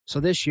So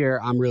this year,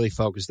 I'm really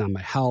focused on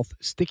my health,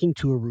 sticking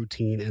to a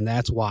routine, and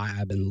that's why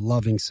I've been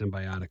loving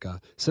Symbiotica.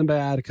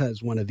 Symbiotica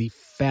is one of the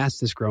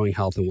fastest growing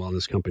health and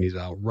wellness companies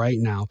out right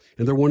now,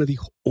 and they're one of the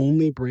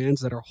only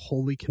brands that are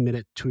wholly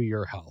committed to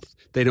your health.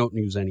 They don't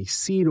use any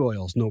seed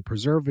oils, no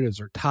preservatives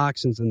or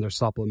toxins in their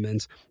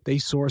supplements. They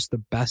source the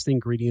best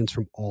ingredients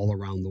from all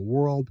around the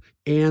world,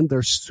 and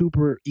they're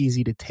super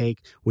easy to take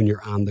when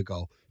you're on the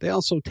go. They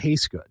also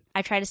taste good.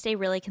 I try to stay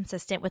really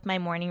consistent with my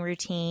morning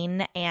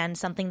routine, and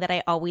something that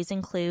I always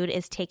include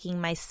is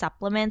taking my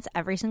supplements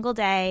every single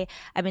day.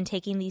 I've been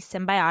taking these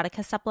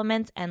Symbiotica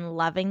supplements and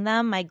loving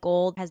them. My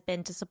goal has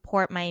been to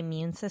support my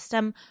immune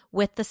system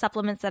with the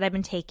supplements that I've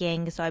been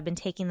taking. So I've been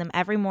taking them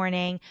every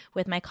morning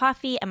with my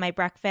coffee and my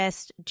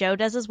breakfast. Joe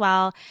does as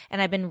well,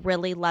 and I've been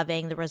really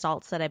loving the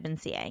results that I've been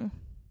seeing.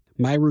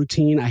 My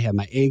routine, I have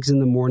my eggs in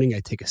the morning, I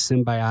take a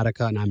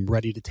Symbiotica, and I'm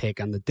ready to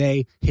take on the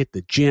day, hit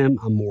the gym,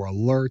 I'm more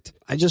alert.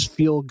 I just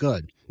feel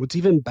good. What's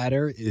even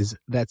better is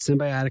that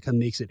Symbiotica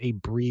makes it a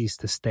breeze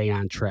to stay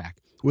on track.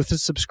 With a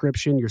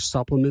subscription, your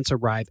supplements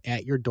arrive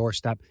at your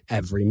doorstep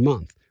every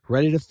month.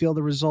 Ready to feel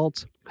the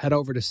results? Head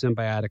over to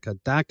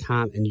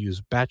Symbiotica.com and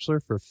use Bachelor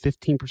for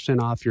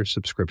 15% off your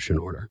subscription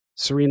order.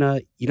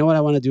 Serena, you know what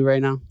I want to do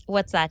right now?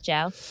 What's that,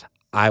 Joe?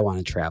 I want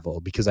to travel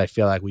because I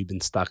feel like we've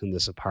been stuck in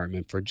this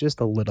apartment for just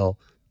a little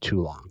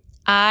too long.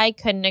 I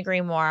couldn't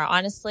agree more.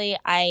 Honestly,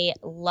 I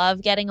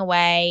love getting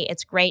away.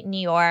 It's great in New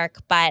York,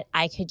 but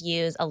I could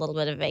use a little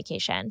bit of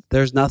vacation.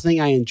 There's nothing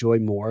I enjoy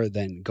more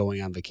than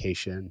going on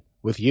vacation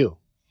with you.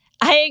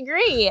 I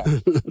agree.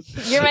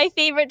 You're my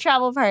favorite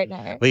travel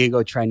partner. We can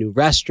go try new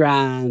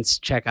restaurants,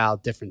 check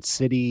out different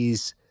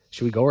cities.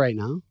 Should we go right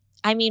now?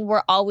 I mean,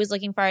 we're always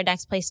looking for our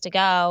next place to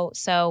go.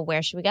 So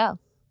where should we go?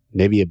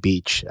 Maybe a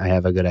beach. I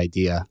have a good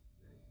idea.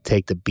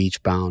 Take the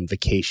Beachbound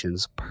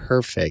Vacations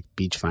Perfect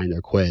Beach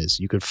Finder quiz.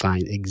 You could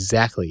find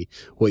exactly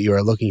what you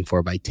are looking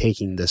for by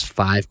taking this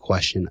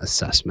 5-question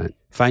assessment.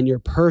 Find your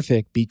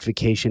perfect beach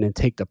vacation and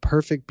take the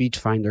Perfect Beach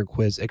Finder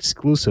quiz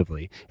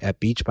exclusively at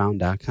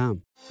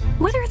beachbound.com.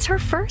 Whether it's her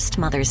first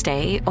Mother's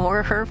Day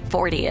or her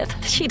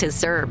 40th, she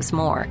deserves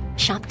more.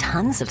 Shop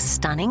tons of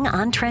stunning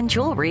on-trend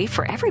jewelry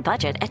for every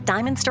budget at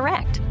Diamonds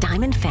Direct.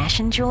 Diamond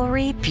fashion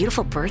jewelry,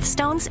 beautiful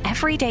birthstones,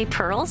 everyday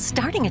pearls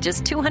starting at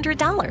just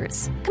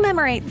 $200.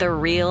 Commemorate the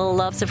real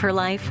loves of her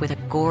life with a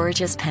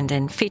gorgeous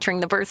pendant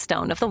featuring the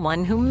birthstone of the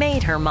one who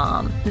made her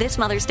mom. This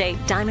Mother's Day,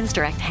 Diamonds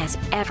Direct has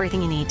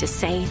everything you need to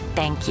say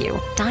thank you.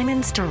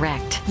 Diamonds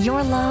Direct.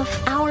 Your love,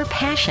 our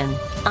passion.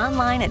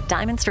 Online at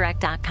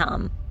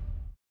diamondsdirect.com.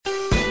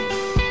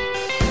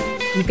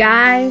 You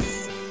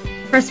guys,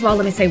 first of all,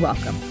 let me say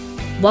welcome.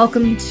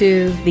 Welcome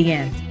to the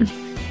end.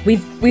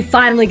 We've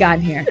finally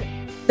gotten here.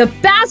 The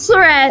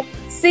Bachelorette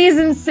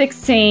season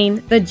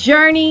 16. The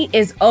journey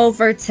is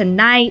over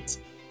tonight.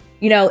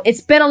 You know,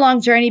 it's been a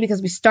long journey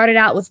because we started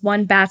out with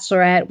one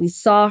Bachelorette. We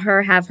saw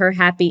her have her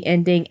happy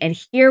ending. And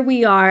here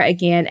we are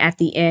again at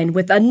the end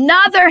with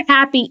another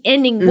happy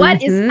ending.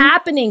 What is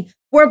happening?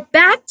 We're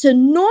back to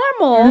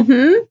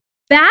normal.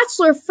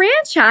 Bachelor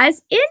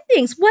franchise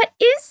endings. What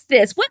is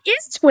this? What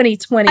is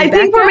 2020? I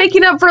think we're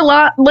making up for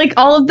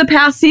all of the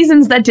past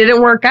seasons that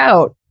didn't work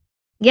out.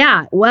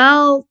 Yeah,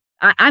 well,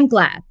 I'm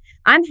glad.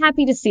 I'm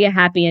happy to see a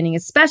happy ending,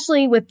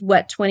 especially with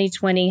what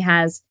 2020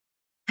 has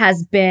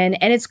been.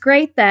 And it's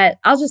great that,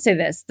 I'll just say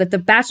this, that the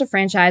Bachelor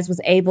franchise was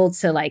able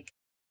to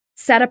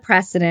set a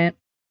precedent.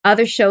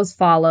 Other shows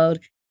followed,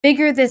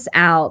 figure this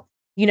out,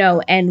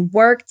 and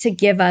work to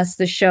give us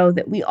the show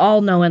that we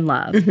all know and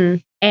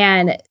love.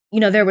 And,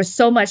 there was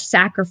so much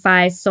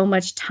sacrifice, so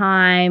much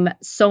time,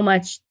 so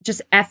much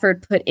just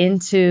effort put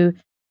into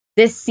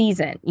this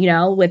season,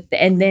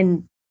 and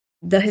then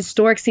the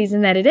historic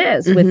season that it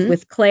is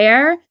with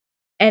Claire,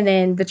 and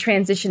then the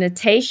transition of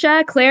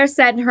Tayshia. Claire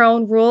setting her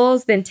own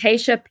rules, then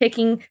Tayshia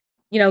picking,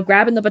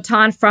 grabbing the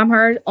baton from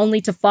her only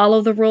to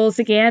follow the rules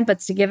again, but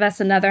to give us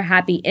another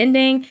happy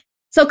ending.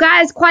 So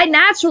guys, quite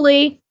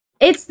naturally,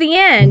 it's the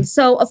end.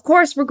 So, of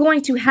course, we're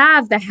going to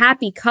have the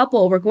happy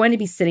couple. We're going to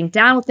be sitting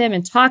down with them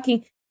and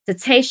talking to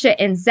Tayshia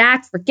and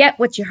Zach. Forget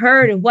what you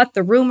heard and what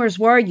the rumors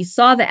were. You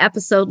saw the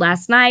episode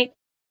last night.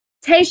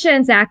 Tayshia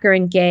and Zach are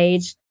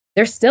engaged.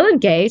 They're still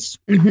engaged.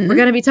 We're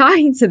going to be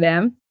talking to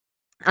them.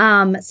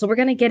 So we're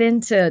going to get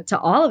into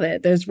all of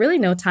it. There's really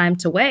no time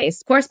to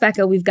waste. Of course,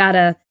 Becca, we've got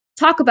to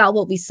talk about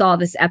what we saw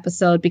this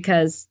episode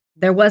because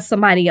there was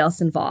somebody else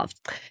involved.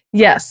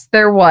 Yes,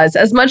 there was.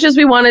 As much as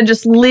we want to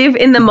just live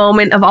in the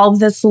moment of all of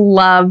this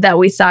love that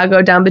we saw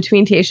go down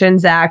between Tayshia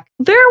and Zach,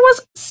 there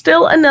was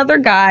still another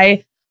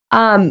guy.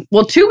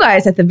 Two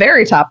guys at the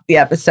very top of the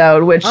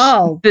episode, which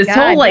whole little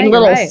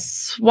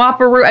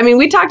swapperoo. I mean,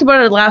 we talked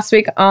about it last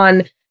week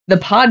on the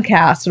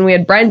podcast when we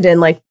had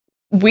Brendan.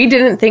 We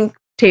didn't think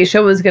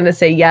Tayshia was going to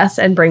say yes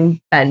and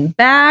bring Ben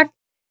back.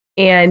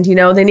 And,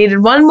 they needed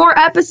one more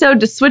episode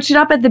to switch it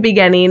up at the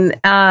beginning.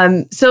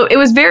 So it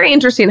was very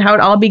interesting how it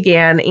all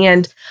began.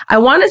 And I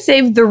want to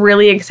save the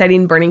really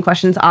exciting burning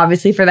questions,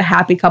 obviously, for the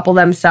happy couple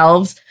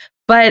themselves.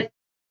 But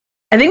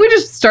I think we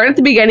just start at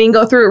the beginning,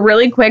 go through it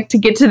really quick to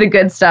get to the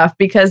good stuff,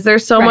 because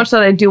there's so much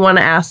that I do want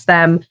to ask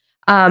them.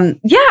 I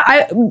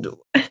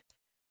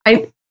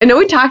know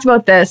we talked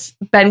about this,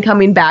 Ben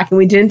coming back, and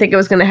we didn't think it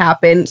was going to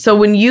happen. So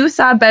when you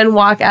saw Ben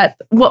walk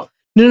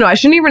no, I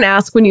shouldn't even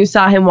ask when you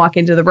saw him walk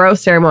into the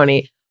rose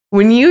ceremony.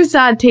 When you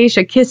saw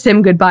Tayshia kiss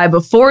him goodbye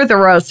before the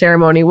rose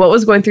ceremony, what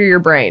was going through your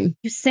brain?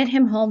 You sent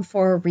him home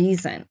for a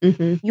reason.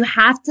 You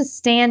have to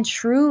stand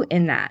true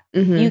in that.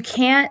 You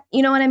can't,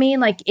 you know what I mean?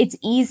 Like, it's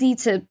easy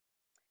to,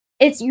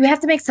 you have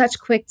to make such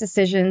quick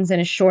decisions in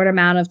a short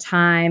amount of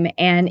time.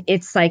 And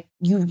it's like,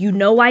 you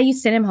know why you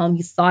sent him home.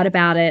 You thought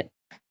about it.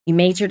 You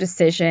made your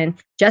decision.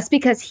 Just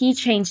because he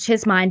changed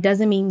his mind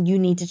doesn't mean you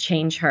need to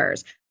change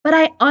hers. But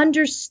I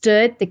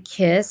understood the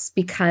kiss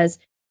because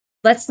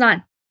let's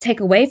not take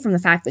away from the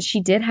fact that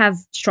she did have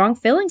strong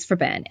feelings for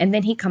Ben. And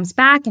then he comes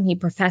back and he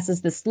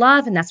professes this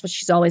love, and that's what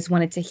she's always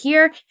wanted to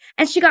hear.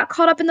 And she got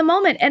caught up in the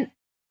moment. And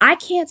I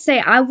can't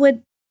say I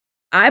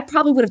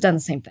probably would have done the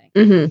same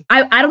thing.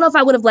 I don't know if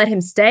I would have let him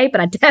stay, but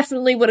I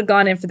definitely would have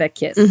gone in for that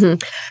kiss.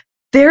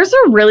 There's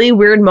a really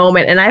weird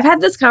moment. And I've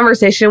had this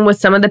conversation with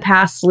some of the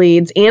past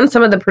leads and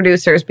some of the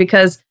producers,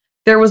 because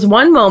there was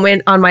one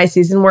moment on my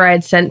season where I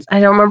don't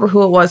remember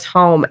who it was,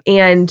 home.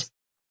 And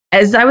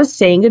as I was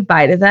saying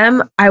goodbye to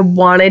them, I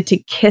wanted to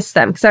kiss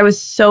them because I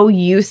was so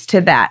used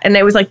to that. And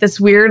it was like this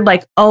weird,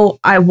 like, oh,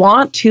 I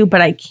want to,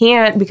 but I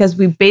can't because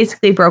we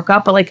basically broke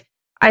up. But like,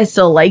 I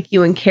still like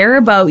you and care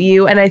about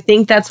you. And I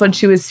think that's what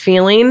she was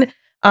feeling.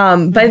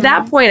 But at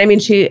that point, I mean,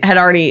 she had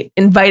already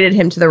invited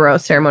him to the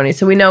rose ceremony.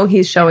 So we know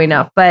he's showing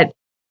up. But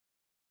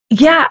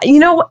yeah, you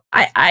know,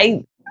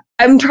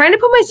 I'm trying to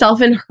put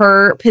myself in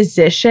her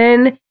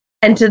position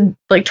and to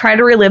like try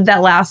to relive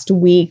that last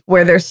week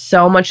where there's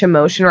so much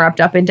emotion wrapped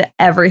up into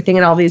everything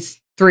in all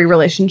these 3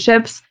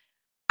 relationships.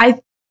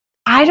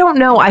 I don't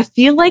know. I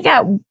feel like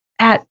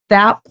at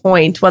that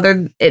point,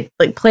 whether it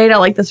like played out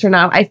like this or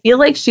not, I feel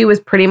like she was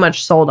pretty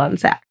much sold on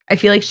Zach. I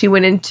feel like she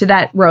went into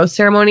that rose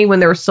ceremony when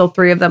there were still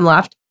 3 of them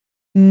left,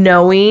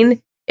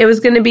 knowing it was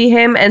going to be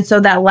him. And so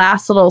that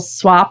last little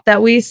swap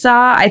that we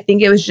saw, I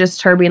think it was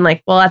just her being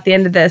like, well, at the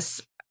end of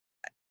this,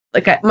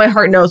 like my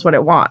heart knows what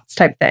it wants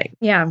type thing.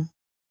 Yeah.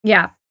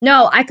 Yeah.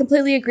 No, I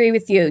completely agree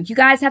with you. You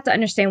guys have to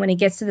understand when it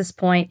gets to this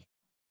point,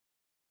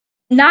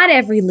 not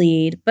every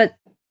lead, but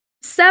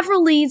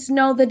several leads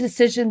know the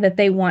decision that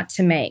they want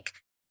to make.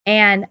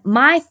 And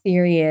my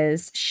theory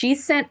is she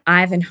sent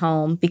Ivan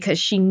home because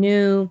she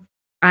knew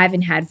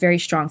Ivan had very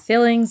strong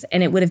feelings,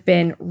 and it would have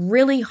been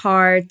really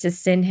hard to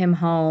send him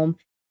home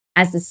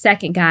as the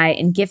second guy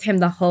and give him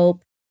the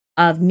hope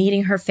of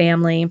meeting her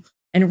family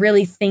and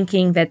really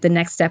thinking that the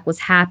next step was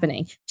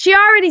happening. She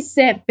already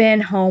sent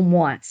Ben home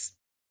once.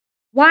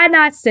 Why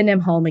not send him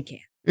home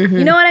again?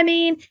 You know what I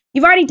mean?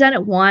 You've already done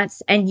it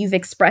once and you've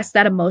expressed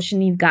that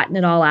emotion. You've gotten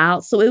it all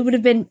out. So it would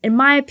have been, in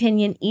my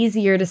opinion,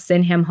 easier to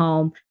send him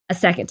home a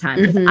second time.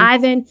 With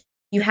Ivan,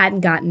 you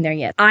hadn't gotten there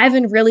yet.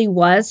 Ivan really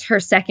was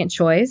her second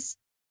choice.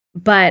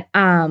 But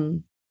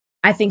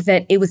I think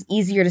that it was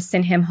easier to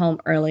send him home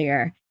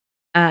earlier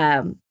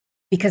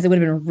because it would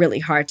have been really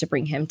hard to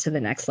bring him to the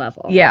next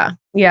level. Yeah.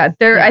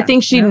 I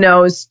think she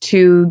knows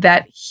too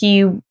that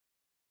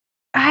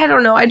I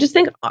don't know. I just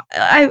think,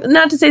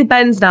 not to say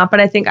Ben's not, but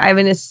I think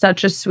Ivan is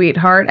such a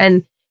sweetheart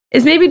and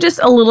is maybe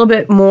just a little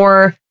bit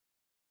more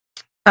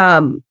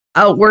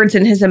outwards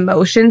in his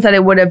emotions, that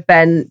it would have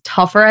been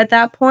tougher at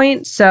that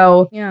point.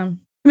 So, yeah.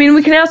 I mean,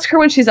 we can ask her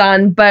when she's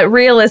on, but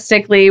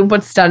realistically,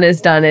 what's done is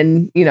done.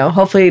 And, you know,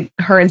 hopefully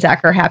her and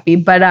Zach are happy.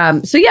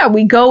 But so, yeah,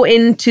 we go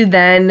into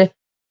then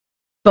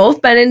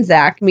both Ben and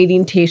Zach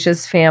meeting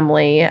Tayshia's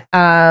family,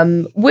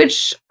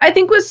 which I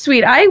think was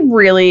sweet. I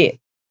really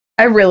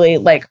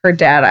like her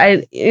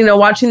dad.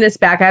 Watching this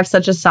back, I have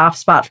such a soft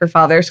spot for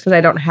fathers because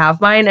I don't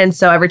have mine. And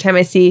so every time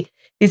I see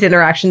these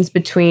interactions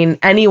between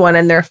anyone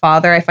and their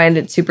father, I find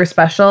it super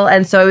special.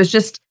 And so it was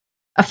just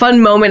a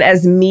fun moment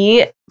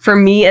for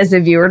me as a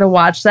viewer to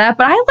watch that.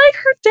 But I like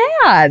her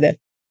dad.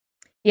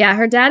 Yeah,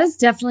 her dad is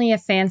definitely a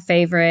fan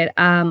favorite.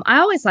 I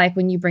always like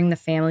when you bring the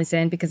families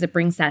in because it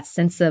brings that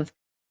sense of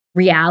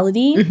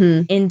reality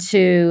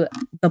into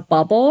the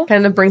bubble.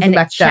 Kind of brings it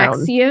back down.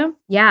 Checks you.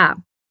 Yeah.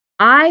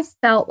 I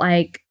felt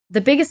like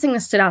the biggest thing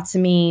that stood out to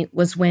me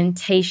was when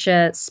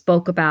Tayshia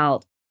spoke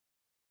about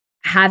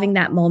having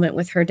that moment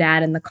with her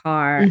dad in the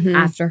car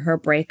after her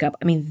breakup.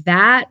 I mean,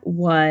 that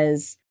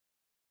was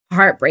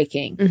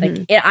heartbreaking.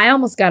 Like I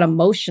almost got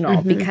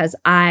emotional because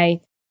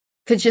I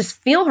could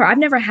just feel her. I've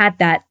never had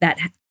that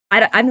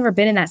I've never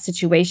been in that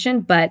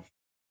situation, but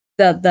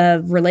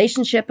the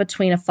relationship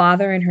between a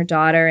father and her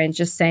daughter, and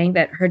just saying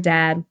that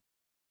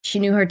she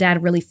knew her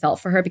dad really felt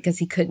for her because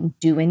he couldn't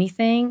do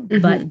anything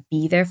but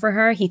be there for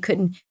her. He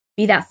couldn't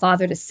be that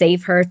father to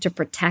save her, to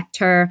protect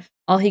her.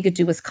 All he could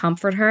do was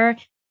comfort her.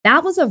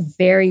 That was a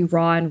very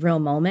raw and real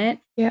moment.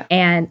 Yeah.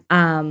 And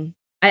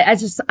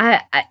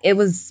it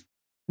was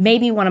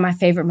maybe one of my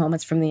favorite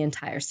moments from the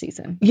entire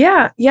season.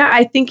 Yeah. Yeah.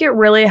 I think it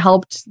really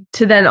helped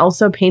to then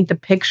also paint the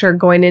picture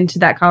going into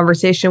that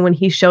conversation when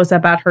he shows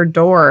up at her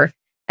door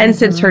and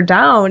sits her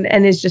down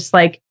and is just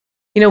like,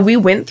 we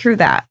went through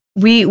that.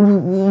 We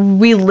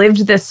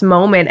lived this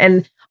moment.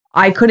 And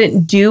I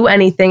couldn't do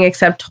anything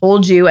except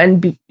hold you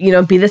and be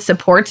the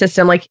support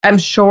system. Like, I'm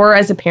sure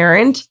as a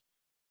parent,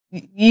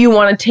 you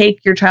want to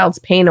take your child's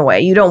pain away.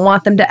 You don't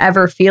want them to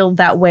ever feel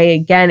that way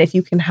again if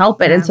you can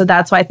help it. Yeah. And so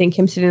that's why I think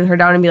him sitting her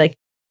down and be like,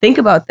 think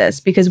about this,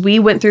 because we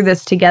went through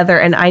this together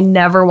and I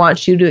never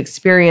want you to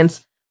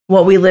experience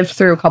what we lived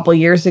through a couple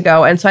years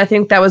ago. And so I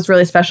think that was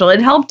really special.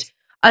 It helped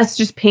us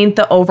just paint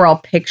the overall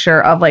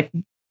picture of like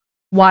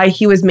why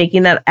he was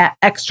making that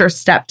extra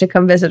step to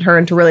come visit her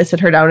and to really sit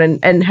her down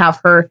and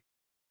have her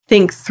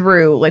think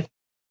through like,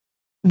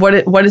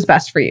 what is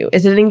best for you?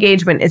 Is it an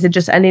engagement? Is it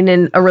just ending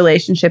in a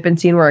relationship and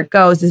seeing where it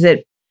goes? Is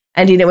it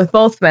ending it with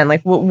both men?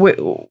 Like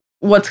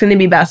what's going to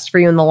be best for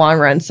you in the long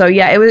run? So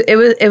yeah,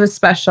 it was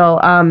special.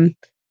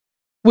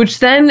 Which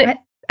then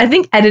I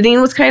think editing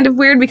was kind of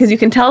weird because you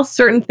can tell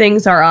certain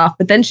things are off,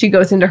 but then she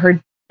goes into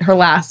her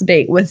last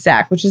date with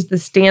Zach, which is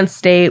this dance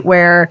date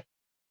where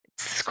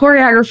it's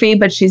choreography,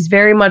 but she's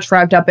very much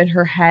wrapped up in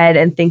her head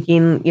and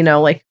thinking,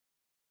 like,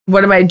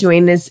 what am I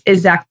doing? Is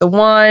Zach the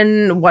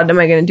one? What am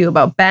I going to do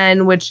about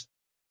Ben? Which,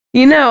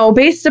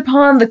 based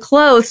upon the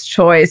clothes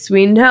choice,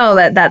 we know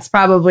that that's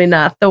probably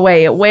not the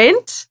way it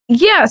went.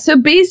 Yeah. So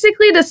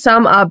basically, to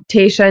sum up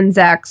Tayshia and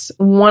Zach's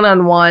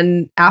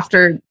one-on-one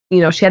after,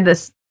 she had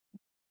this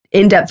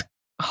in-depth,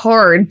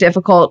 hard,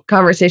 difficult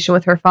conversation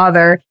with her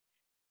father,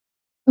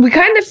 we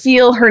kind of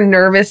feel her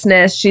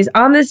nervousness. She's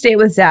on this date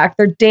with Zach.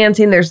 They're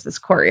dancing. There's this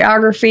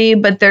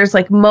choreography, but there's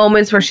like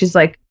moments where she's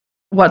like,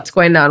 what's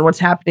going on? What's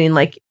happening?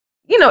 Like,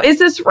 is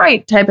this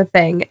right type of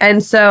thing?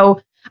 And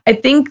so I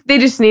think they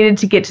just needed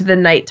to get to the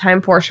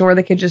nighttime portion where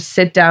they could just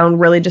sit down,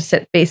 really just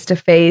sit face to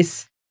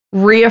face,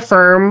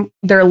 reaffirm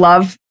their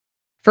love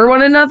for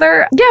one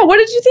another. Yeah. What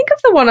did you think of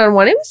the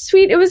one-on-one? It was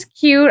sweet. It was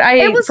cute.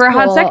 For a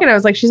hot second, I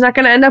was like, she's not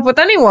going to end up with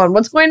anyone.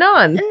 What's going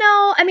on?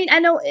 No, I mean, I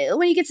know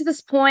when you get to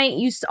this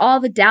point, all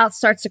the doubt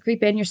starts to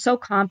creep in. You're so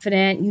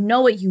confident. You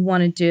know what you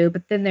want to do,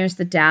 but then there's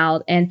the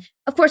doubt. And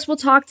of course, we'll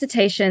talk to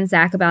Tayshia and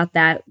Zach about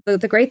that.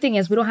 The great thing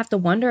is we don't have to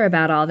wonder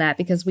about all that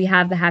because we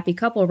have the happy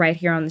couple right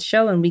here on the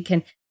show and we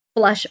can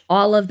flush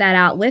all of that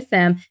out with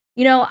them.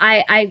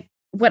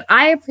 What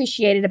I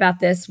appreciated about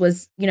this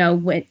was,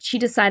 when she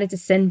decided to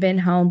send Ben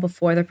home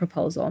before the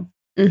proposal,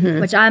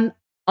 which I'm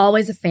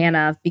always a fan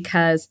of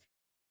because,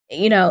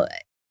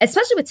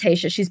 especially with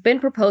Tayshia, she's been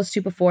proposed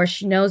to before.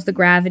 She knows the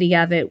gravity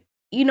of it.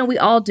 We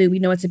all do. We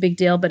know it's a big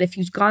deal. But if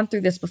you've gone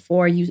through this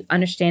before, you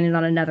understand it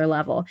on another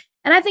level.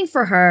 And I think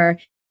for her,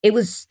 it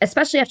was,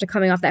 especially after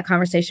coming off that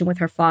conversation with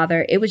her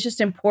father, it was just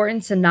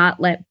important to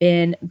not let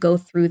Ben go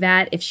through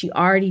that if she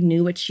already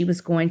knew what she was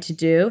going to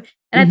do.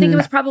 And I think it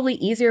was probably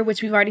easier,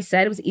 which we've already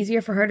said, it was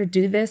easier for her to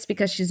do this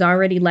because she's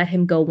already let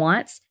him go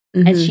once.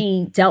 And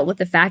she dealt with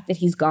the fact that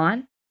he's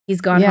gone.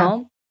 He's gone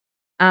home.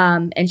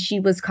 And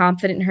she was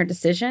confident in her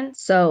decision.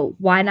 So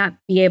why not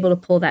be able to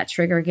pull that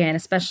trigger again,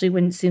 especially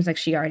when it seems like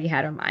she already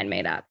had her mind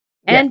made up.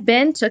 And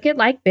Ben took it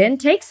like Ben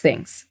takes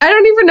things. I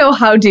don't even know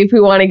how deep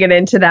we want to get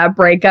into that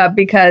breakup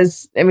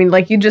because, I mean,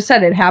 like you just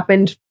said, it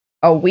happened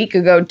a week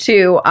ago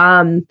too.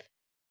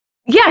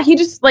 He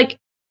just like,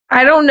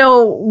 I don't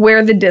know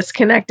where the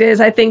disconnect is.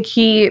 I think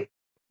he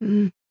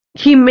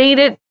made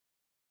it.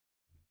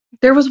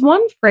 There was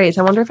one phrase.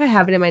 I wonder if I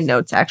have it in my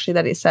notes actually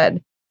that he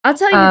said. I'll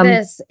tell you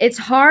this. It's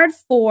hard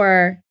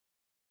for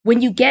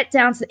when you get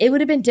down to, it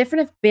would have been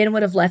different if Ben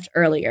would have left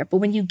earlier. But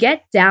when you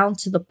get down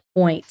to the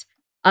point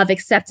of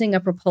accepting a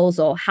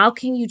proposal, how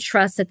can you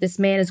trust that this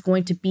man is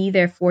going to be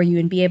there for you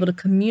and be able to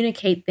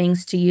communicate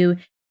things to you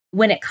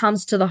when it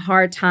comes to the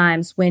hard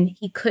times when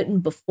he couldn't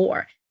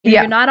before?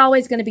 You're not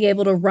always going to be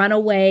able to run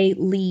away,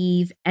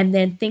 leave, and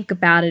then think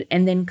about it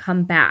and then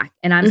come back.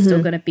 And I'm still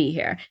going to be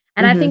here.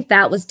 And I think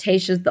that was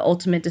the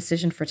ultimate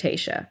decision for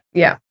Tayshia.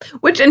 Yeah.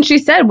 And she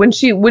said when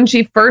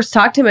she first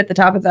talked to him at the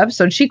top of the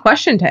episode, she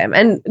questioned him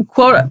and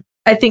quote,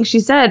 I think she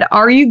said,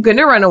 are you going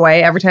to run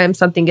away every time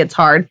something gets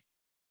hard?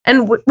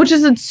 And which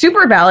is a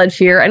super valid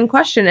fear and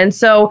question. And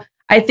so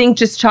I think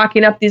just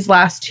chalking up these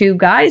last two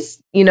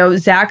guys,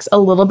 Zach's a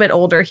little bit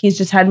older. He's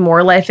just had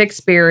more life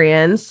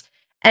experience.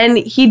 And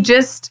he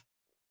just,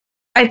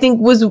 I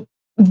think, was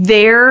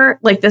there,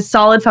 like the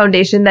solid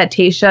foundation that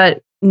Tayshia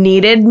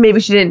needed. Maybe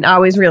she didn't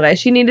always realize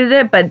she needed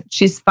it, but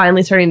she's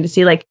finally starting to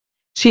see like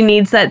she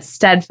needs that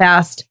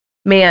steadfast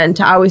man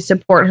to always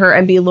support her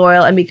and be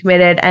loyal and be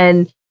committed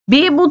and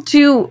be able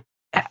to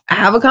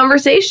have a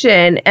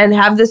conversation and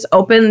have this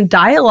open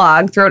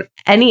dialogue throughout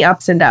any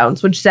ups and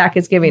downs, which Zach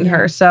is giving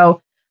her.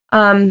 So,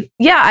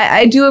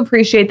 I do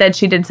appreciate that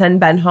she did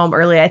send Ben home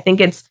early. I think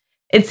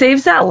it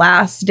saves that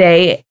last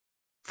day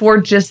for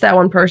just that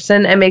one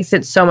person and makes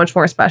it so much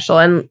more special.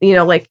 And,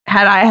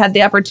 had I had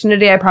the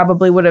opportunity, I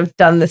probably would have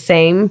done the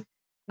same.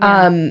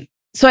 Yeah.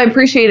 So I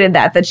appreciated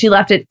that she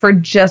left it for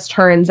just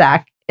her and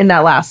Zach in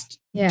that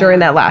during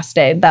that last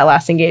day, that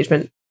last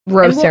engagement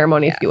rose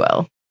ceremony, if you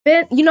will.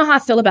 Ben, you know how I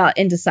feel about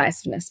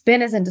indecisiveness.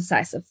 Ben is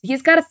indecisive.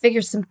 He's got to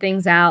figure some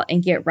things out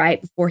and get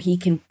right before he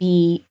can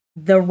be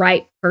the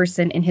right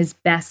person in his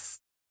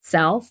best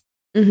self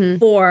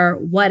for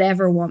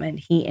whatever woman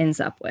he ends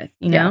up with,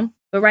 you know?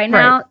 But right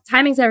now,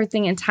 timing's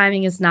everything and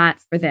timing is not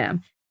for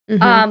them.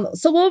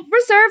 So we'll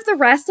reserve the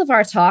rest of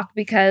our talk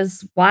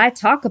because why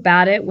talk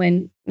about it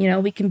when,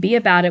 we can be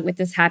about it with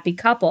this happy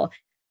couple.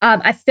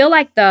 I feel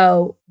like,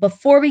 though,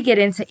 before we get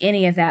into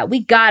any of that, we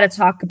got to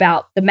talk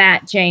about the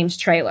Matt James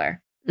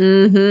trailer.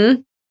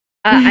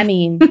 I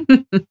mean,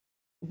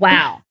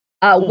 wow.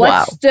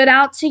 What stood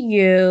out to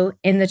you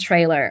in the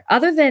trailer,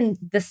 other than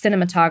the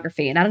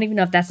cinematography? And I don't even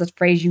know if that's a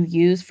phrase you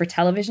use for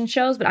television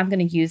shows, but I'm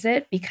going to use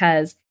it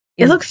because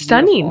it looks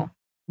stunning.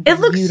 It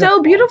looks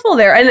so beautiful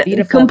there.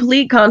 And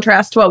complete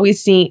contrast to what we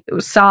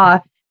saw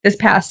this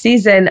past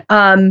season.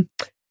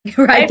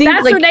 Right.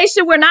 Bachelor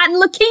Nation, we're not in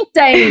La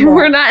Quinta anymore.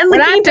 We're not in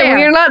La Quinta.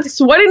 We're not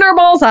sweating our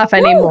balls off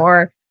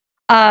anymore.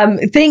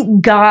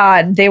 Thank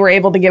God they were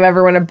able to give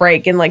everyone a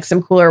break in like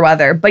some cooler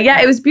weather. But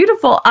yeah, it was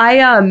beautiful.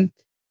 I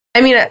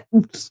mean,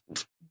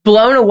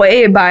 blown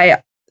away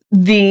by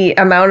the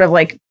amount of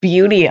like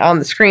beauty on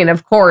the screen,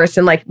 of course,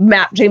 and like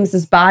Matt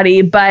James's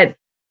body. But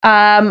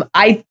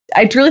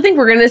I truly think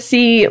we're going to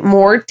see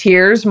more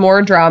tears,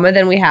 more drama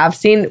than we have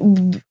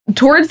seen.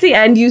 Towards the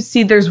end, you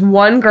see there's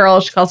one girl,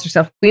 she calls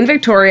herself Queen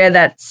Victoria,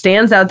 that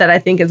stands out that I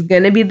think is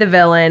going to be the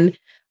villain.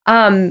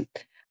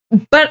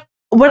 But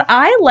what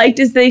I liked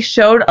is they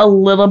showed a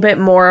little bit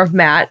more of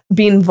Matt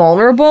being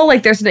vulnerable.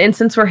 Like there's an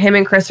instance where him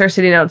and Chris are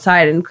sitting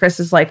outside and Chris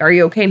is like, "Are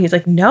you okay?" And he's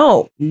like,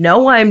 No,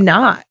 I'm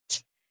not.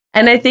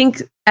 And I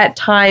think at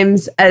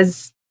times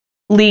as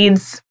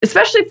leads,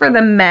 especially for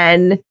the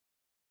men,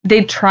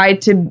 they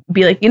tried to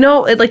be like,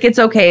 it's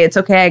okay. It's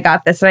okay. I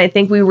got this. And I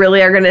think we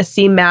really are going to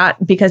see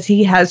Matt, because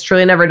he has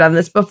truly never done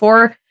this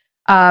before,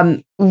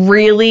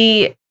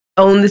 really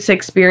own this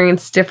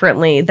experience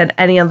differently than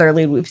any other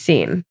lead we've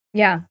seen.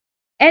 Yeah.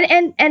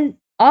 And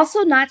also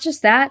not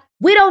just that,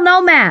 we don't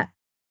know Matt.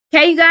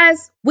 Okay, you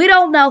guys, we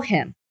don't know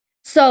him.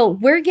 So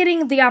we're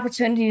getting the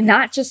opportunity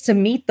not just to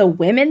meet the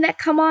women that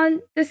come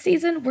on this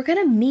season, we're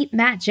going to meet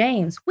Matt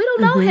James. We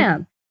don't know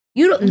him.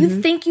 You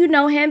think you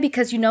know him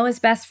because you know his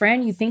best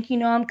friend. You think you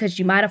know him because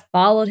you might have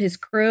followed his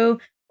crew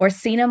or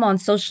seen him on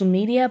social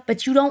media,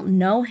 but you don't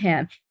know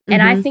him.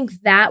 And I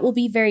think that will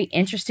be very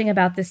interesting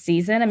about this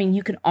season. I mean,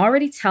 you can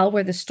already tell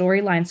where the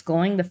storyline's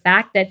going. The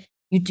fact that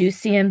you do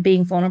see him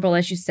being vulnerable,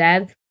 as you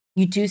said.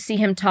 You do see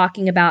him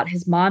talking about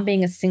his mom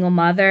being a single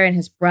mother and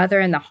his brother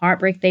and the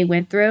heartbreak they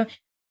went through.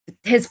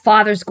 His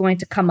father's going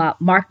to come up.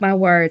 Mark my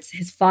words.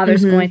 His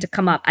father's going to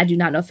come up. I do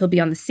not know if he'll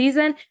be on the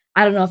season.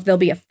 I don't know if there'll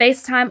be a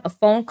FaceTime, a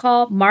phone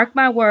call. Mark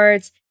my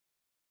words.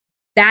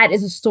 That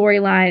is a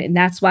storyline, and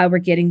that's why we're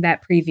getting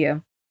that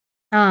preview.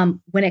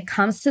 When it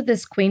comes to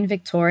this Queen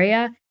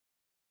Victoria,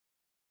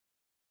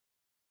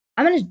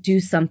 I'm going to do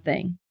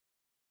something.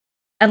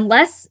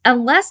 Unless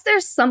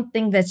there's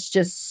something that's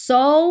just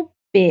so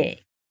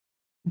big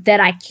that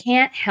I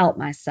can't help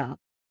myself,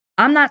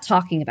 I'm not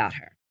talking about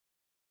her.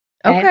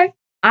 Okay.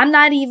 I'm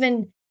not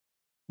even...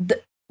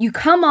 You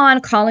come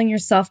on calling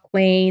yourself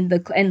queen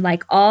and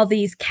like all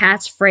these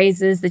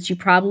catchphrases that you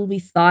probably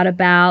thought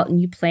about and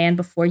you planned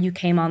before you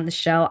came on the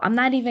show. I'm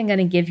not even going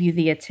to give you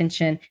the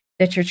attention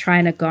that you're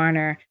trying to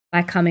garner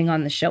by coming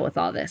on the show with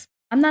all this.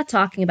 I'm not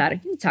talking about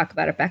it. You can talk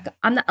about it, Becca.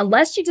 I'm not,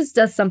 unless she just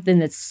does something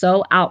that's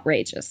so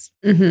outrageous.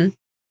 I'm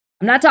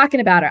not talking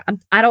about her.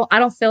 I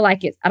don't feel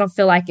like it. I don't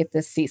feel like it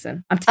this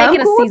season. I'm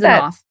taking a season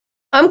off.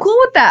 I'm cool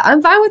with that.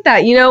 I'm fine with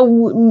that.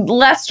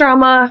 Less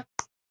drama.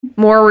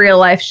 More real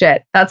life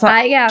shit. That's all.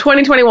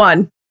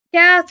 2021.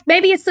 Yeah,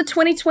 maybe it's the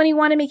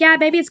 2021 in me. Yeah,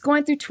 maybe it's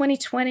going through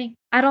 2020.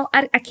 I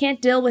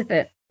can't deal with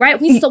it. Right?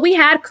 We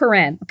had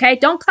Corinne. Okay,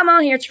 don't come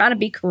on here trying to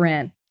be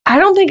Corinne. I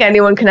don't think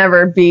anyone can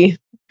ever be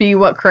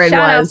what Corinne was.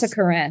 Shout out to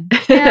Corinne.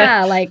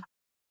 Yeah, like.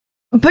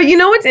 But you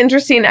know what's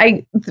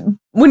interesting?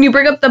 When you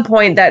bring up the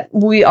point that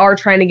we are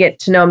trying to get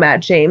to know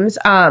Matt James,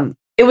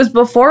 it was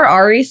before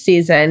Ari's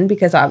season,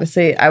 because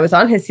obviously I was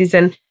on his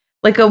season.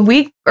 Like a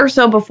week or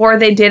so before,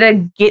 they did a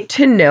get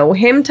to know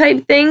him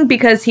type thing,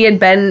 because he had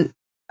been,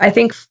 I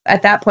think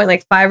at that point,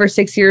 like 5 or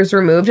 6 years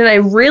removed. And I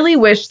really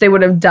wish they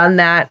would have done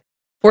that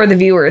for the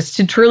viewers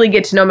to truly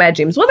get to know Matt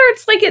James, whether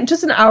it's like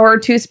just an hour or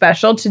two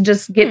special to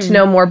just get to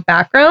know more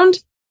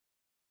background.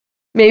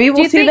 Maybe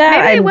we'll see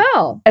that. Maybe they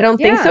will. I don't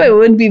think so. It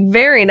would be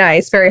very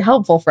nice, very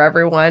helpful for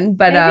everyone.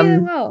 But maybe they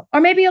will.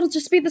 Or maybe it'll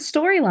just be the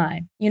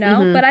storyline,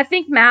 But I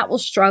think Matt will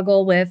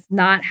struggle with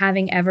not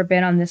having ever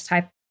been on this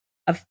type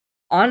of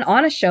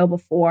on a show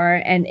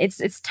before. And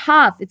it's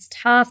tough. It's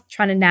tough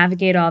trying to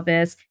navigate all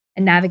this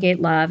and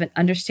navigate love and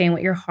understand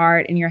what your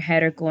heart and your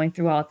head are going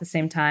through all at the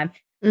same time.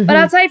 But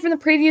I'll tell you from the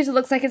previews, it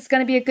looks like it's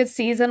going to be a good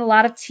season. A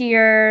lot of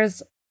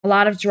tears, a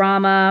lot of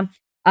drama,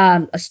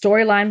 a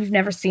storyline we've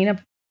never seen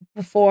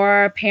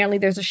before. Apparently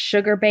there's a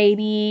sugar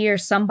baby or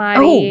somebody.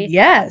 Oh,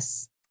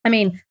 yes. I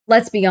mean,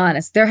 let's be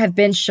honest. There have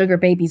been sugar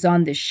babies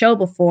on this show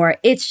before.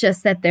 It's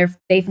just that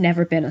they've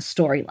never been a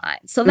storyline.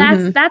 So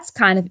that's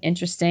kind of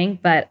interesting.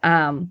 But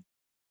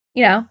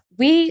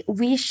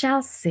we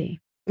shall see.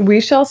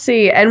 We shall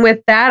see. And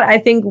with that, I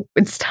think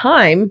it's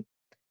time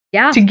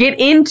to get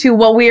into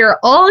what we are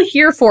all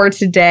here for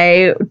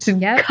today,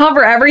 to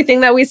cover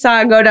everything that we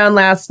saw go down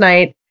last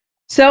night.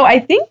 So I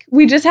think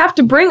we just have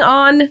to bring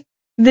on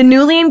the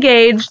newly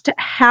engaged,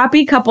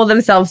 happy couple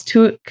themselves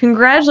to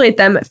congratulate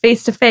them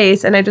face to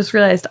face. And I just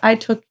realized I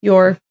took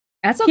your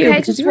That's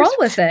okay. Just roll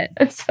with it.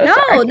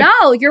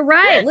 No, you're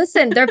right.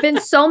 Listen, there have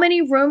been so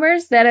many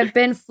rumors that have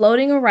been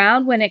floating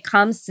around when it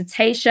comes to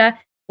Tayshia.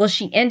 Will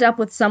she end up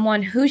with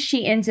someone who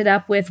she ended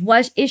up with?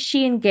 Is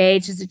she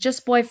engaged? Is it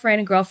just boyfriend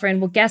and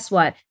girlfriend? Well, guess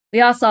what? We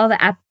all saw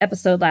the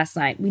episode last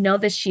night. We know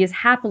that she is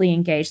happily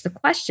engaged. The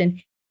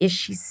question, is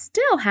she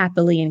still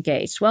happily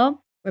engaged?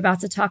 Well, we're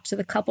about to talk to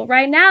the couple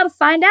right now to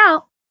find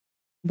out.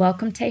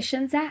 Welcome, Tayshia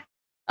and Zach.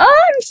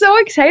 Oh, I'm so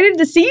excited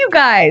to see you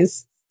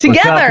guys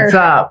together. What's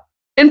up?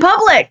 In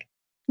public,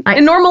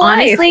 in normal life.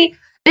 Honestly,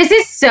 this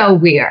is so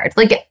weird.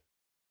 Like,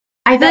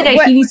 I feel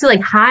like he needs to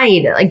like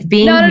hide, like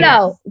being here.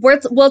 No.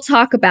 We'll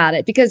talk about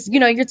it because, you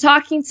know, you're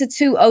talking to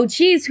two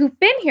OGs who've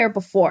been here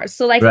before.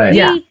 So like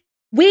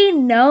we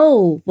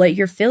know what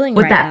you're feeling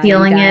what right that now,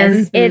 feeling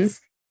is.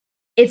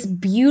 It's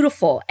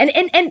beautiful. And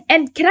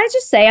can I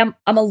just say I'm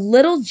a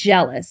little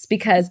jealous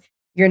because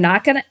you're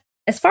not going to,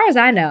 as far as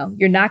I know,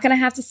 you're not going to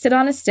have to sit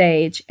on a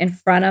stage in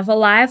front of a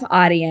live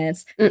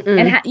audience.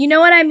 And you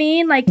know what I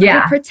mean? Like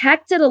you're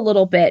protected a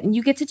little bit and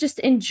you get to just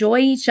enjoy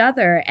each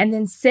other and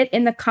then sit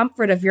in the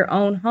comfort of your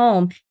own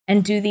home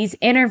and do these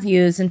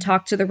interviews and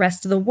talk to the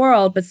rest of the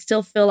world, but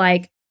still feel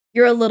like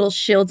you're a little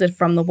shielded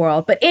from the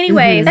world. But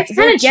anyways, that's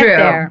kind of true.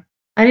 There.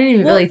 I didn't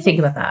even really think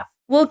about that.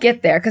 We'll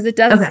get there because it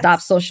doesn't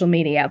stop social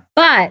media.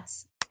 But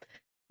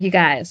you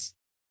guys,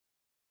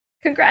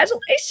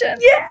 congratulations.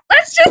 Yeah.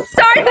 Let's just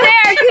start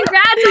there.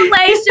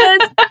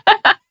 Congratulations.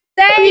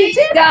 Thank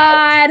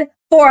God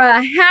for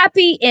a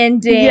happy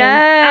ending.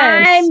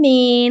 Yes. I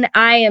mean,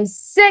 I am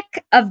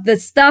sick of the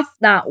stuff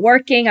not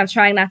working. I'm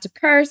trying not to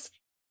curse.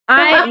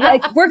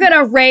 We're going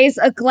to raise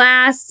a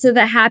glass to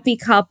the happy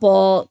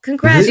couple.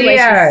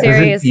 Congratulations.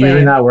 Seriously. Does it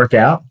usually not work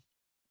out?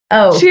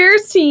 Oh,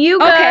 cheers to you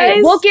guys.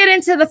 Okay, we'll get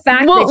into the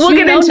fact that we'll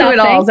get into nothing, it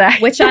all, Zach.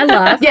 which I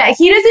love. Yeah,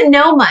 he doesn't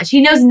know much. He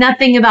knows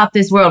nothing about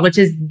this world, which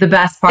is the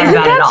best part about it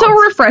all. Isn't that so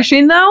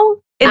refreshing,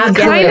 though? It's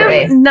kind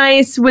of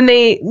nice when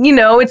they, you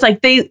know, it's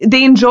like they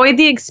enjoy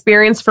the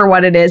experience for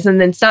what it is,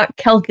 and it's not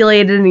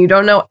calculated, and you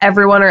don't know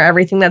everyone or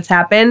everything that's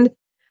happened.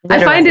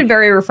 Literally. I find it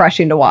very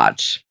refreshing to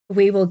watch.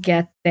 We will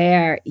get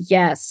there.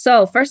 Yes.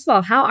 So, first of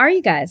all, how are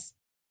you guys?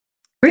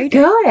 We're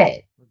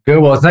good. Good.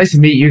 Well, it's nice to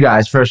meet you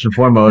guys first and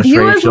foremost.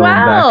 You Rachel as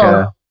well. and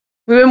Becca.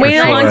 We've been waiting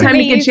a long time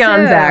to get you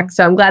on, Zach.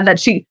 So I'm glad that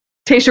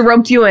Tayshia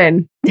roped you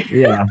in.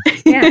 Yeah.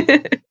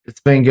 It's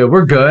been good.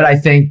 We're good. I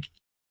think,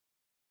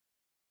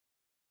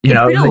 you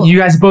know, you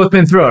guys have both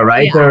been through it,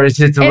 right? Yeah. It's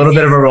a little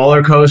bit of a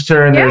roller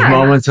coaster, and there's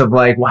moments of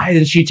like, why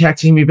isn't she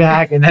texting me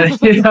back? And then,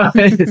 you know,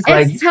 it's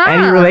like tough.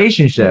 any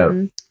relationship.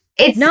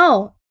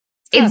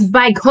 It's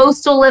by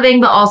coastal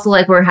living, but also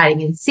like we're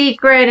hiding in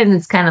secret, and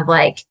it's kind of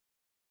like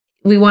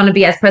we want to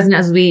be as present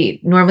as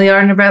we normally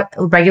are in a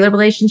regular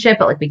relationship,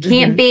 but like we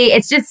can't be.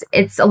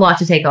 It's a lot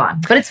to take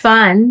on, but it's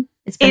fun.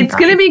 It's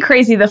going to be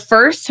crazy. The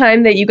first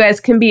time that you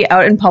guys can be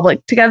out in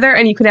public together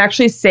and you can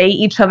actually say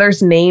each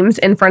other's names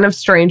in front of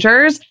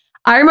strangers.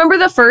 I remember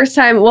the first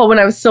time, when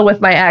I was still with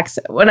my ex,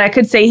 when I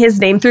could say his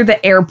name through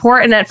the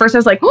airport. And at first I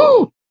was like,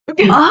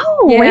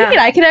 wait,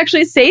 I can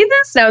actually say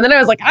this now. And then I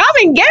was like, I'm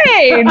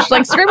engaged,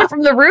 like screaming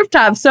from the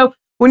rooftop. So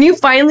when you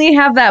finally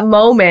have that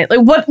moment,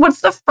 like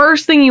what's the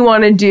first thing you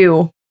want to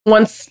do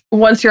once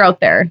you're out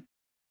there?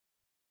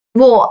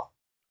 Well,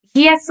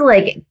 he has to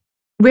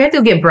we have to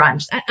go get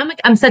brunch.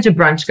 I'm such a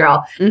brunch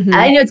girl.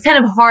 I know it's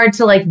kind of hard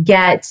to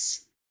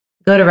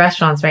go to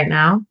restaurants right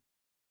now,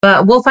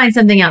 but we'll find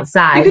something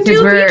outside. You can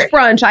do beach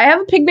brunch. I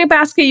have a picnic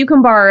basket you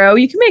can borrow.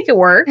 You can make it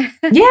work.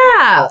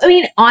 Yeah. I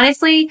mean,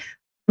 honestly,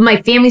 my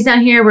family's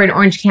down here. We're in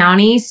Orange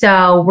County,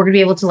 so we're going to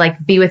be able to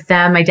be with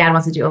them. My dad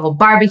wants to do a whole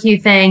barbecue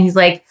thing. He's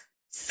like,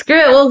 screw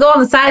it. We'll go on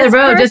the side of the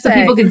road just so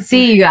people can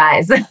see you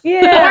guys.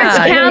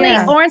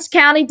 Yeah. Orange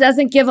County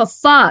doesn't give a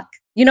fuck.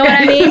 You know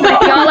what I mean?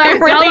 Like, y'all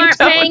aren't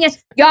paying.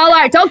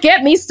 Don't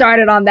get me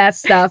started on that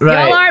stuff.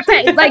 Right. Y'all aren't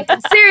paying.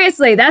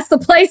 Seriously, that's the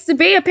place to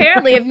be,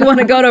 apparently, if you want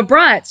to go to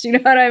brunch. You know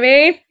what I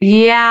mean?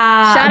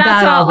 Yeah. Shout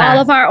out to all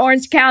of our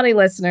Orange County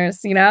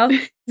listeners, you know?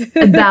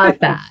 About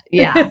that.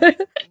 Yeah.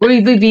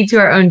 we beat to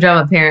our own drum,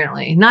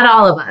 apparently. Not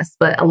all of us,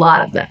 but a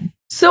lot of them.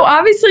 So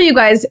obviously, you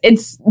guys,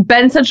 it's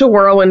been such a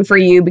whirlwind for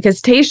you because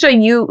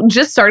Tayshia, you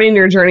just starting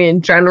your journey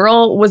in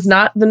general was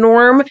not the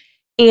norm.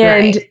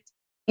 And,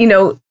 you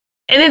know,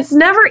 and it's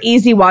never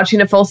easy watching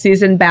a full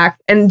season back.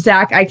 And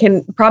Zach, I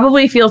can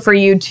probably feel for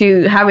you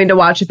too, having to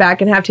watch it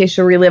back and have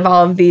Tayshia relive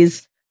all of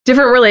these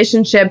different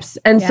relationships.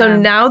 And so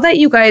now that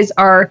you guys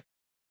are,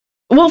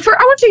 I want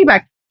to take you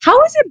back.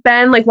 How has it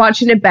been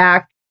watching it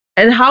back?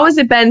 And how has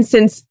it been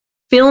since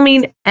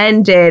filming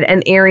ended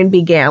and airing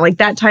began?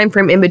 That time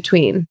frame in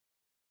between?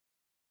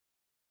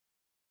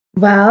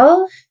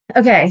 Well,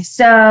 okay.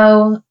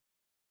 So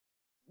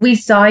we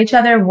saw each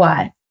other,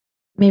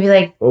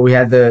 maybe we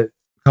had the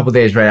couple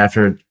days right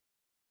after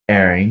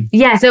airing.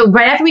 Yeah, so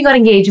right after we got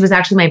engaged, it was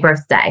actually my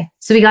birthday.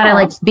 So we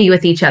got to be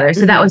with each other.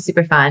 So that was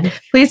super fun.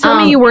 Please tell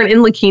me you weren't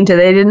in La Quinta.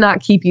 They did not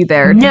keep you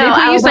there. No,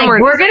 I was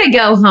we're going to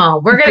go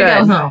home. We're going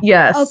to go home.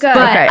 Yes. Oh, good.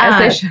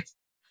 But,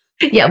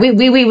 Yeah,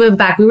 we went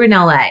back. We were in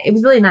LA. It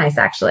was really nice,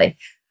 actually.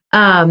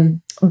 But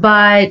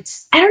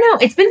I don't know.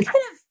 It's been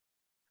kind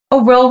of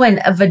a whirlwind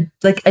of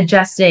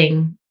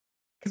adjusting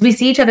because we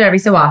see each other every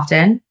so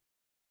often,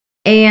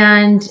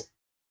 and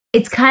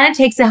it kind of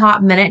takes a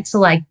hot minute to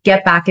like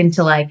get back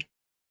into like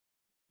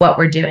what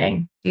we're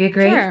doing. Do you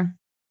agree? Sure.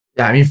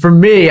 Yeah, I mean, for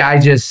me,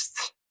 this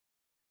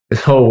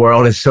whole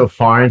world is so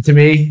foreign to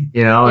me,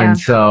 and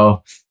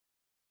so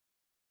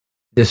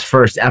this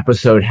first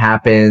episode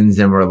happens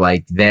and we're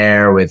like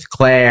there with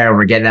Claire and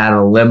we're getting out of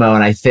the limo.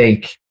 And I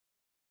think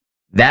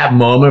that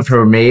moment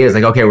for me is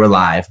like, okay, we're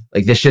live.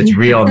 Like this shit's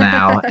real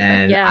now.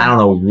 And I don't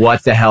know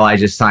what the hell I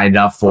just signed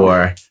up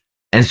for.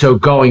 And so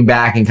going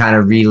back and kind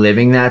of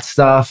reliving that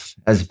stuff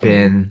has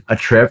been a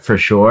trip for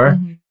sure.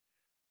 Mm-hmm.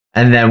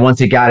 And then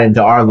once it got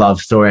into our love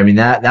story, I mean,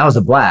 that was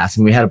a blast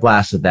and we had a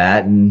blast with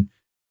that. And,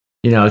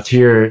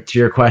 to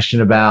your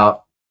question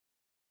about,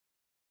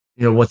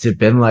 what's it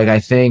been like? I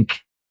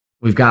think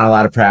we've gotten a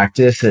lot of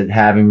practice at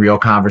having real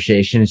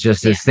conversations.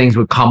 Just as things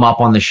would come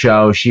up on the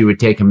show, she would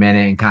take a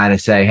minute and kind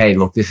of say, hey,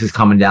 look, this is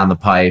coming down the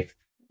pipe.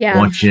 Yeah. I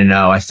want you to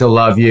know I still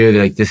love you.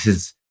 Like this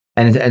is,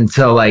 and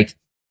so like,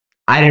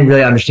 I didn't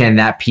really understand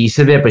that piece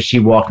of it, but she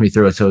walked me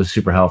through it. So it was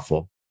super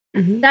helpful.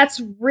 Mm-hmm. That's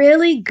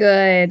really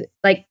good.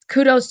 Like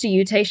kudos to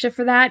you, Tayshia,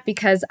 for that,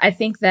 because I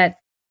think that,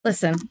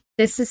 listen,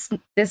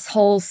 this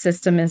whole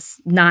system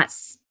is not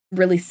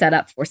really set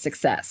up for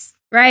success,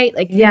 right?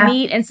 Like you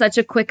meet in such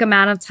a quick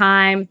amount of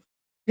time.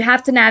 You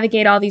have to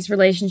navigate all these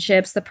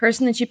relationships. The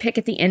person that you pick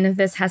at the end of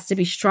this has to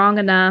be strong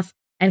enough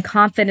and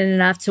confident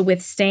enough to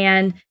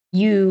withstand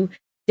you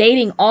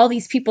dating all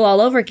these people all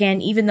over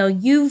again, even though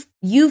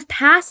you've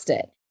passed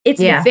it.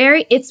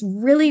 It's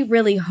really,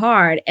 really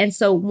hard. And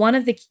so one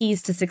of the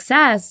keys to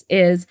success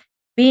is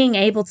being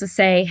able to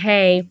say,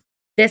 hey,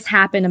 this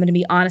happened. I'm going to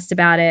be honest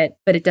about it,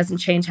 but it doesn't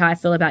change how I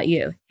feel about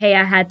you. Hey,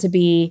 I had to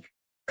be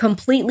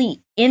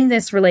completely in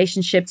this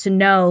relationship to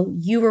know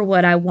you were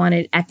what I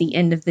wanted at the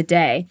end of the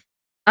day.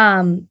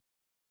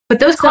 But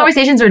those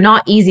conversations are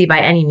not easy by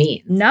any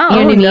means. No, you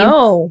know what I mean?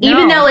 No.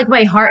 Even though like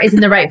my heart is in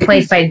the right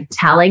place by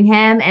telling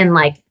him and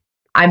like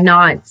I'm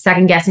not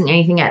second guessing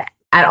anything at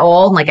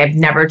all. Like I've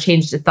never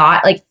changed a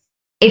thought. Like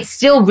it's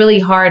still really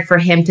hard for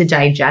him to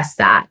digest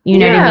that. You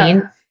know what I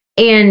mean?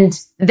 And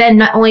then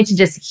not only to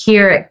just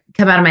hear it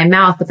come out of my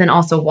mouth, but then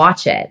also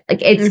watch it.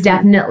 Like it's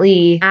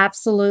definitely.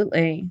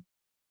 Absolutely.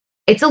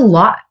 It's a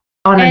lot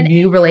on a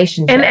new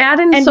relationship. And add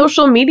in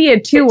social media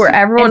too, where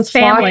everyone's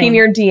flocking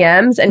your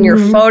DMs and your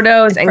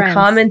photos and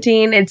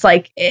commenting. It's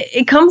like,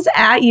 it comes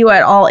at you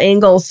at all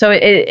angles. So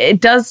it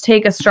does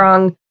take a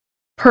strong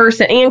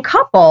person and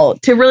couple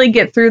to really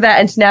get through that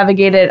and to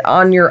navigate it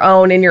on your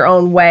own in your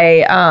own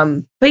way.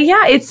 But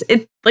yeah,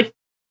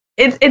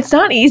 it's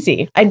not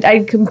easy.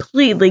 I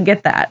completely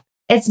get that.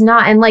 It's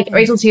not. And like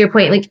Rachel, to your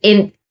point, like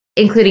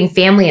including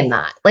family in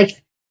that,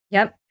 like,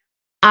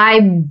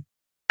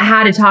 I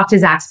had to talk to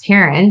Zach's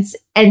parents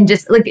and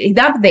just like,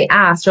 not that they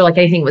asked or like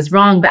anything was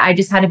wrong, but I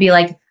just had to be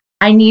like,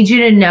 I need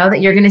you to know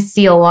that you're going to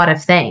see a lot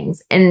of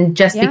things. And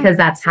just because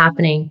that's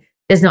happening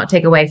does not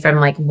take away from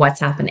like what's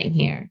happening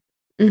here.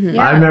 Mm-hmm.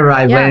 I remember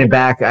I landed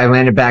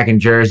back in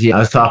Jersey. I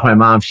was talking to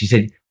my mom. She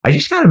said, I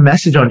just got a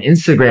message on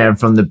Instagram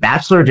from the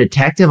Bachelor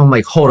detective. I'm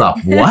like, hold up,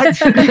 what?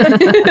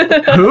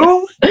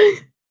 Who?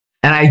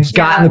 And I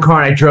got in the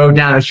car and I drove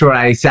down the shore.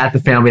 I sat the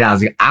family down. I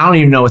was like, I don't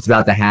even know what's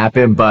about to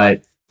happen,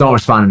 but don't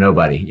respond to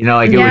nobody. You know,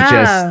 like it was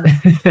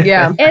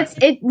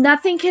just.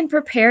 Nothing can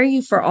prepare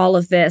you for all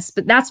of this,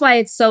 but that's why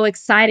it's so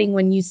exciting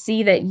when you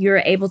see that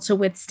you're able to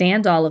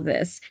withstand all of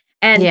this.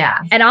 And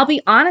I'll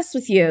be honest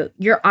with you,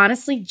 you're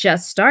honestly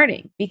just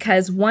starting,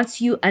 because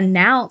once you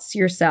announce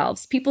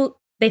yourselves, people,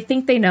 they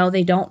think they know,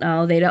 they don't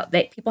know.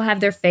 People have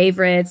their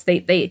favorites.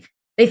 They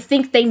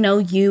think they know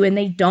you and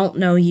they don't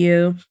know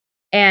you.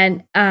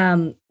 And,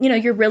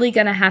 you're really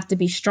going to have to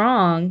be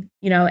strong,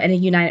 in a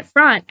united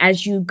front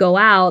as you go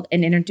out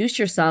and introduce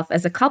yourself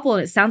as a couple.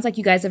 And it sounds like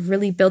you guys have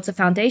really built a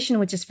foundation,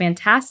 which is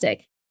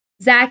fantastic.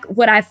 Zach,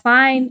 what I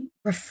find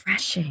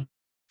refreshing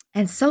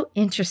and so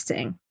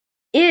interesting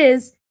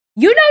is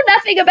you know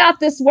nothing about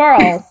this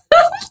world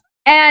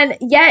and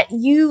yet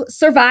you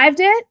survived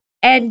it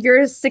and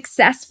you're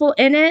successful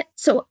in it.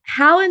 So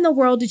how in the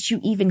world did you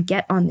even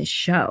get on this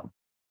show?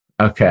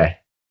 Okay.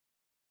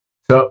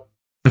 So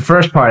the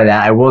first part of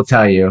that, I will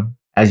tell you,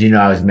 as you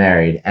know, I was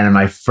married, and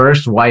my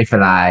first wife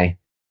and I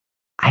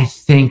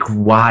think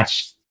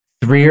watched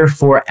 3 or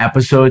 4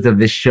 episodes of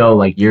this show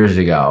like years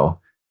ago.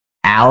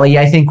 Allie,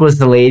 I think, was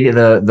the lady,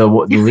 the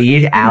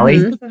lead.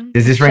 Allie,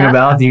 does this ring a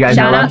bell? Do you guys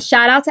know that?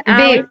 Shout out to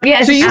Allie.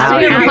 Yeah, so you see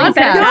her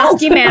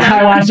podcast.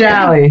 I watch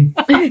Allie.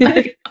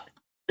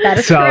 That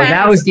is so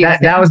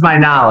correct. that was my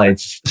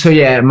knowledge. So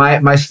yeah,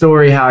 my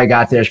story, how I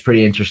got there is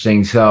pretty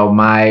interesting. So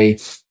my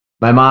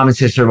mom and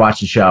sister watch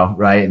the show,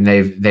 right? And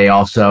they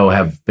also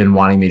have been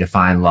wanting me to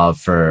find love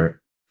for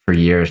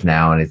years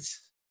now. And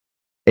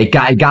it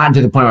gotten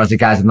to the point where I was like,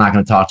 guys, I'm not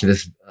going to talk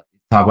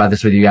about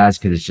this with you guys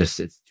because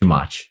it's too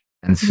much.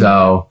 And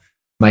so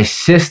my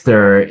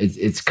sister,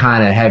 it's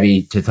kind of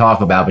heavy to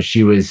talk about, but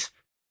she was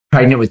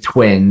pregnant with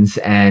twins,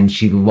 and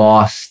she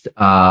lost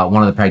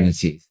one of the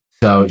pregnancies.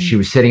 So she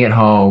was sitting at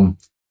home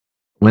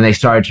when they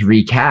started to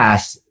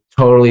recast,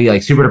 totally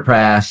like super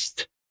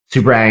depressed,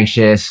 super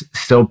anxious,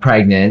 still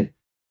pregnant.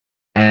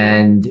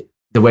 And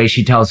the way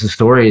she tells the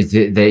story is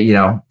that you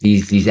know,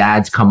 these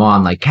ads come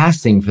on like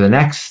casting for the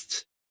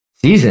next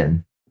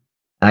season.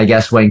 And I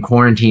guess when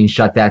quarantine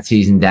shut that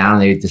season down,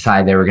 they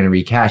decided they were going to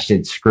recast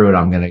it. Screw it.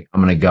 I'm going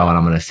to go and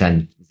I'm going to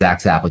send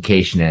Zach's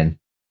application in.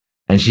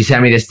 And she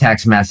sent me this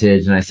text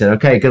message and I said,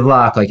 okay, good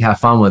luck. Like, have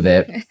fun with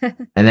it.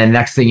 And then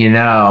next thing you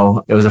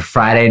know, it was a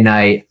Friday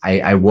night.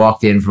 I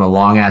walked in from a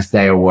long ass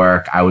day of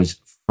work. I was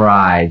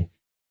fried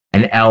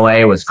and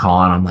LA was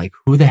calling. I'm like,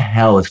 who the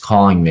hell is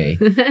calling me?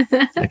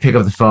 I pick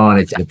up the phone.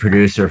 It's the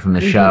producer from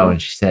the show.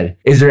 And she said,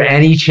 is there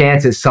any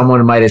chance that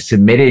someone might have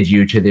submitted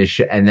you to this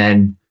show? And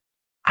then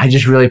I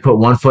just really put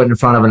one foot in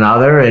front of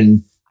another.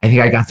 And I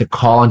think I got the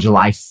call on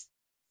July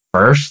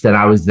 1st and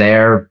I was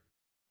there,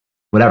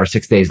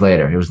 6 days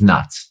later. It was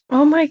nuts.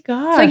 Oh my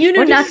God. So you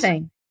knew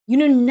nothing. You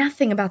knew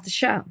nothing about the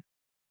show.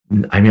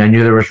 I mean, I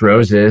knew there was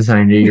roses.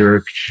 I knew you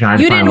were trying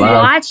to find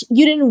love.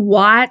 You didn't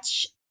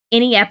watch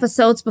any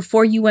episodes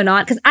before you went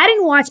on? Because I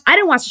didn't watch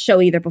the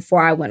show either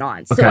before I went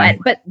on. So,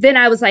 but then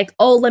I was like,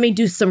 oh, let me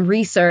do some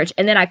research.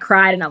 And then I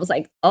cried and I was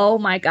like, oh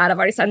my God, I've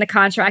already signed the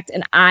contract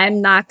and I'm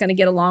not going to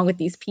get along with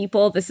these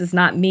people. This is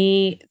not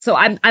me. So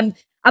I'm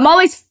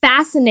always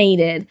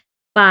fascinated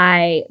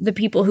by the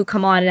people who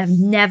come on and have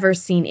never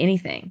seen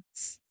anything.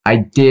 I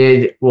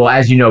did. Well,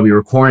 as you know, we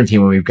were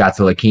quarantined when we got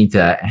to La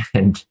Quinta,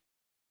 and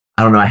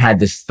I don't know, I had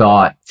this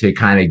thought to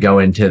kind of go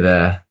into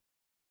the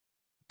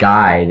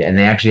guide, and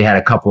they actually had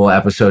a couple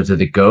episodes of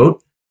the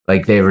GOAT.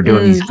 Like they were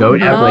doing these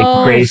GOAT,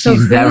 like greatest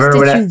seasons ever.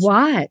 Did you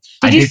watch?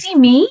 Did you see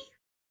me?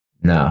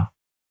 No.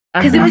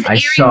 Because it was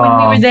airing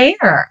when we were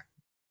there.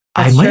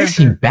 I might have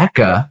seen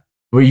Becca.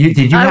 Were you?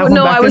 Did you have one?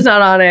 No, I was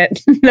not on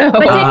it. No.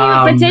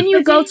 But didn't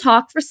you go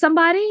talk for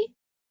somebody?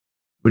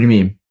 What do you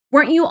mean?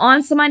 Weren't you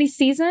on somebody's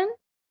season?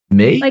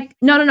 Me? Like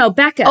no,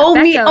 Becca. Oh,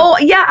 Becca. me. Oh,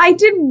 yeah, I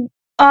did.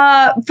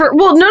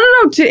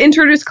 To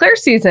introduce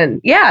Claire's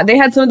season. Yeah, they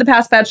had some of the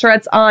past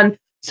bachelorettes on.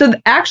 So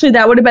actually,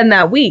 that would have been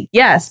that week.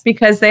 Yes,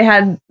 because they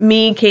had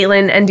me,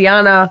 Caitlin, and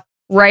Deanna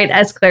right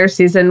as Claire's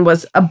season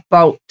was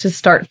about to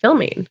start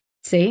filming.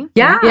 See?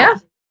 Yeah.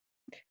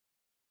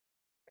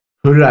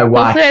 Who did I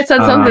watch? Hopefully I said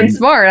something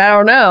smart. I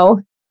don't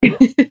know.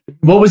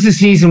 What was the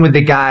season with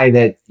the guy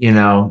that,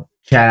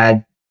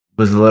 Chad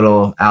was a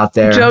little out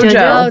there?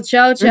 JoJo.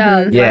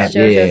 Mm-hmm. Yeah.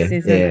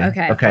 Season.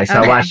 Okay. So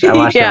I watched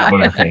that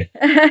one, I think.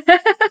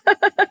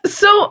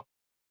 So,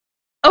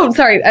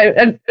 sorry.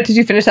 Did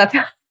you finish that?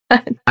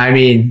 I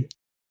mean,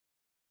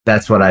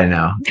 that's what I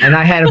know. And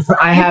I have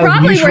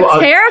probably were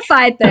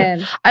terrified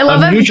then. I love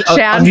that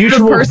Chad's the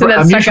person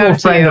that stuck out to you. A mutual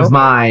friend of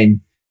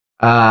mine,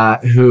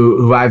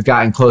 who I've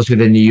gotten close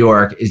with in New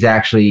York,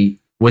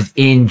 was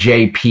in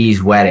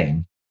JP's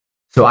wedding.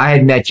 So I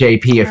had met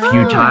JP a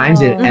few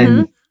times,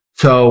 and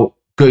so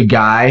good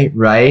guy,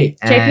 right?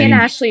 JP and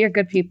Ashley are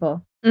good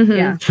people. Mm-hmm.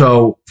 Yeah.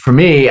 So for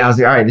me, I was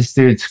like, all right, this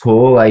dude's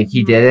cool. Like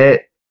he did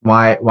it.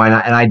 Why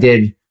not? And I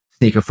did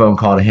sneak a phone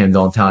call to him.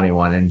 Don't tell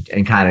anyone,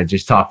 and kind of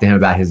just talk to him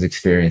about his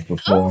experience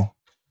before.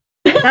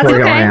 That's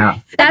going okay. out.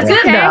 That's good,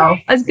 okay. though.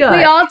 That's good.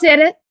 We all did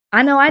it.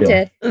 I know I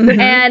did.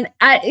 Mm-hmm. And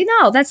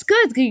that's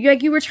good.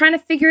 You were trying to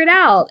figure it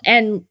out.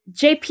 And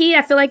JP,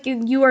 I feel like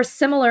you are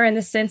similar in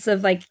the sense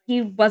of like,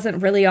 he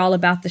wasn't really all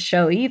about the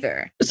show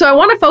either. So I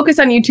want to focus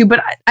on you two,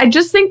 but I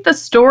just think the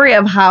story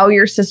of how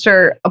your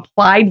sister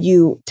applied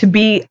you to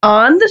be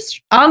on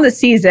the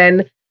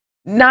season,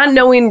 not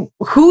knowing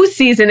whose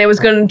season it was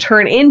going to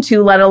turn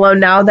into, let alone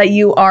now that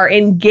you are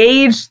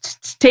engaged,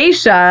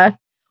 Tayshia,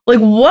 like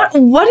what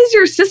is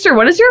your sister,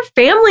 what is your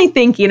family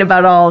thinking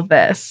about all of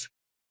this?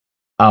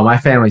 Oh, my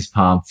family's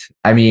pumped.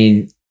 I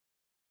mean,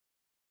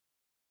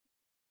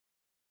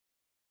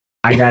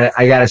 I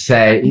gotta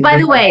say. By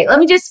the way, let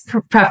me just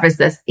preface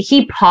this.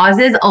 He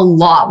pauses a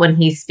lot when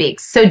he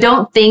speaks, so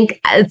don't think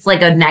it's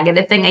like a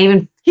negative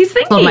thing. He's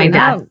thinking. Told my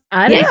dad.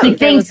 He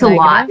thinks a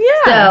lot.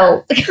 Yeah.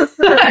 So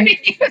I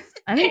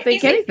didn't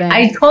think anything.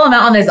 I call him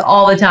out on this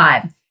all the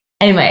time.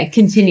 Anyway,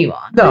 continue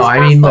on. No,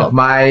 I mean, look,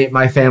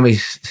 my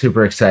family's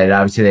super excited.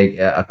 Obviously,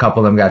 a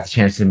couple of them got the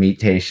chance to meet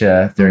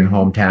Tayshia during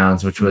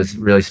hometowns, which was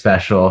really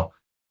special.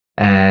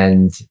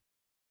 And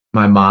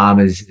my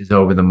mom is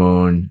over the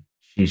moon.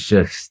 She's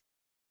just,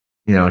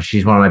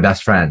 she's one of my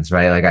best friends,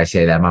 right? Like I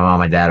say that my mom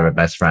and my dad are my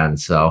best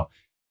friends. So,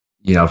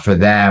 for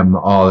them,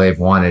 all they've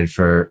wanted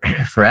for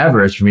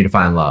forever is for me to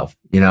find love,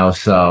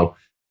 so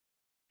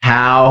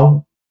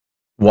how,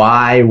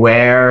 why,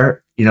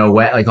 where,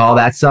 like all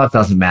that stuff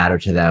doesn't matter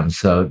to them.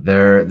 So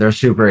they're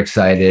super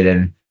excited.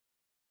 And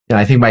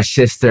I think my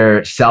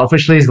sister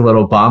selfishly is a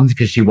little bummed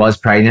because she was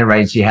pregnant,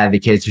 right? And she had the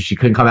kids, so she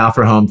couldn't come out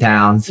for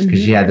hometowns because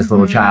she had this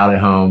little child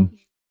at home.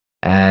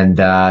 And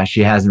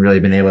she hasn't really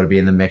been able to be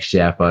in the mix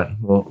yet, but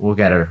we'll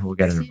get her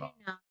involved.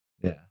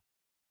 Yeah.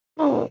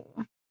 Oh,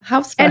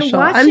 how special.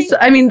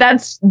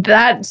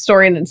 That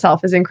story in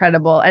itself is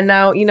incredible. And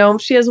now,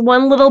 she has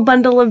one little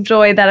bundle of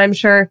joy that I'm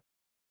sure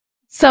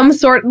some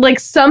sort, like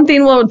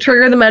something will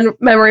trigger the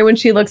memory when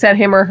she looks at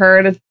him or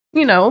her to,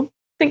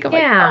 think of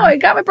like, oh, I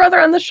got my brother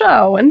on the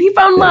show and he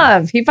found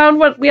love. He found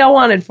what we all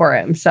wanted for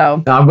him.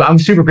 So I'm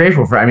super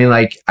grateful for it. I mean,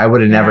 like I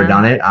would have never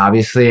done it,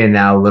 obviously. And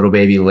now little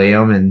baby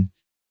Liam and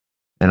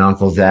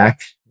Uncle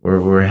Zach,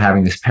 we're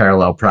having this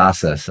parallel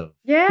process of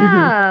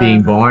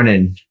being born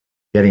and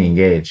getting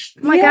engaged.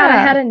 Oh my God, I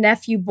had a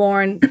nephew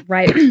born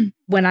right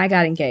when I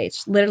got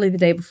engaged, literally the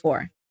day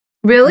before.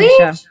 Really?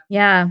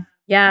 Yeah,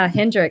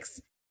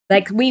 Hendrix.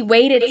 Like we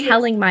waited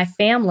telling my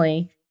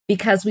family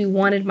because we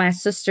wanted my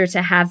sister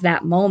to have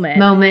that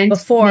moment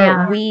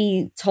before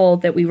we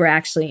told that we were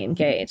actually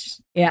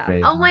engaged. Yeah.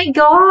 Crazy. Oh my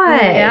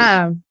gosh.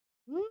 Yeah.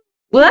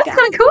 Well, that's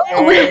kind of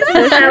cool.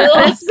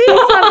 Let's meet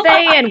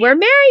someday, and we're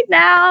married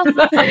now.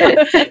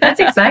 That's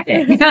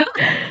exciting.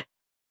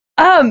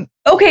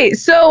 Okay,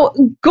 so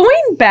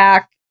going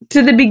back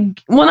to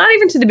not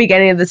even to the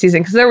beginning of the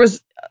season, because there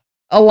was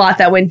a lot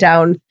that went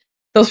down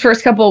those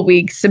first couple of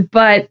weeks,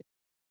 but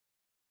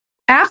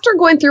after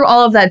going through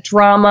all of that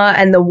drama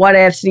and the what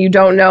ifs, and you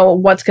don't know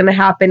what's going to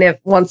happen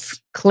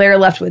once Claire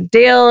left with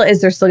Dale,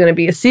 is there still going to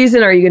be a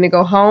season? Are you going to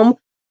go home?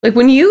 Like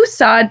when you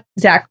saw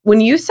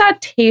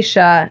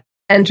Tayshia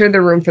enter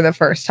the room for the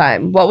first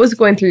time, what was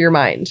going through your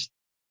mind?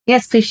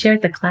 Yes, they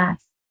shared the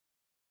class.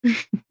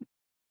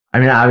 I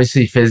mean,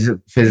 obviously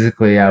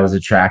physically I was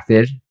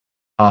attracted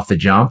off the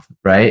jump,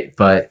 right?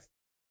 But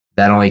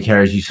that only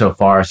carries you so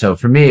far. So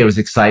for me, it was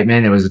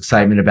excitement. It was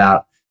excitement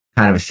about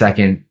kind of a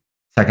second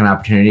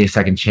opportunity, a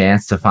second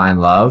chance to find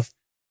love.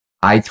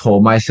 I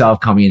told myself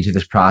coming into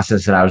this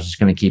process that I was just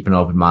going to keep an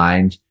open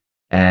mind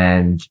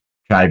and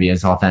try to be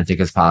as authentic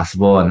as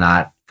possible and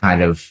not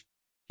kind of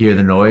hear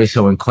the noise.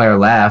 So when Claire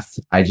left,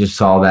 I just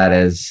saw that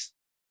as,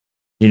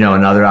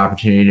 another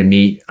opportunity to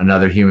meet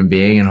another human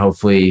being and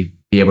hopefully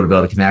be able to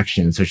build a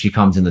connection. So she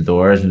comes in the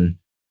doors and,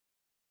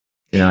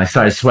 I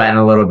started sweating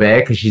a little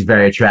bit because she's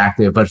very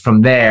attractive. But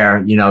from there,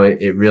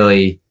 it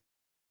really,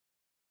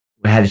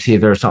 we had to see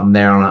if there was something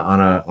there on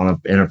a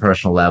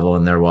interpersonal level,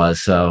 and there was.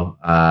 So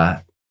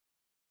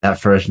that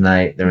first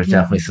night, there was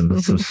definitely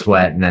some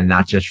sweat, and then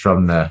not just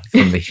from the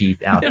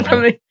heat out there.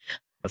 I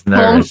was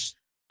nervous.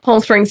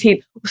 Palm Springs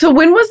heat. So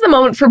when was the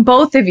moment for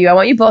both of you? I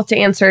want you both to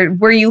answer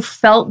where you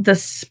felt the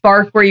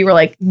spark, where you were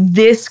like,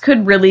 this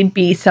could really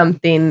be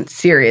something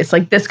serious.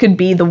 Like this could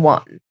be the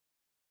one.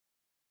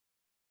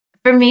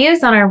 For me, it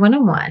was on our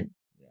one-on-one.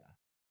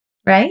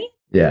 Right?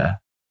 Yeah.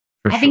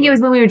 I think it was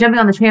when we were jumping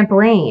on the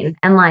trampoline,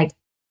 and like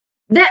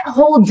that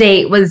whole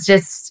date was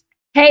just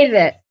hated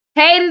it.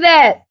 I hated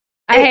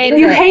it.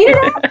 You hated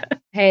it?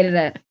 Hated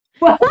it.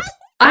 What?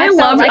 I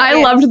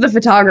loved the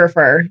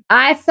photographer.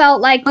 I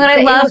felt like I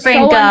it love was so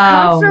Franco.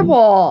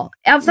 uncomfortable.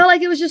 I felt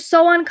like it was just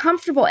so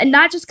uncomfortable. And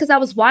not just because I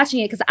was watching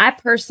it, because I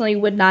personally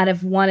would not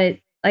have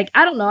wanted, like,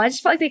 I don't know. I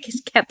just felt like they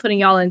just kept putting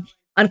y'all in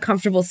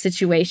uncomfortable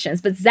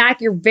situations. But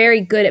Zach, you're very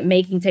good at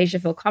making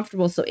Tayshia feel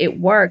comfortable. So it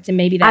worked. And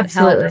maybe that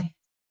helped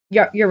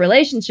your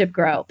relationship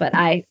grow. But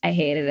I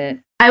hated it.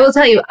 I will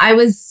tell you, I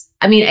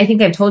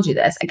think I've told you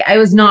this. Like, I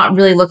was not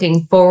really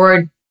looking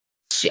forward.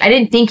 I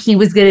didn't think he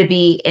was going to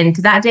be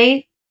into that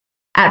date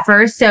at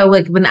first. So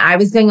like when I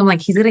was going, I'm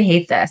like, he's going to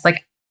hate this.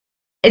 Like,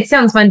 it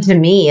sounds fun to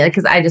me, like,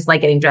 because I just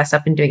like getting dressed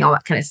up and doing all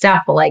that kind of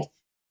stuff. But like,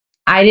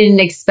 I didn't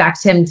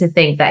expect him to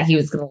think that he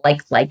was going to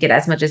like it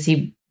as much as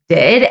he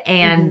did.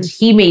 And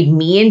he made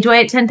me enjoy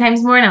it 10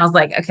 times more. And I was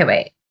like, okay,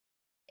 wait,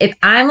 if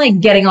I'm like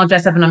getting all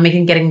dressed up and I'm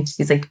getting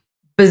these like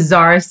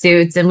bizarre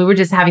suits and we were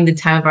just having the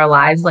time of our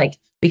lives, like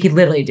we could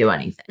literally do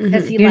anything.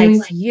 Because he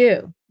likes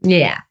you.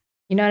 Yeah.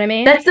 You know what I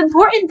mean? That's the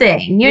important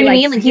thing. You know what I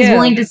mean? Like he's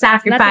willing to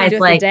sacrifice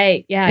like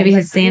maybe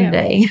his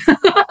sanity.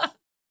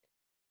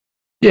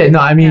 Yeah, no,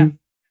 I mean,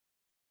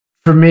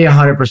 for me,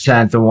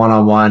 100% the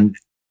one-on-one,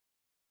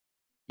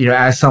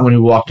 as someone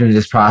who walked into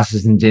this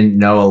process and didn't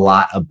know a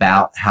lot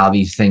about how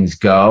these things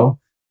go,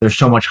 there's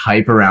so much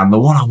hype around the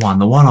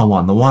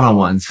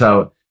one-on-one.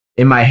 So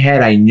in my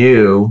head, I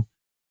knew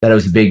that it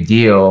was a big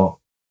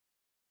deal.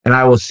 And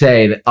I will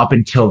say that up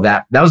until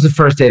that was the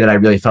first day that I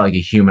really felt like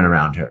a human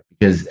around her,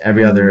 because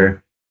every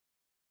other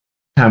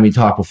time we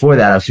talked before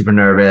that, I was super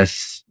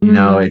nervous.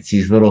 It's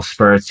these little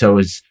spurts. So it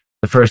was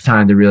the first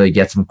time to really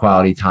get some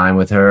quality time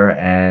with her.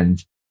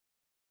 And,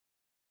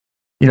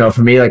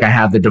 for me, like I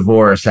have the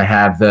divorce, I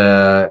have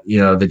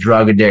the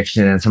drug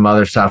addiction and some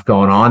other stuff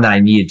going on that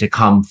I needed to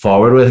come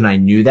forward with. And I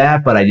knew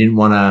that, but I didn't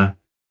want to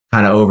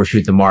kind of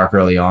overshoot the mark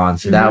early on.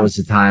 So that was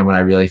the time when I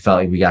really felt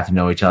like we got to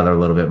know each other a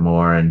little bit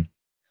more. And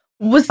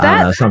was that I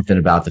don't know, something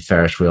about the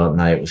Ferris wheel at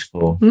night was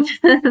cool.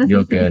 You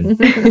look good.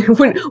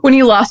 when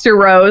you lost your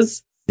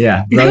rose.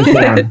 Yeah. Rose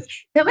down.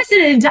 That was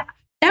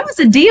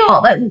a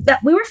deal. That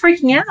we were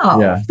freaking out.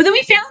 Yeah. But then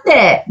we found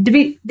it.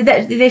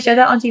 Did they show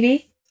that on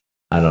TV?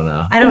 I don't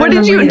know. What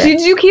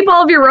did you keep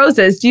all of your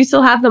roses? Do you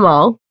still have them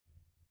all?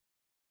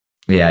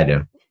 Yeah, I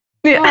do.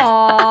 Yeah.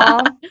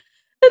 Aww.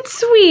 That's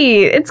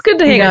sweet. It's good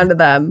to hang on to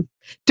them.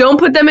 Don't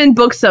put them in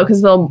books though,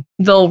 because they'll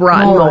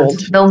rot and mold.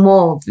 They'll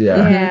mold.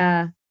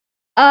 Yeah.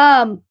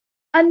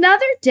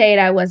 Another date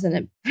I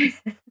wasn't. It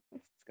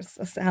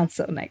sounds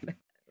so negative.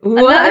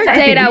 Another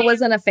date I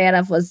wasn't a fan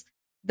of was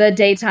the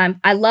daytime.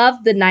 I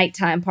love the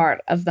nighttime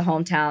part of the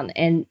hometown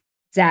and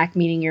Zach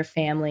meeting your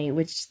family,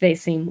 which they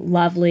seem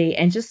lovely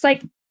and just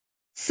like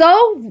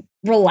so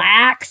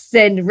relaxed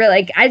and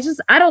really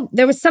like,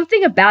 there was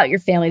something about your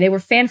family. They were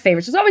fan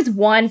favorites. There's always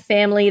one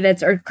family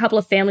or a couple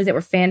of families that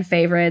were fan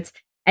favorites.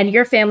 And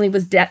your family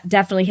was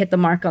definitely hit the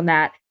mark on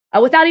that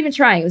without even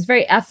trying. It was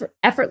very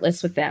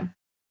effortless with them.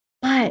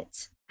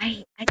 But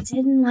I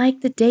didn't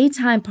like the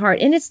daytime part.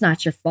 And it's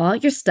not your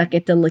fault. You're stuck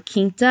at the La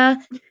Quinta.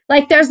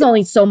 Like, there's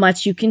only so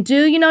much you can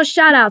do. You know,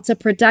 shout out to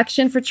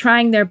production for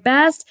trying their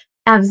best.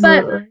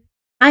 Absolutely. But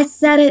I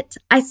said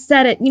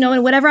it. You know,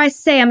 and whatever I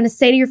say, I'm going to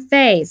say to your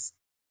face.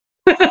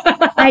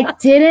 I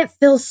didn't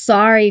feel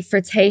sorry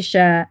for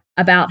Tayshia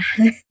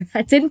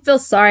I didn't feel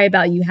sorry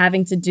about you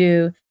having to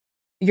do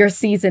your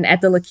season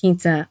at the La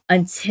Quinta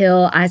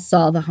until I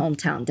saw the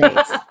hometown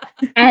dates.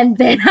 And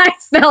then I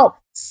felt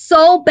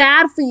so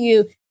bad for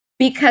you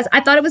because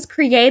I thought it was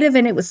creative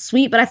and it was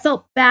sweet, but I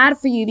felt bad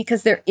for you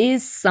because there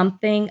is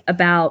something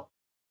about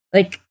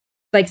like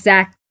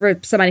Zach, for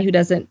somebody who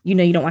doesn't, you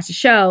don't watch the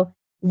show,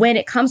 when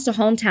it comes to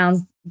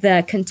hometowns,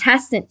 the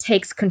contestant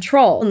takes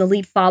control and the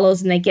lead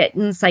follows and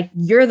it's like,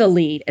 you're the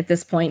lead at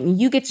this point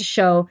and you get to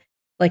show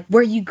like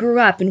where you grew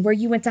up and where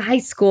you went to high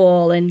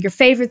school and your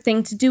favorite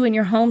thing to do in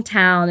your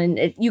hometown.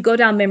 And you go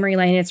down memory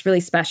lane. It's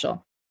really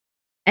special.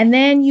 And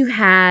then you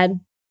had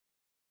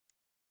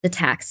the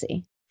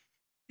taxi.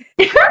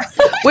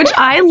 Which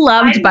I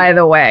loved, by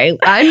the way.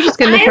 I'm just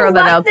going to throw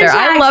that out there.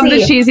 I love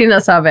the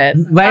cheesiness of it.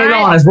 Lay it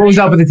on us. What was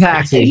up with the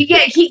taxi?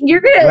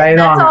 You're gonna. Lay it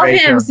that's on, all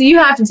Rachel. him. So you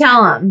have to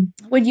tell him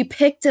when you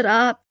picked it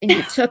up and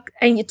you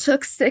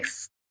took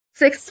 6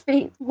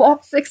 feet,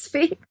 walked 6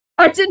 feet.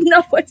 I didn't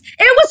know it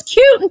was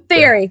cute in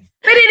theory.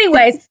 But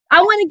anyways,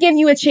 I want to give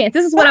you a chance.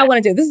 This is what I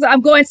want to do.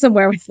 I'm going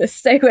somewhere with this.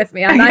 Stay with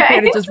me. I'm not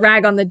here to just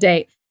rag on the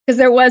date because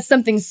there was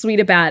something sweet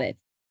about it.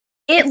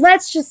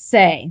 Let's just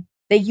say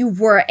that you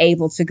were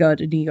able to go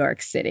to New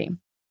York City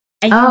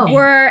and you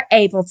were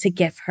able to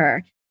give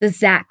her the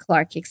Zach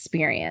Clark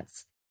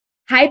experience.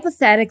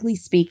 Hypothetically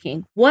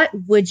speaking, what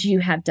would you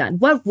have done?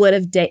 What would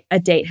a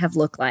date have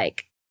looked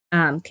like?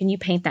 Can you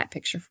paint that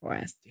picture for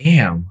us?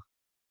 Damn.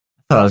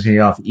 I thought I was going to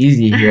get off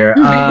easy here.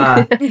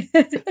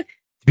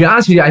 To be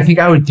honest with you, I think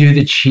I would do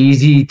the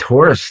cheesy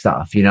tourist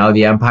stuff,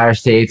 the Empire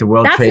State, the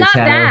World Trade Center. That's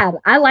not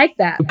bad. I like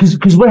that.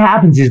 Because what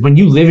happens is when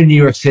you live in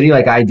New York City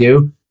like I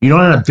do, you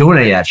don't end up doing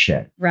any of that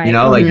shit. Right.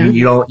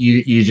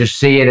 You just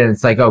see it and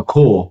it's like, oh,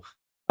 cool.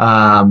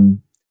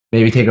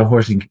 Maybe take a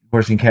horse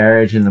and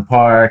carriage in the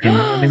park. And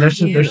I mean, there's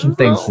some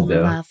things to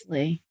do.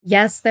 Lovely.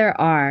 Yes, there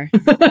are.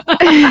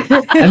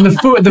 And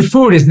the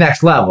food is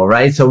next level,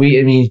 right? So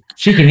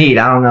she can eat.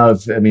 I don't know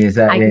if, is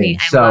that, I can eat.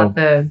 So, I love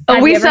food.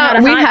 We had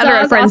her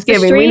at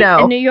Friendsgiving. We know.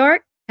 In New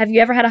York? Have you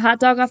ever had a hot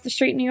dog off the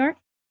street in New York?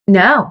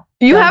 No.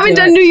 You haven't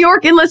done New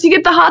York unless you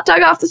get the hot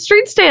dog off the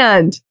street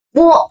stand.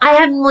 Well, I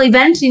haven't really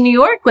been to New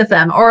York with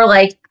them, or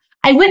like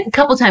I went a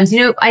couple times.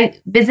 I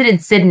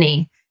visited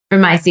Sydney for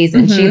my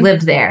season. Mm-hmm. She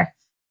lived there.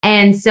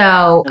 And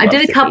so I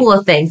did a couple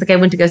of things. Like I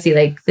went to go see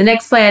like the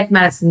Knicks play at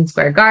Madison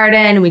Square Garden.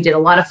 And we did a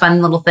lot of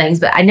fun little things,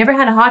 but I never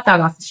had a hot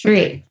dog off the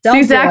street.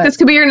 See, Zach, this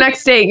could be your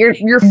next date.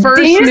 Your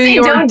first New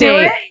York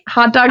date.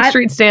 Hot dog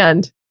street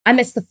stand. I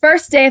missed the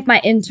first day of my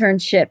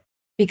internship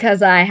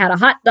because I had a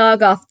hot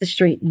dog off the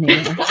street in New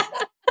York.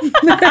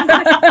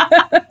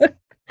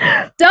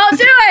 Don't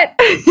do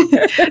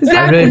it.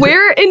 Zach,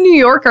 where in New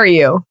York are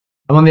you?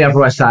 I'm on the Upper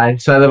West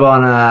Side. So I live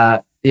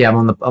on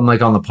I'm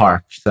like on the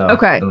park. So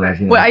okay.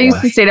 I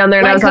used to stay down there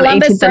and I was Columbus on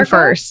 18th and Circle?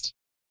 1st.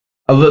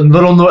 A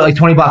little north, like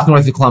 20 blocks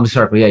north of Columbus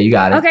Circle. Yeah, you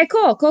got it. Okay,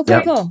 cool.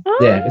 Oh.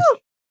 Yeah.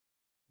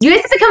 You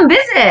guys have to come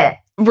visit.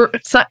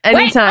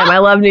 Anytime. I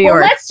love New York.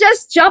 Well, let's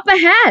just jump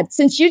ahead.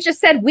 Since you just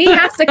said we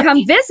have to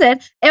come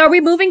visit, are we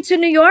moving to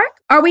New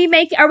York? Are we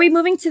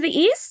moving to the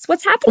east?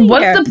 What's happening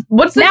here?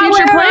 What's the now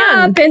future we're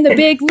plan? Up in the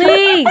big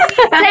leagues,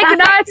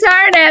 taking our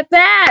turn at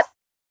bat.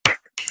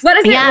 What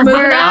is it?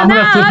 Moving on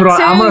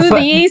up to the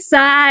east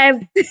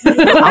side.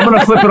 I'm going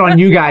to flip it on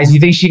you guys.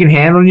 You think she can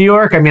handle New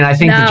York? I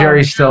think the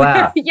jury's still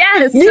out.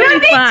 Yes. You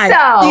don't think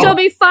so? She'll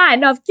be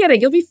fine. No, I'm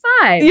kidding. You'll be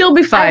fine. You'll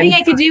be fine. I think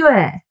I could do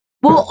it.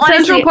 Well,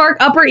 honestly, Central Park,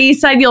 Upper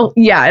East Side, it'll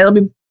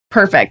be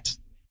perfect.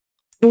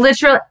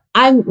 Literally,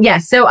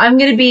 so I'm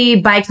going to be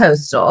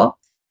bi-coastal.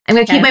 I'm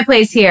going to keep my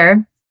place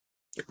here.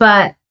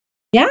 But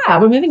yeah,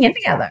 we're moving in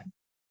together.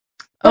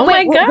 Oh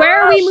my God.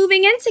 Where are we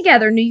moving in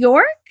together? New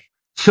York?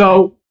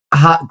 So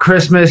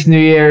Christmas, New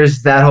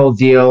Year's, that whole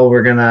deal,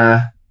 we're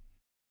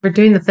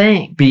doing the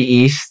thing. Be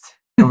east.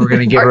 And we're going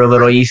to give her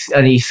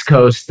an East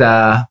Coast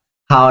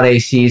holiday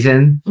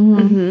season.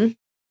 Mm-hmm.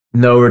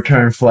 No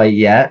return flight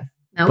yet.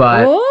 Nope.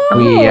 But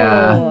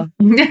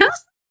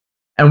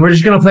and we're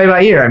just gonna play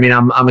by ear.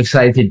 I'm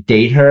excited to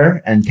date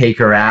her and take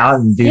her out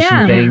and do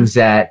some things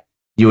that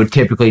you would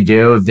typically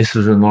do if this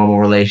was a normal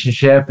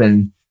relationship.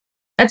 And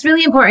that's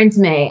really important to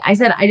me. I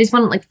said I just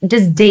want to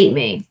just date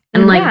me,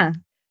 and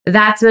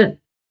that's what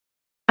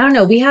I don't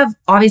know. We're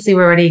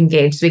already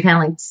engaged, so we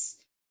kind of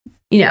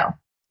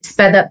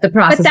sped up the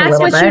process. But that's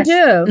what you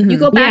do. You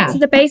go back to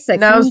the basics.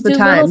 Now's you the do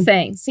time. little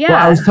things. Yeah.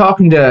 Well, I was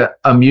talking to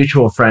a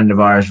mutual friend of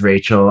ours,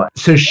 Rachel.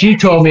 So she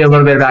told me a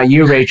little bit about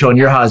you, Rachel, and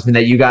your husband,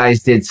 that you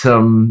guys did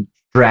some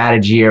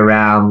strategy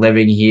around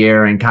living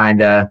here and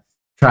kind of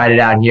tried it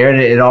out here,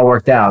 and it all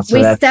worked out. So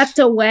we stepped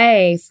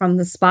away from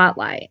the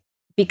spotlight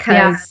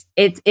because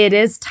it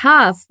is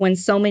tough when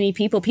so many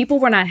people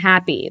were not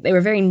happy. They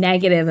were very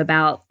negative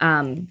about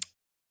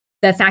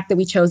the fact that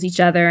we chose each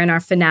other in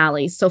our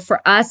finale. So for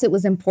us, it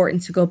was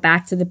important to go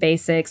back to the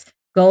basics,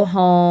 go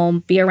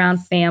home, be around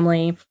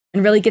family,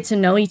 and really get to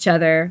know each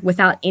other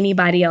without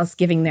anybody else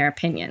giving their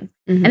opinion.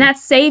 And that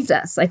saved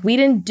us. Like, we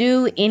didn't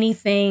do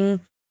anything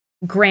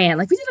grand.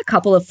 Like, we did a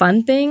couple of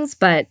fun things,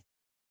 but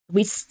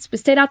we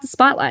stayed out the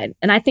spotlight.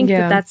 And I think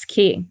that that's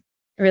key.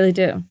 I really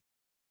do.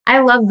 I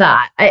love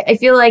that. I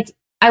feel like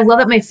I love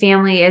that my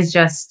family is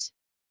just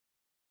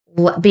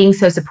being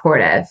so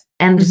supportive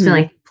and just being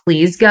like,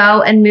 please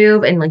go and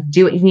move and like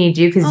do what you need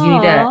to do because you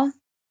need to.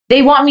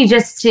 They want me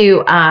just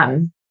to, I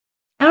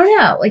don't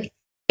know, like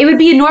it would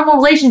be a normal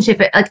relationship.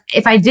 Like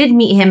if I did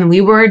meet him and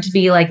we were to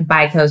be like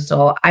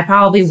bi-coastal, I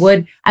probably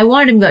would. I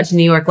wanted him to go to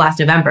New York last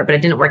November, but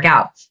it didn't work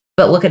out.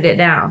 But look at it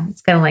now.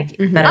 It's kind of like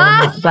better than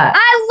that. But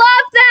I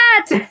love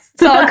that.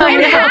 It's all coming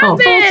happened.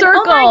 full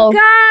circle. Oh my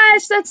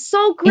gosh, that's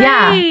so great.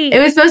 yeah,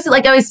 it was supposed to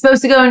I was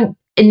supposed to go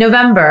in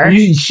November.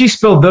 She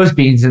spilled those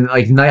beans in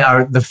like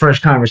the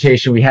first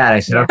conversation we had. I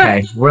said,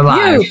 "Okay, we're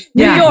live.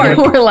 New York,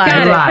 we're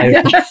live. We're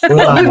live. We're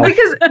live."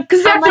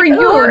 Because I'm for like,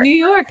 your New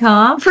York,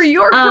 huh? for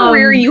your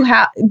career, you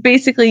have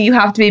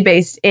to be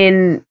based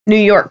in New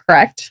York,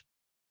 correct?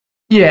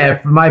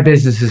 Yeah, my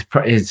business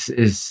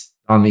is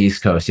on the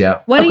East Coast.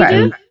 Yeah. What do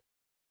you do?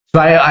 So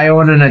I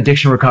own an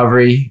addiction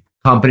recovery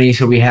company.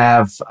 So we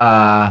have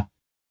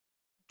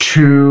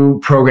 2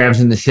 programs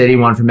in the city,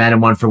 one for men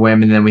and one for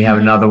women. And then we have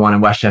another one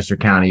in Westchester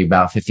County,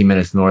 about 50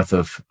 minutes north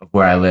of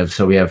where I live.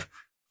 So we have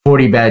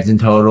 40 beds in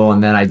total.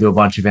 And then I do a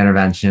bunch of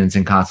interventions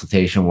and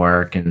consultation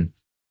work and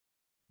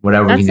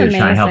whatever we can do to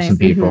try and help some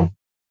people.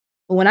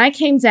 When I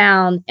came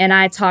down and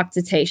I talked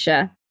to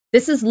Tayshia,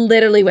 this is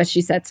literally what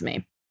she said to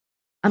me.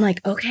 I'm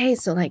like, okay,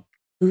 so like,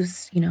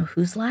 who's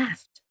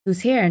left?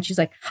 Who's here? And she's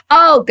like,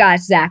 oh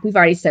gosh, Zach, we've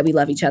already said we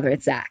love each other.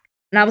 It's Zach.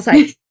 And I was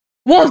like,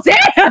 well,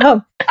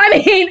 damn.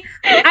 I mean,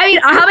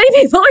 how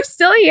many people are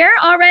still here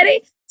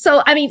already?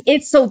 So,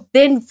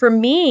 then for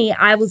me,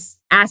 I was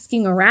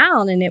asking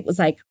around and it was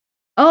like,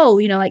 oh,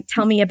 like,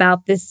 tell me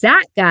about this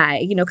Zach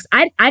guy, because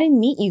I didn't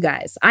meet you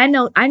guys. I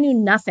knew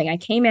nothing. I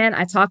came in,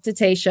 I talked to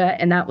Tayshia,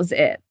 and that was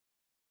it.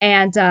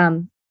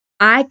 And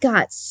I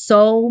got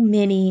so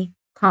many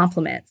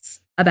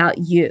compliments about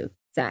you,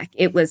 Zach.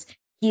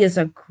 He is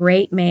a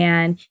great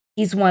man.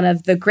 He's one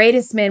of the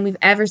greatest men we've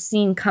ever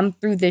seen come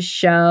through this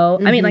show.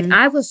 I mean, like,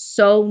 I was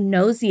so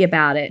nosy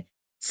about it.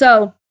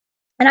 So,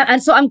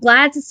 so I'm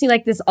glad to see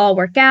like this all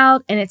work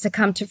out and it to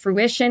come to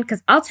fruition.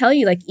 Cause I'll tell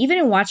you, like, even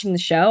in watching the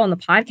show on the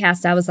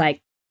podcast, I was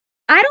like,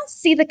 I don't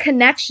see the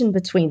connection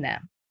between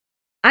them.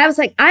 I was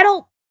like, I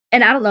don't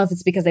know if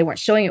it's because they weren't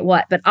showing it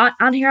but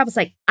on here, I was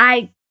like,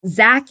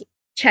 Zach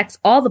checks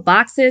all the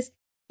boxes.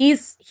 He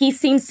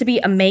seems to be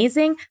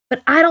amazing,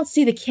 but I don't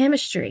see the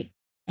chemistry.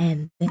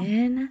 And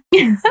then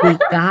we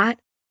got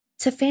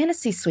to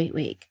Fantasy Suite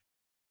Week.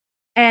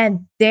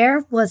 And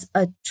there was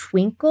a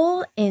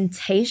twinkle in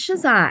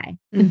Tayshia's eye,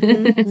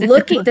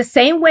 looking the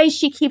same way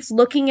she keeps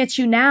looking at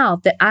you now,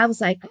 that I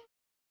was like,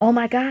 oh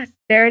my God,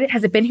 there it is.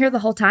 Has it been here the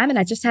whole time? And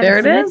I just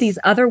haven't seen it these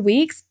other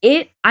weeks.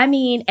 And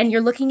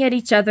you're looking at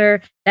each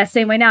other that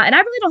same way now. And I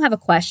really don't have a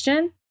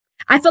question.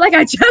 I feel like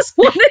I just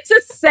wanted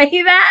to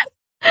say that.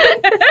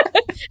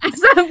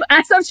 as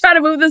I'm trying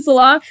to move this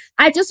along,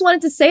 I just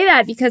wanted to say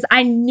that because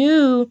I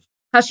knew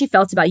how she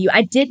felt about you.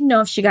 I didn't know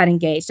if she got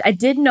engaged. I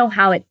didn't know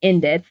how it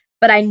ended,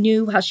 but I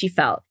knew how she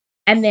felt.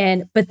 But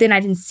then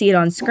I didn't see it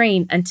on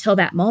screen until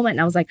that moment.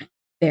 And I was like,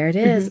 there it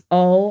is.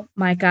 Oh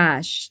my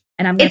gosh.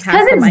 And it's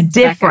because it's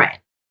different.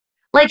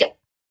 Like,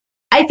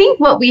 I think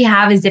what we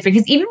have is different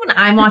because even when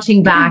I'm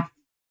watching back,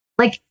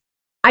 like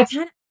I'm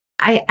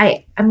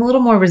a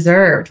little more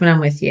reserved when I'm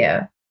with you.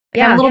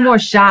 Like, I'm a little more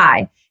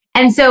shy.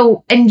 And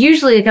so, and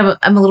usually like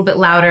I'm a little bit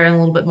louder and a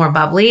little bit more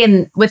bubbly.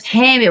 And with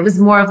him, it was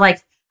more of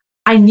like,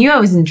 I knew I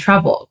was in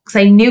trouble because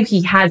I knew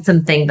he had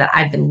something that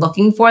I've been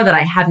looking for that I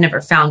have never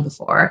found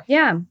before.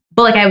 Yeah.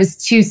 But like, I was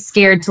too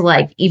scared to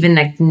like even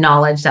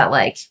acknowledge that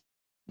like,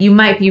 you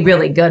might be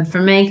really good for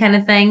me kind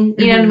of thing.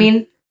 You know what I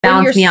mean?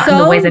 Balance me out in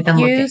the ways I've been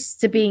looking. You're used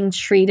to being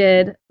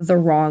treated the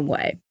wrong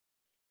way.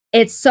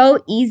 It's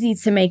so easy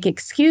to make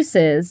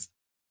excuses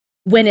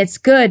when it's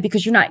good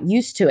because you're not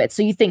used to it.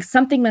 So you think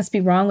something must be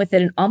wrong with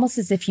it and almost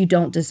as if you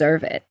don't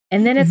deserve it.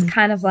 And then it's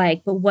kind of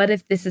like, but what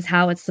if this is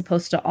how it's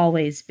supposed to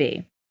always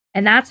be?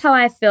 And that's how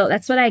I feel.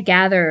 That's what I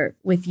gather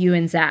with you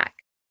and Zach.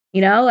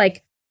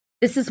 Like,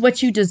 this is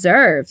what you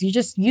deserve. You're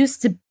just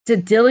used to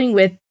dealing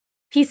with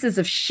pieces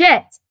of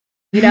shit.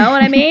 You know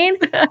what I mean?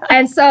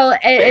 And so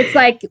it's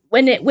like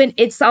when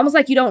it's almost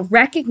like you don't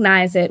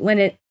recognize it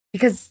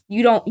because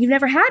you've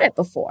never had it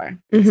before.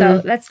 So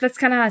that's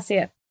kind of how I see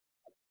it.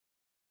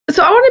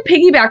 So I want to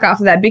piggyback off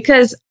of that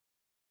because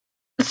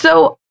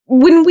so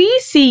when we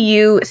see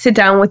you sit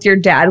down with your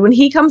dad, when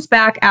he comes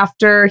back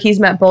after he's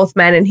met both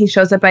men and he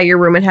shows up at your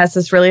room and has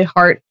this really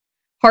heart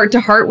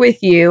to heart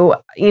with you,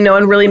 you know,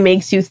 and really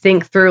makes you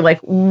think through like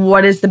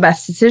what is the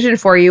best decision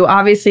for you.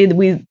 Obviously,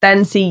 we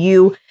then see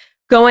you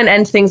go and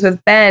end things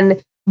with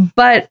Ben.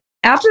 But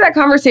after that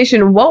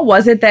conversation, what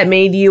was it that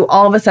made you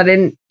all of a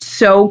sudden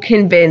so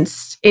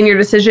convinced in your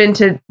decision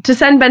to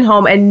send Ben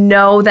home and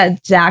know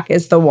that Zach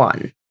is the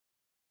one?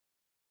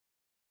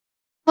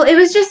 Well, it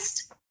was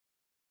just,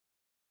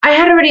 I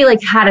had already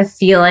like had a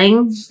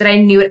feeling that I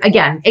knew it.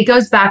 Again, it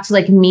goes back to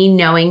like me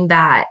knowing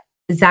that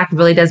Zach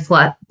really does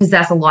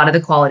possess a lot of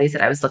the qualities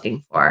that I was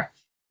looking for.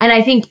 And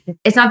I think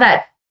it's not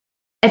that,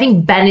 I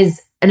think Ben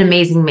is an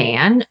amazing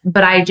man,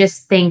 but I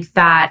just think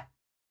that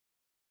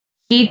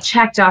he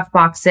checked off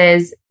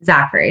boxes,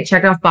 Zachary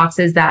checked off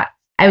boxes that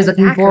I was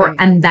looking for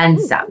and then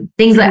some.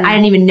 Things that I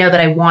didn't even know that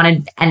I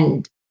wanted.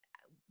 And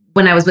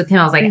when I was with him,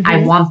 I was like,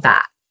 I want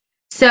that.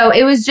 So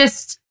it was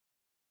just,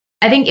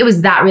 I think it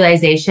was that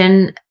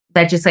realization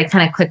that just like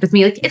kind of clicked with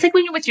me. Like, it's like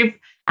when you're with your,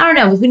 I don't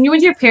know, when you're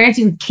with your parents,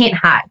 you can't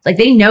hide. Like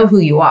they know who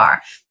you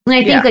are. And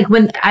I think like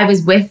when I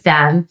was with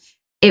them,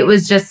 it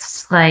was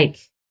just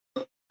like,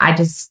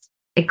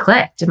 it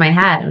clicked in my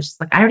head. I was just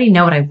like, I already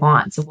know what I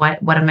want. So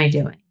what am I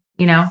doing?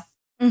 You know?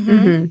 So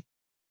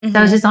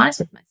I was just honest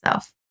with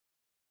myself.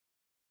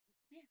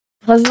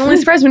 Pleasantly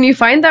surprised when you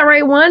find that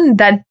right one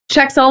that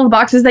checks all the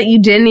boxes that you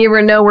didn't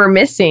even know were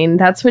missing.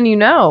 That's when you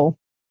know.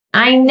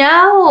 I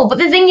know. But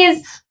the thing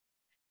is,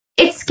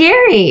 it's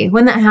scary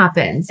when that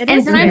happens.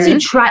 And sometimes you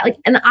try, like,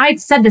 and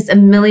I've said this a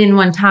million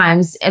one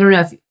times. I don't know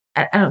if,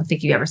 I don't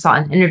think you ever saw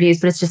it in interviews,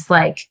 but it's just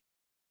like,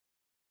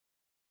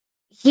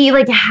 he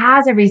like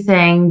has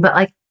everything, but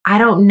like, I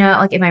don't know,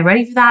 like, am I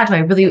ready for that? Do I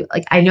really,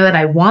 like, I know that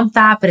I want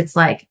that, but it's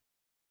like,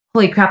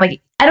 holy crap.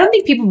 Like, I don't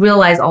think people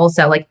realize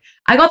also, like,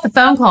 I got the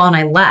phone call and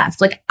I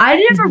left. Like, I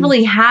never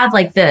really had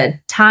like the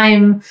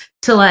time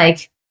to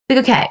like,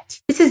 okay,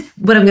 this is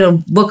what I'm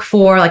going to look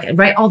for, like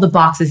write all the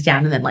boxes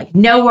down and then like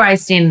know where I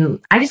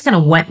stand. I just kind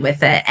of went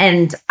with it.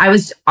 And I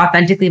was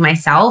authentically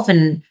myself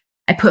and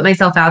I put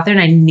myself out there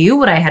and I knew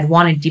what I had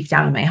wanted deep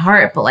down in my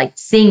heart, but like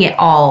seeing it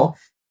all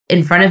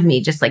in front of me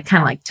just like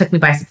kind of like took me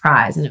by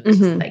surprise. And it was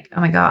just like,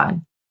 oh my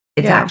God,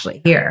 it's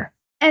actually here.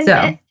 And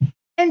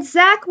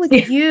Zach, with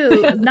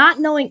you not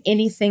knowing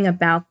anything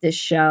about this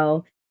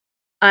show,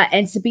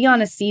 and to be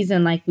on a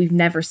season like we've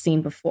never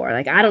seen before.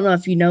 Like, I don't know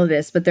if you know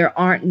this, but there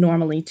aren't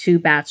normally 2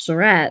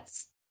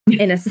 bachelorettes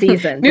in a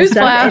season.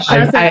 Newsflash.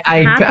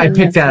 I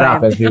picked that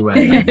up as we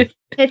went.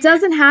 It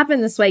doesn't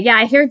happen this way. Yeah,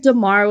 I hear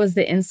Damar was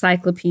the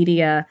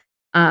encyclopedia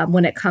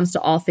when it comes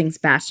to all things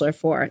Bachelor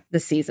for the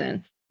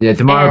season. Yeah,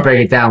 Damar would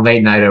break it down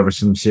late night over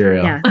some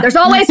cereal. Yeah, there's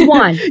always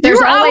one.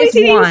 There's always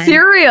eating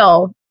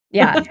cereal.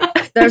 Yeah,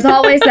 there's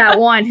always that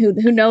one who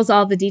knows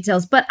all the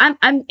details. But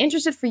I'm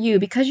interested for you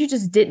because you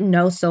just didn't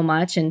know so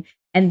much, and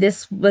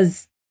this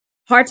was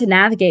hard to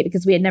navigate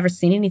because we had never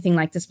seen anything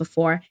like this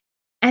before,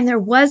 and there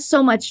was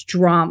so much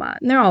drama,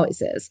 and there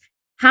always is.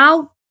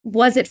 How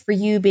was it for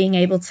you being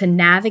able to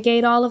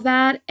navigate all of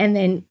that, and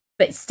then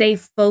but stay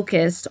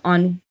focused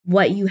on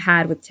what you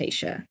had with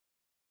Tayshia?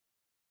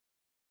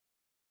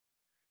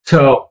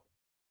 So,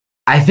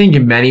 I think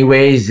in many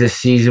ways this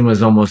season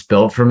was almost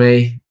built for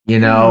me. You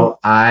know,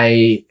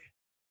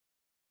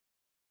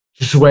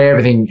 just the way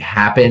everything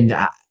happened,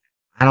 I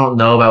don't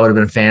know if I would have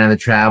been a fan of the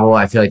travel.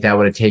 I feel like that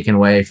would have taken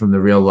away from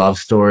the real love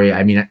story.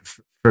 I mean,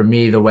 for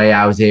me, the way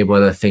I was able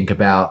to think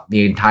about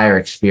the entire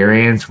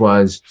experience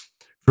was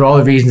for all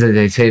the reasons that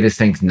they say this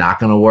thing's not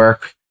going to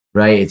work,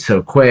 right? It's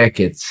so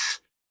quick.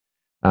 It's,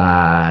 you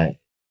know,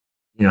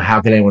 how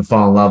can anyone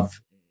fall in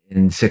love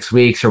in 6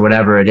 weeks or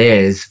whatever it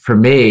is? For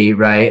me,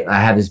 right, I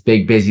have this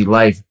big, busy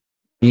life.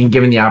 Being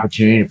given the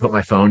opportunity to put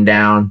my phone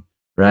down,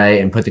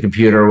 right, and put the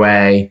computer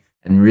away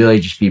and really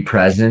just be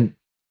present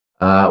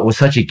was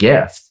such a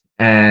gift.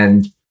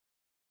 And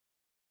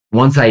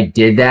once I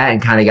did that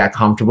and kind of got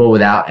comfortable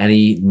without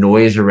any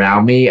noise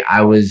around me,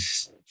 I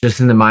was just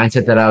in the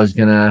mindset that I was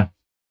going to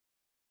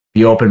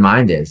be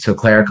open-minded. So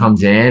Claire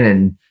comes in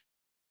and,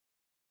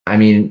 I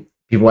mean,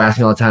 people ask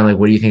me all the time, like,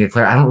 what do you think of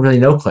Claire? I don't really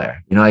know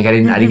Claire. You know, like I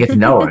didn't get to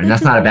know her. And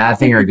that's not a bad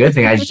thing or a good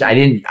thing.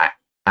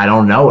 I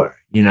don't know her.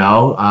 You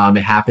know,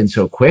 it happened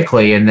so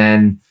quickly. And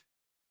then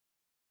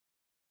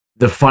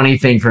the funny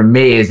thing for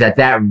me is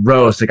that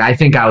roast, like I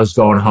think I was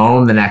going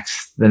home the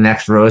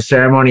next rose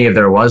ceremony if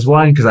there was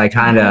one, because I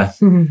kind of,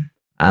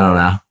 I don't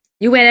know.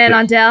 You went in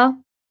on Del?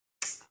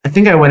 I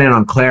think I went in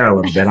on Claire a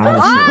little bit,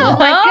 honestly. Oh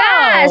my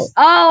gosh.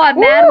 Oh, I'm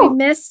mad we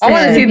missed it. I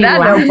want to see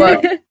that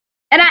notebook.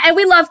 And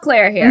we love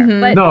Claire here.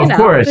 But no, of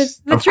course.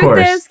 The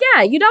truth is,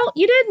 yeah, you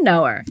didn't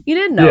know her. You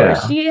didn't know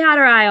her. She had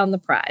her eye on the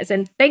prize.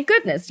 And thank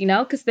goodness, you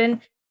know, because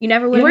then you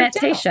never would have met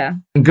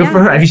Tayshia. Good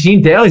for her. Have you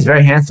seen Dale? He's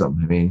very handsome.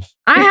 I mean,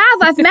 I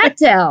have. I've met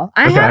Dale.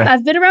 I have.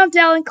 I've been around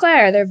Dale and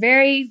Claire. They're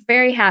very,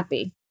 very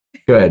happy.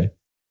 Good.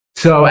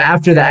 So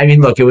after that, I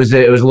mean, look, it was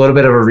a little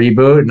bit of a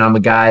reboot, and I'm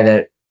a guy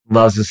that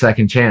loves a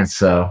second chance.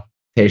 So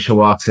Tayshia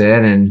walks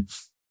in, and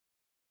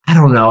I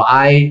don't know.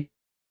 I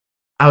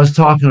I was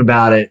talking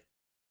about it.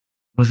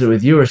 Was it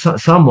with you or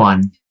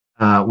someone?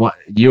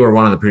 You were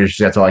one of the producers.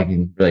 That's all I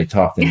can really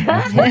talk to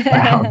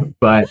about.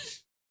 But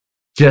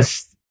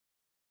just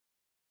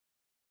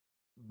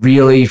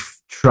really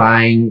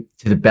trying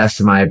to the best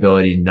of my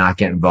ability to not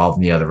get involved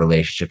in the other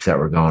relationships that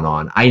were going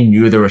on. I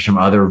knew there were some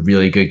other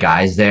really good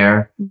guys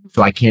there,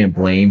 so I can't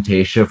blame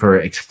Tayshia for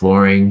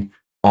exploring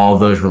all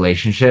those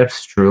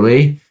relationships,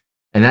 truly.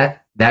 And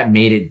that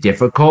made it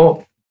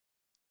difficult.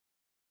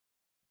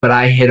 But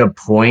I hit a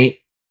point,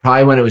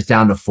 probably when it was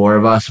down to 4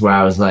 of us, where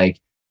I was like,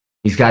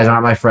 these guys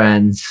aren't my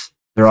friends.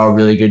 They're all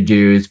really good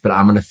dudes, but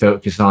I'm going to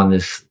focus on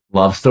this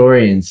love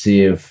story and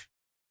see if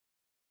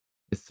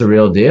it's the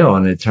real deal.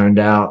 And it turned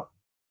out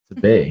to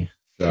be.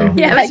 So.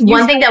 Yeah, that's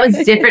one thing that was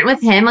different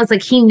with him was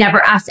like he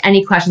never asked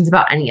any questions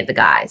about any of the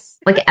guys,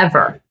 like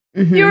ever.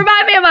 Mm-hmm. You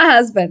remind me of my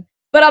husband,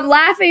 but I'm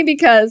laughing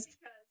because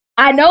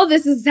I know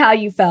this is how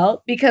you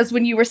felt, because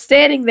when you were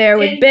standing there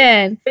with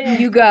Ben,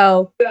 you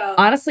go,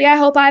 honestly, I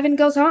hope Ivan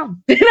goes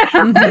home.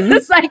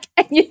 It's like,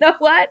 you know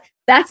what?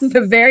 That's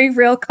the very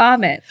real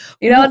comment.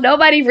 You know,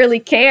 nobody really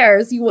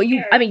cares.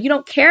 You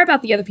don't care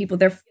about the other people.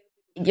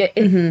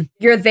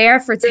 You're there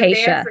for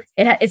Tayshia.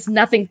 It's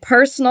nothing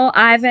personal,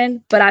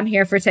 Ivan, but I'm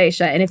here for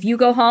Tayshia. And if you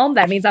go home,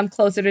 that means I'm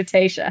closer to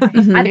Tayshia.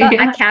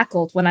 I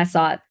cackled when I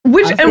saw it.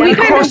 We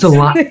crossed the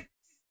line.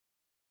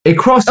 It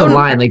crossed the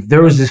line. Like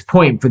there was this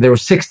point where there were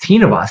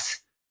 16 of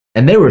us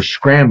and they were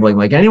scrambling.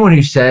 Like anyone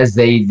who says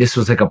this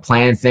was like a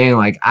planned thing,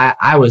 like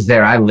I was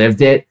there, I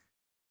lived it.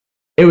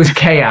 It was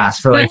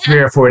chaos for like 3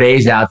 or 4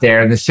 days out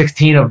there. And the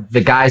 16 of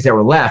the guys that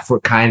were left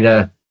were kind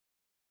of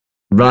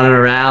running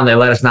around. They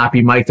let us not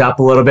be mic'd up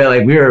a little bit.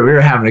 Like we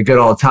were having a good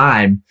old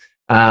time.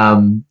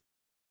 And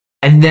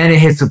then it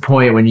hits a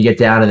point when you get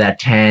down to that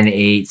 10,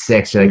 8,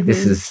 6, you're like,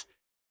 this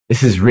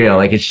is real.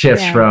 Like it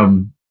shifts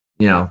from,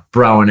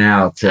 broing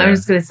out to, I was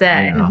just going to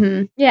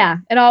say. Yeah,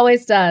 it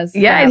always does.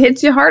 Yeah, it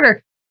hits you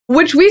harder.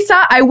 Which we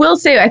saw, I will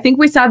say, I think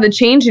we saw the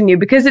change in you,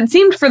 because it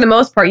seemed for the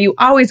most part, you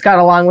always got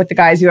along with the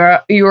guys. You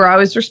were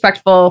always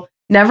respectful,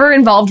 never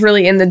involved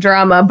really in the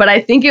drama. But I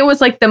think it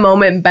was like the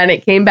moment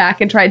Bennett came back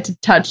and tried to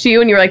touch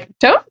you and you were like,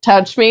 don't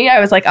touch me. I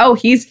was like, oh,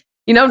 he's,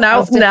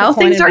 now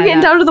things are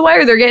getting down to the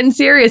wire. They're getting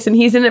serious and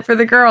he's in it for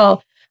the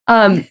girl.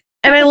 And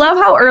I love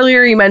how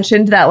earlier you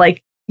mentioned that,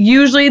 like,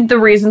 usually the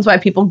reasons why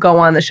people go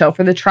on the show,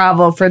 for the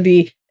travel, for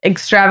the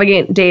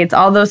extravagant dates,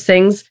 all those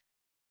things,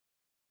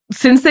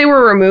 since they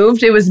were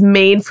removed, it was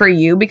made for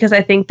you, because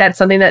I think that's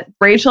something that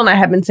Rachel and I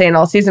have been saying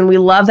all season. We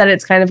love that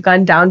it's kind of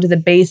gone down to the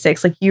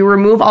basics. Like you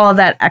remove all of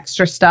that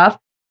extra stuff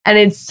and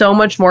it's so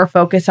much more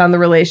focused on the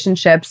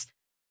relationships,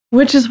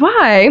 which is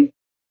why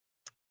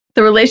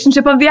the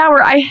relationship of the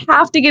hour, I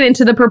have to get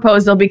into the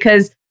proposal,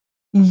 because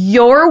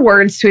your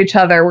words to each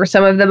other were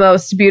some of the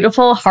most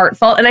beautiful,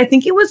 heartfelt, and I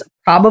think it was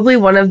probably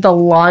one of the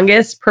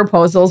longest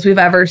proposals we've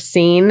ever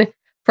seen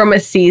from a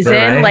season.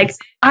 Right. Like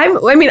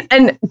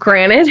and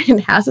granted, it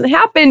hasn't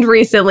happened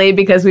recently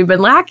because we've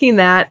been lacking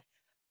that.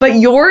 But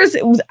yours,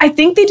 I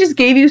think they just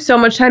gave you so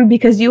much time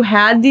because you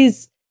had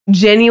these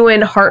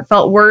genuine,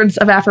 heartfelt words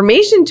of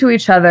affirmation to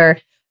each other.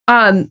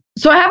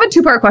 So I have a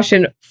 2-part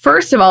question.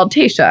 First of all,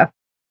 Tayshia,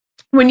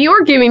 when you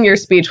were giving your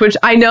speech, which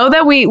I know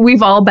that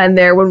we've all been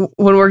there when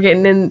we're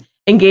getting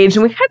engaged,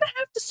 and we kind of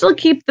have to still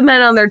keep the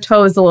men on their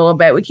toes a little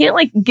bit. We can't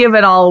like give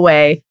it all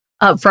away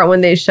up front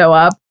when they show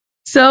up.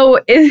 So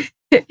if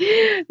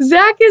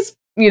Zach is,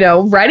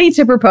 ready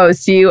to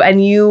propose to you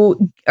and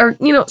you are,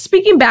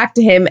 speaking back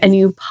to him and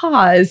you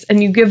pause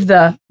and you give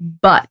the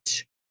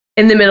but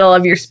in the middle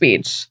of your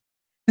speech.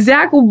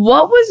 Zach,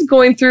 what was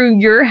going through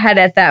your head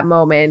at that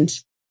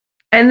moment?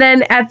 And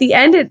then at the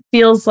end, it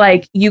feels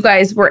like you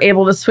guys were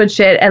able to switch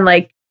it and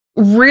like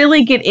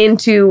really get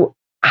into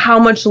how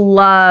much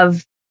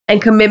love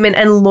and commitment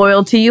and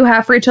loyalty you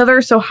have for each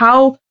other. So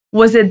how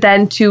was it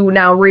then to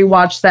now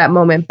rewatch that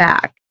moment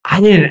back?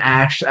 I didn't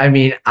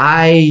actually,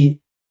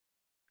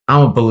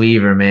 I'm a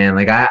believer, man.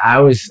 Like I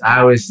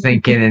was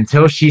thinking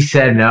until she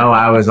said no,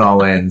 I was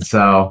all in.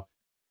 So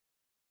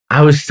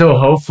I was still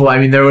hopeful. I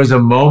mean, there was a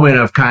moment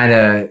of kind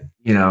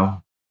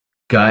of,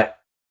 gut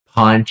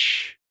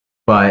punch,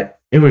 but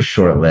it was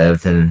short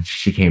lived and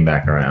she came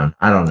back around.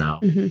 I don't know.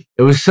 Mm-hmm.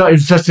 It was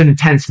such an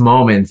intense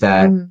moment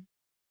that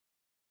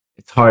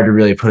it's hard to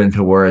really put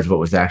into words what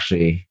was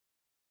actually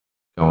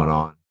going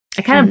on.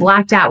 I kind of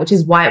blacked out, which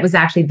is why it was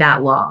actually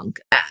that long.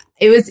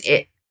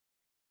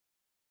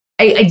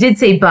 I did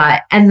say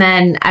but, and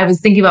then I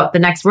was thinking about the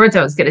next words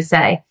I was going to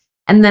say.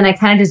 And then I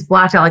kind of just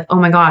blacked out like, oh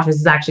my gosh, this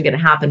is actually going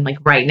to happen like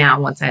right now.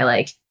 Once I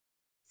like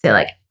say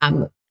like,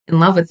 I'm in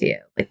love with you,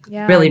 like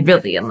really,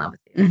 really in love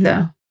with you. Mm-hmm. So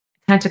I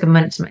kind of took a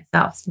minute to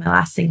myself. It's my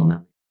last single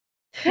moment.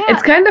 Yeah.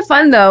 It's kind of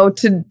fun though,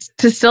 to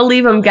still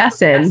leave them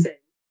guessing.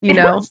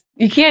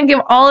 You can't give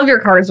all of your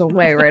cards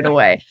away right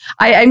away.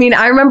 I mean,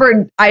 I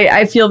remember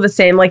I feel the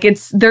same. Like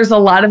there's a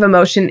lot of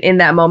emotion in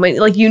that moment.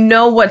 Like,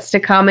 what's to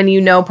come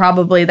and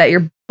probably that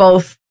you're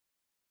both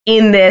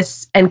in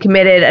this and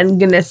committed and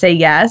going to say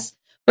yes.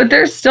 But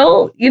there's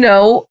still,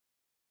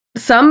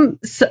 some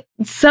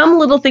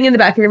little thing in the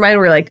back of your mind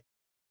where like,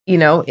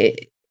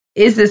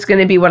 is this going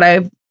to be what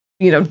I've,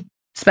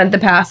 spent the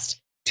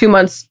past 2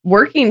 months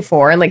working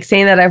for and like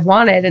saying that I've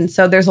wanted? And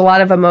so there's a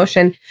lot of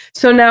emotion.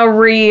 So now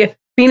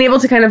being able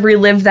to kind of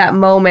relive that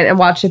moment and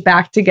watch it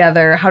back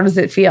together, how does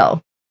it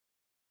feel?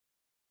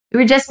 We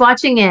were just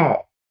watching it.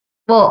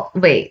 Well,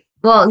 wait.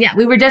 Well, yeah,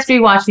 we were just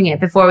rewatching it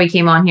before we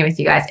came on here with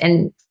you guys.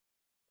 And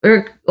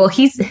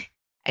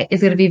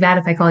it's going to be bad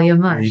if I call you a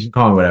mush. You can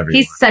call him whatever.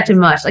 He's such a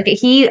mush. Like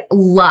he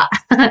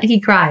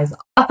cries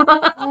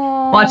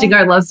watching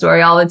our love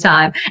story all the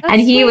time. That's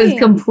and he sweet. was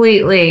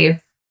completely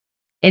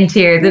in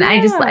tears. And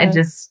I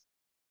just,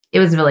 it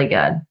was really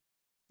good.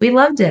 We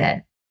loved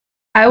it.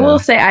 I will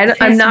say,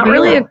 I'm not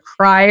really a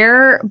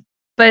crier,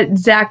 but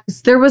Zach,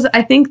 there was,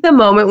 I think, the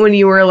moment when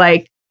you were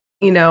like,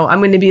 I'm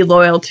going to be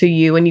loyal to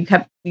you. And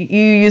you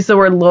used the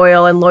word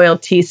loyal and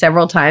loyalty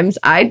several times.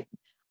 I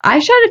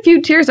shed a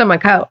few tears on my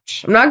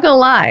couch. I'm not going to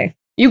lie.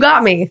 You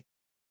got me.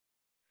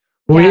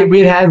 Well, we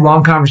had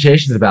long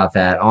conversations about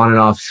that on and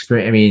off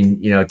screen. I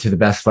mean, to the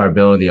best of our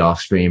ability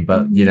off screen,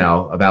 but,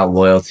 about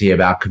loyalty,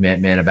 about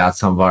commitment, about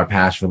some of our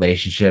past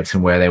relationships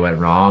and where they went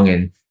wrong.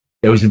 And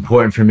it was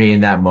important for me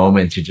in that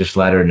moment to just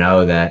let her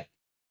know that,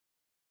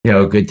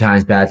 good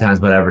times, bad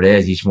times, whatever it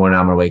is, each morning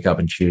I'm going to wake up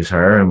and choose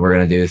her and we're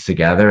going to do this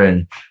together.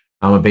 And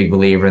I'm a big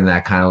believer in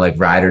that kind of like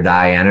ride or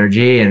die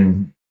energy.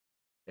 And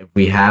if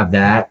we have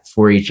that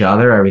for each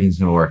other, everything's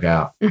going to work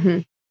out.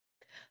 Mm-hmm.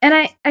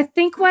 And I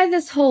think why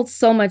this holds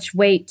so much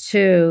weight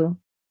too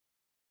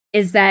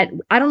is that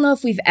I don't know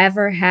if we've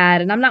ever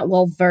had, and I'm not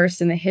well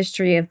versed in the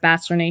history of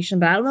Bachelor Nation,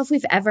 but I don't know if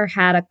we've ever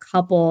had a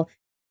couple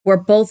where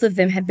both of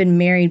them have been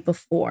married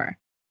before.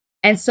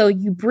 And so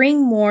you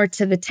bring more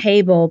to the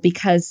table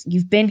because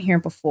you've been here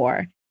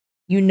before.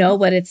 You know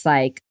what it's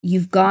like.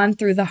 You've gone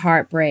through the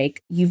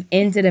heartbreak. You've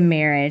ended a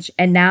marriage.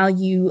 And now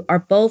you are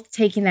both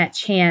taking that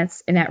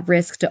chance and that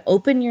risk to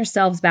open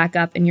yourselves back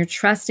up, and you're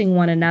trusting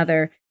one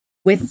another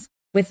with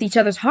each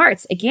other's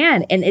hearts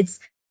again. And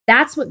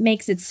that's what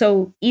makes it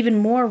so even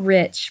more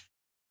rich,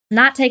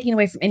 not taking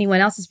away from anyone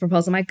else's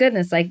proposal. My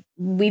goodness, like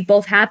we've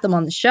both had them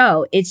on the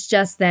show. It's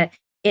just that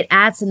it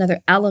adds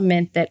another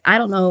element that I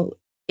don't know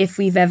if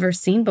we've ever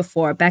seen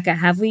before. Becca,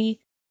 have we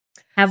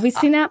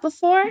seen that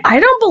before? I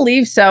don't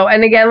believe so.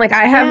 And again, like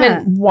I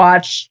haven't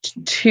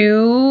watched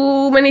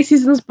too many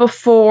seasons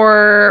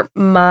before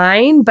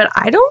mine, but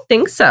I don't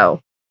think so.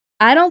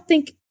 I don't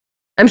think.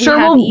 I'm sure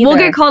we'll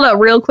get called out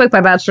real quick by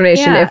Bachelor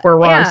Nation if we're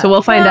wrong. So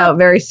we'll find out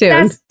very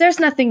soon. There's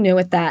nothing new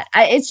with that.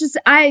 I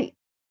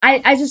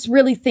just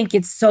really think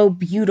it's so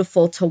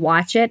beautiful to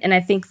watch it. And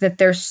I think that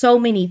there's so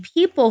many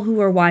people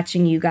who are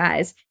watching you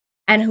guys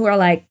and who are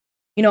like,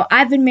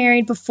 I've been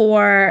married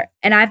before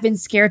and I've been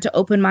scared to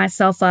open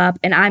myself up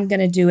and I'm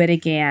going to do it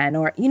again.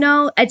 Or,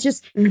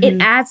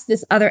 it adds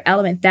this other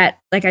element that,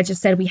 like I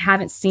just said, we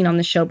haven't seen on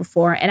the show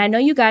before. And I know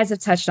you guys have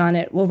touched on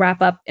it. We'll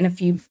wrap up in a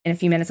few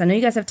minutes. I know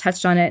you guys have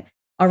touched on it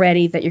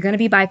already, that you're going to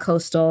be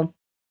bi-coastal,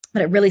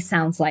 but it really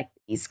sounds like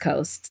the East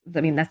Coast. I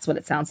mean, that's what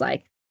it sounds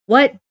like.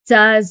 What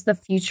does the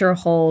future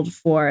hold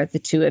for the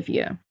two of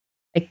you?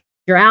 Like,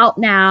 you're out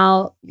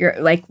now. You're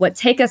like,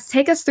 take us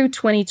through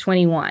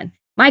 2021.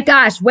 My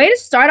gosh, way to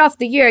start off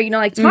the year.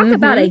 Talk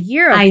about a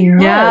year of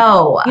growth.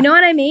 Know. You know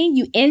what I mean?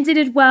 You ended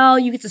it well.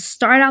 You get to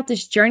start out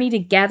this journey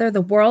together.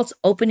 The world's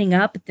opening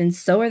up, but then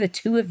so are the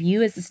two of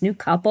you as this new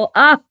couple.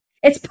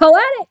 It's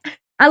poetic.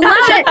 I love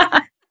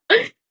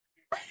it.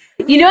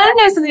 You know what? I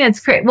know something that's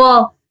crazy.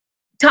 Well,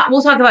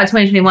 we'll talk about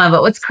 2021,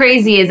 but what's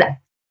crazy is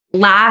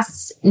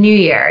last New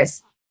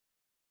Year's,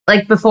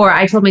 like before,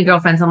 I told my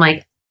girlfriends, I'm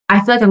like, I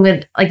feel like I'm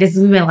good. Like, this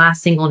is my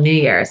last single New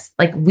Year's.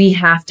 Like, we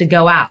have to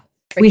go out.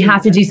 We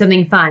have to do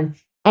something fun.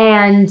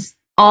 And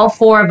all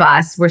four of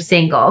us were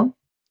single.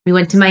 We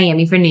went to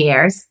Miami for New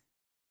Year's.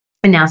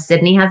 And now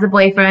Sydney has a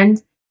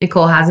boyfriend.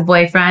 Nicole has a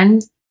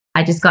boyfriend.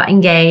 I just got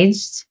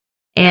engaged.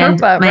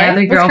 And my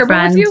other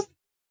girlfriend.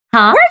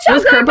 Huh?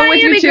 Where'd y'all go to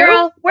Miami,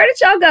 girl? Where did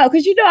y'all go?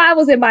 Because I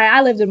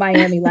lived in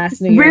Miami last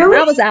New Year's. Really?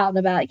 I was out and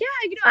about. Yeah,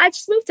 I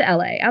just moved to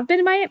LA. I've been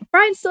in Miami.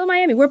 Brian's still in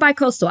Miami. We're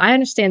bi-coastal. I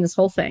understand this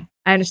whole thing.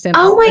 I understand.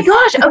 Oh my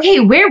gosh. Okay,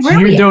 where were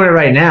we? You're doing it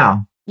right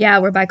now. Yeah,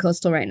 we're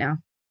bi-coastal right now.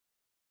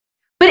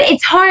 But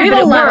it's hard, but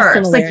it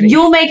works. Like,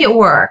 you'll make it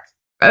work.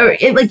 Or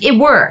it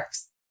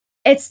works.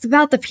 It's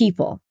about the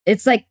people.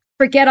 It's like,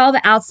 forget all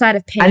the outside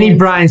opinions. I need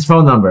Brian's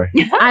phone number.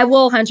 I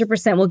will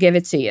 100% will give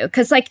it to you.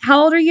 Because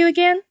how old are you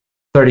again?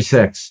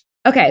 36.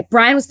 Okay,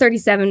 Brian was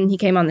 37 when he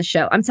came on the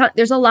show. I'm telling,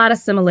 there's a lot of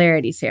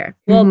similarities here.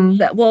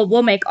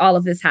 We'll make all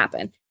of this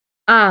happen.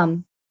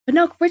 But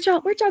no, where'd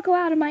y'all go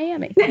out in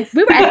Miami?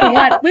 We were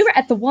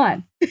at the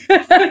one.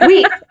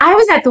 I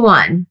was at the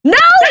one. No,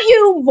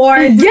 you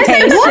weren't. Yes,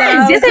 I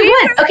was. Yes, I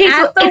was. Okay,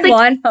 so it's the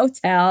one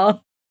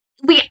hotel.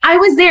 I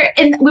was there,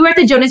 and we were at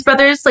the Jonas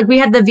Brothers. Like, we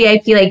had the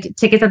VIP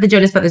tickets at the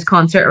Jonas Brothers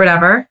concert or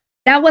whatever.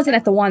 That wasn't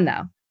at the one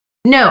though.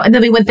 No, and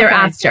then we went there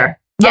after.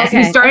 Yes,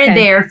 we started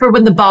there for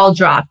when the ball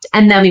dropped,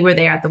 and then we were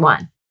there at the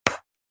one.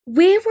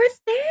 We were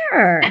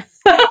there.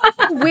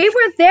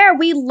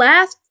 We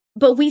left,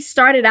 but we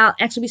started out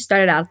at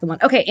the one.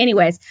 Okay,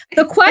 anyways,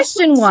 the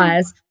question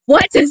was,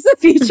 what does the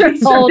future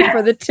hold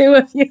for the two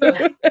of you?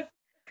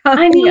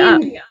 coming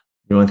up.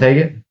 You want to take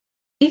it?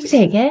 You can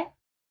take it.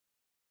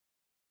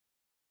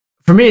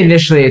 For me,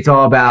 initially, it's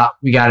all about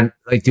we got to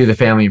like do the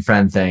family and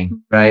friend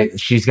thing, right?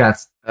 She's got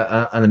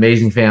an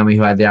amazing family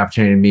who I had the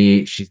opportunity to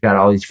meet. She's got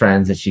all these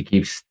friends that she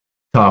keeps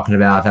talking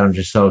about that I'm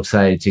just so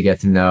excited to get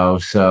to know.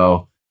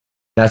 So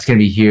that's going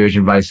to be huge,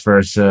 and vice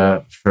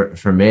versa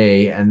for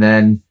me. And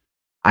then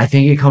I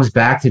think it comes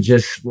back to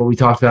just what we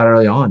talked about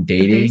early on,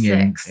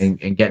 dating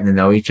and getting to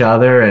know each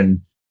other.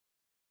 And,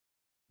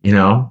 you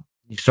know,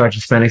 you start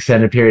to spend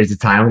extended periods of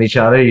time with each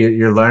other.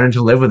 You're learning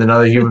to live with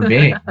another human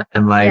being.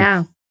 And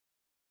like,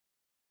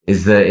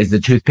 is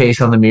the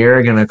toothpaste on the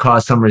mirror going to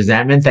cause some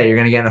resentment that you're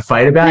going to get in a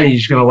fight about? Or are you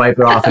just going to wipe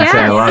it off and say,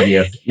 I love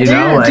you?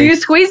 Do you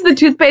squeeze the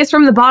toothpaste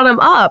from the bottom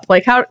up?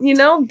 Like how, these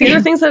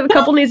are things that a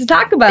couple needs to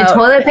talk about. The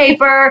toilet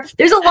paper.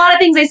 There's a lot of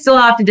things I still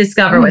have to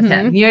discover with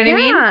him. You know what I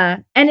mean? Yeah.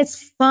 And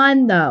it's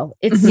fun though.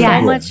 It's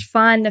so much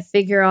fun to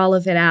figure all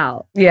of it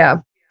out. Yeah.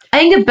 I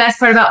think the best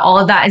part about all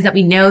of that is that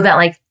we know that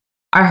like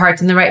our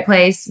heart's in the right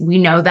place. We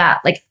know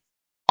that like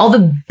all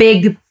the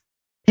big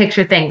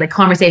picture things, like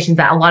conversations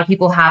that a lot of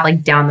people have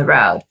like down the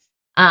road.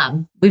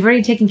 We've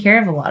already taken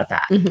care of a lot of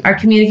that. Our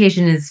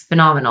communication is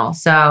phenomenal.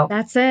 So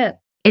that's it.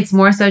 It's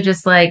more so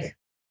just like,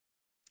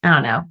 I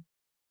don't know.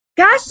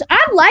 Gosh,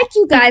 I like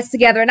you guys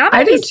together. And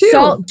I do too.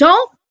 So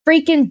don't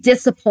freaking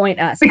disappoint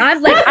us.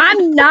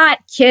 I'm not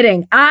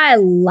kidding. I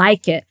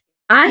like it.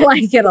 I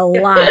like it a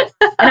lot.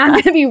 And I'm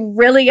going to be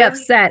really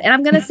upset. And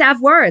I'm going to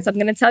have words. I'm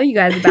going to tell you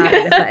guys about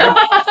it.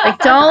 Like,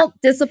 don't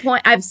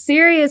disappoint. I'm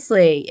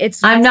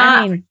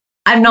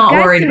not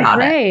worried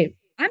about it.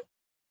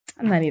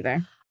 I'm not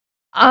either.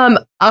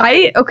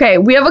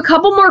 We have a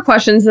couple more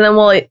questions and then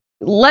we'll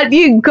let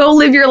you go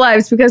live your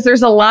lives because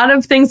there's a lot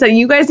of things that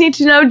you guys need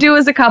to do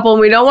as a couple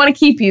and we don't want to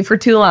keep you for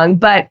too long.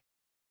 But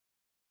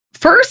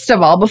first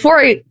of all, before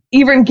I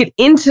even get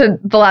into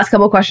the last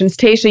couple of questions,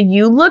 Tayshia,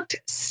 you looked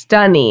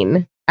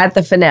stunning at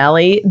the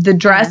finale. The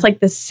dress, like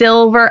the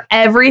silver,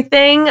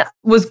 everything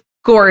was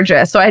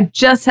gorgeous. So I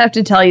just have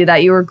to tell you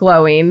that you were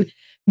glowing.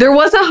 There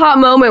was a hot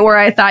moment where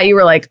I thought you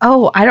were like,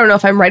 oh, I don't know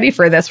if I'm ready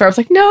for this. Where I was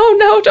like,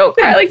 no, don't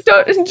cry. Like,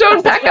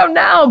 don't back out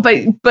now.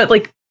 But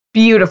like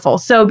beautiful.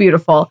 So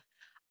beautiful.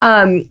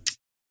 I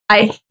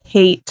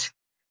hate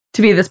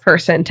to be this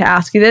person to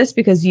ask you this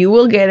because you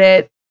will get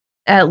it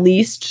at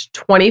least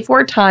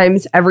 24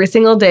 times every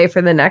single day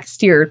for the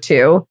next year or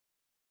two.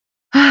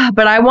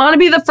 But I want to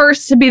be the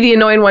first to be the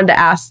annoying one to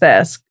ask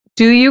this.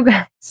 Do you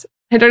guys,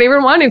 I don't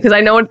even want to because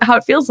I know how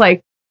it feels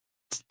like,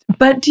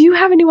 but do you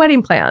have any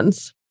wedding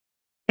plans?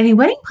 Any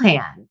wedding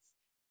plans?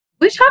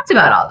 We talked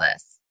about all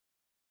this.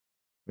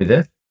 We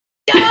did?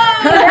 No.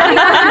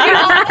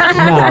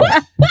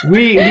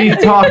 We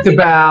talked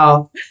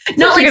about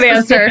not like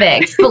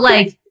specifics, but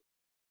like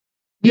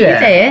you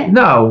can say it.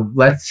 No,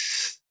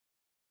 let's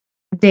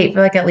date for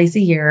like at least a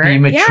year. Be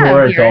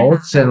mature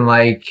adults and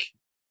like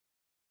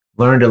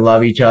learn to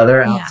love each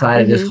other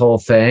outside of this whole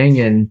thing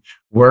and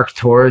work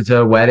towards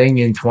a wedding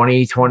in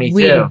 2022.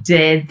 We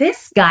did.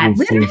 This guy.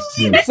 We did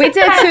 2 years. We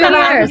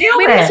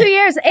did 2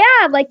 years.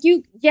 Yeah, like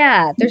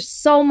there's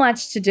so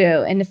much to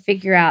do and to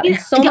figure out. And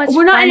so much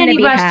we're not fun in any to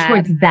be rush had.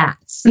 towards that.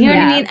 You know what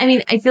I mean? I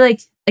mean, I feel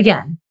like,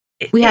 again,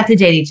 we have to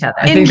date each other.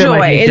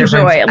 Enjoy. I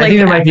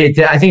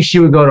think she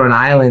would go to an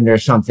island or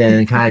something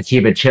and kind of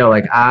keep it chill.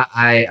 Like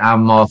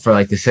I'm all for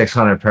like the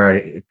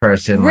 600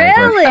 person.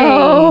 Really?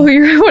 Oh,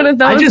 you're one of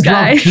those I just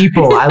guys. love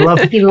people. I love.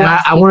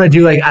 I want to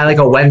do like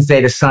a Wednesday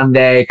to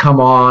Sunday.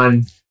 Come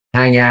on,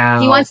 hang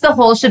out. He wants the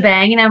whole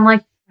shebang, and I'm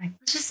like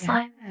let's just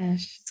fly.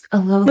 A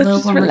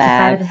little on the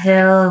side of the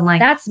hill, and like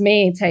that's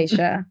me,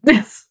 Tayshia. You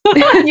know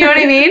what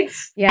I mean?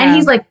 Yeah. And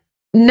he's like,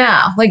 no,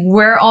 like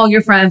where are all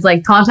your friends?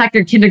 Like contact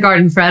your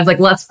kindergarten friends. Like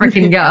let's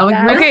freaking go.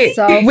 I'm like, okay,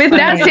 so with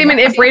that statement,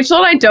 if Rachel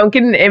and I don't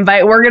get an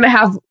invite, we're gonna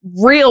have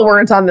real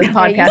words on this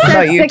podcast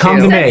about you. Come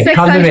to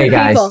me,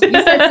 guys. You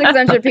said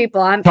 600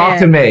 people. I'm talk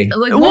to me.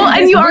 Like, well,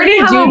 and you already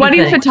have a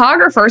wedding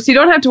photographer, so you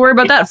don't have to worry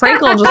about that.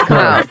 Frank will just come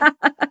out.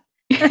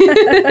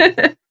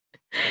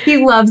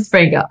 He loves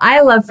Franco.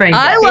 I love Franco.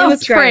 I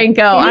love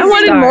Franco. I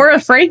wanted more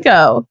of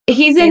Franco.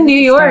 He's in New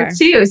York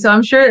too, so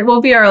I'm sure it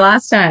won't be our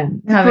last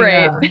time.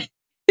 Great.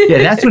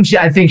 Yeah, that's when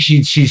I think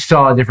she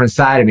saw a different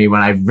side of me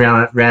when I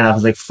ran up. I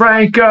was like,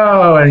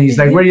 Franco, and he's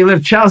like, where do you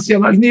live? Chelsea.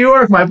 I'm like, New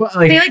York.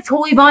 They like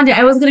totally bonded.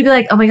 I was gonna be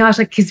like, oh my gosh,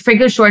 like because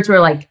Franco's shorts were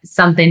like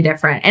something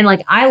different, and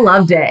like I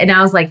loved it, and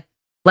I was like,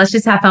 let's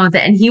just have fun with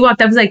it. And he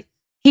walked up, was like,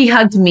 he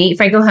hugged me.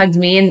 Franco hugged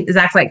me, and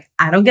Zach's like,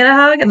 I don't get a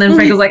hug, and then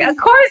Franco's like, of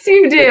course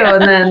you do,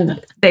 and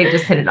then they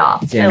just hit it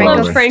off. Yeah, I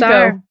love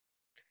Franco.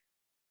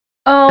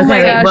 Oh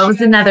my gosh. What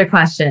was another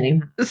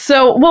question?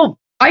 So,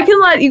 I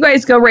can let you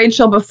guys go,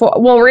 Rachel, before.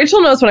 Well,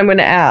 Rachel knows what I'm going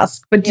to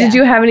ask, but did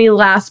you have any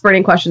last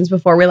burning questions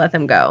before we let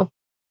them go?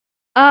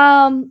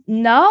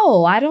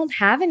 No, I don't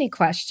have any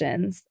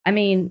questions. I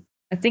mean,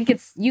 I think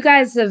it's, you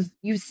guys have,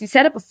 you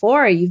said it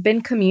before, you've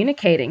been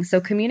communicating.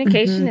 So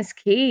communication is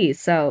key.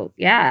 So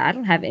yeah, I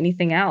don't have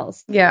anything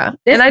else. Yeah.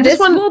 This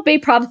will be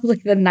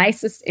probably the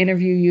nicest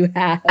interview you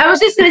have. I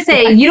was just going to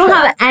say, you don't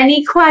have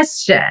any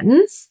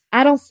questions.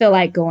 I don't feel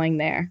like going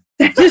there.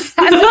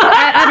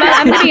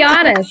 I'm going to be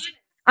honest.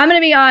 I'm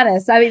going to be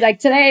honest. I mean, like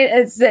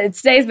today's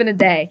been a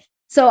day.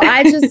 So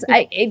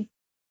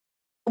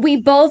we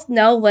both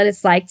know what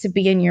it's like to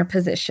be in your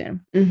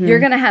position. Mm-hmm. You're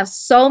going to have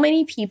so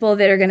many people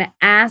that are going to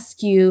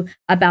ask you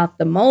about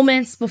the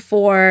moments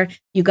before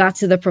you got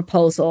to the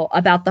proposal,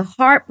 about the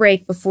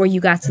heartbreak before you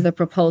got to the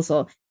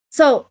proposal.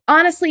 So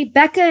honestly,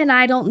 Becca and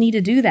I don't need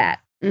to do that.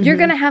 Mm-hmm. You're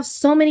going to have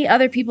so many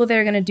other people that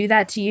are going to do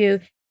that to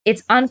you.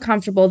 It's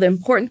uncomfortable. The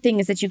important thing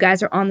is that you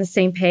guys are on the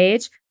same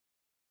page.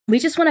 We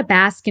just want to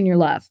bask in your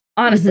love.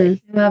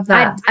 Honestly, mm-hmm. Love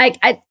that.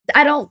 I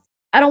don't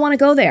want to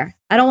go there.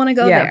 I don't want to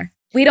go there.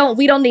 We don't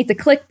need the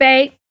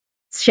clickbait.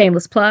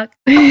 Shameless plug.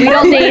 We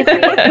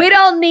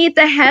don't need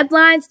the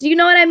headlines. Do you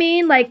know what I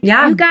mean? Like,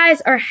 you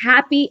guys are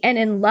happy and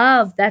in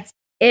love. That's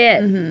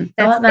it. Mm-hmm.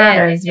 That's what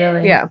matters,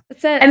 really. Yeah,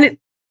 that's it.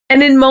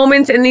 And in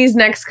moments in these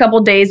next couple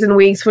days and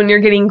weeks when you're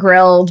getting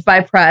grilled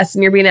by press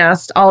and you're being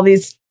asked all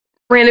these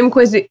random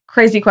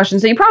crazy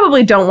questions that you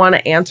probably don't want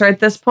to answer at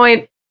this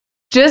point,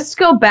 just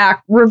go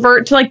back,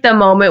 revert to like the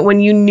moment when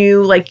you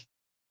knew like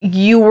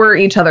you were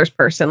each other's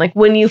person, like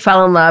when you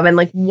fell in love and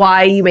like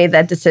why you made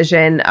that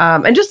decision,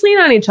 and just lean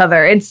on each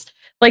other. It's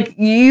like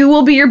you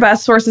will be your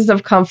best sources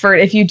of comfort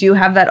if you do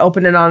have that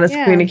open and honest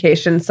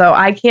communication. So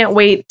I can't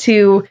wait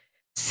to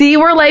see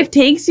where life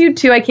takes you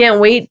to. I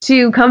can't wait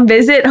to come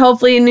visit,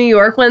 hopefully in New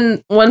York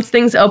once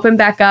things open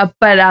back up.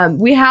 But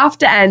we have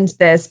to end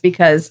this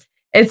because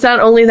it's not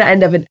only the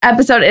end of an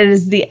episode, it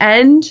is the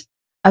end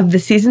of the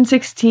season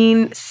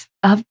 16th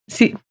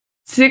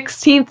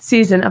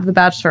season of The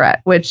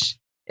Bachelorette, which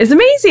is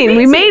amazing.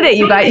 We made it,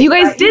 you guys. You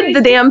guys did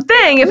the damn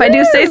thing, if I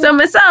do say so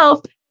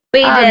myself.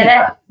 We did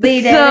it.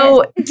 We did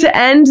so to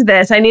end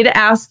this, I need to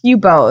ask you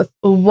both,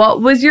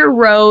 what was your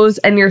rose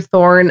and your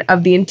thorn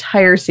of the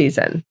entire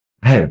season?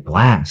 I had a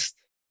blast.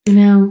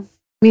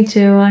 Me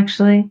too,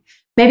 actually.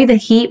 Maybe the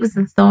heat was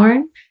the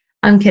thorn.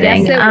 I'm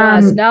kidding.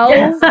 Yes, it was.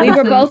 No, we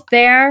were both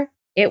there.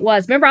 It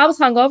was. Remember, I was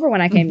hungover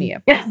when I came to you.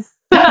 Yes.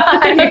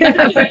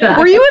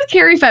 Were you with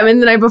Carrie Fettman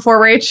the night before,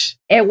 Rach?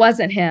 It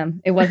wasn't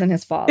him. It wasn't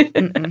his fault.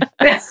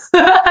 It's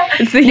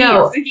the heat.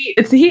 No,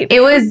 it's the heat.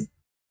 It was,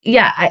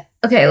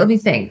 okay, let me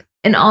think.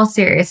 In all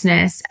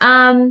seriousness,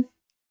 I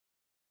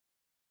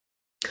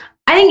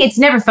think it's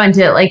never fun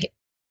to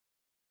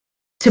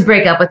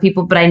break up with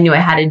people, but I knew I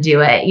had to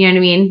do it. You know what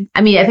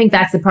I mean? I think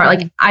that's the part.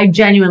 Like, I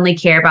genuinely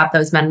care about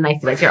those men and I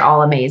feel like they're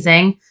all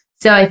amazing.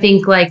 So I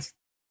think like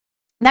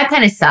that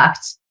kind of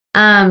sucked.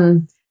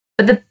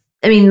 But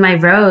my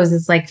rose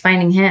is like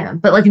finding him,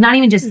 but like not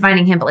even just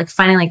finding him, but like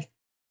finding like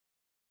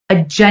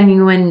a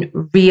genuine,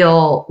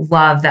 real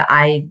love that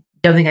I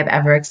don't think I've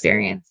ever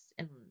experienced.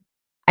 And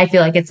I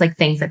feel like it's like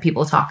things that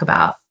people talk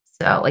about.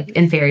 So like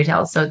in fairy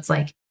tales. So it's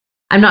like,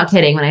 I'm not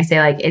kidding when I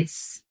say like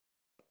it's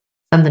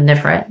something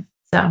different.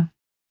 So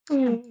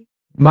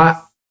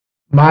my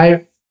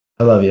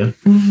I love you.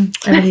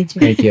 Mm-hmm. I love you too.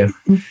 Thank you.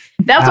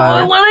 That's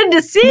what we wanted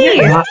to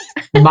see.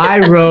 My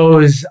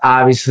rose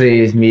obviously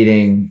is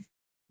meeting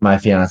my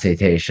fiance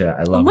Tayshia.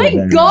 I love her. Oh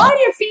my God,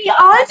 your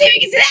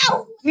fiance!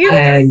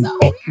 And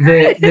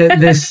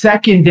the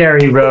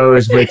secondary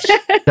rose, which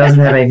doesn't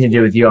have anything to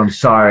do with you, I'm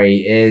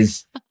sorry,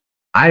 is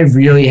I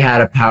really had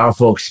a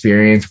powerful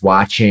experience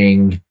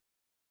watching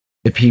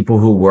the people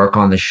who work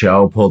on the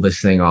show pull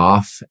this thing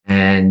off.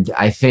 And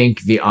I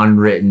think the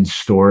unwritten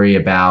story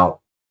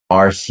about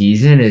our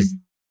season is,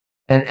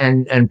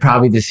 and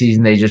probably the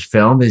season they just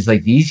filmed, is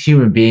like these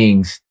human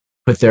beings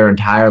put their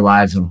entire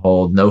lives on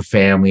hold, no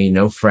family,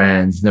 no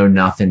friends, no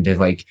nothing, to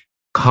like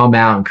come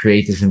out and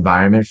create this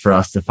environment for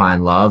us to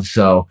find love.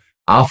 So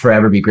I'll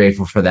forever be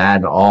grateful for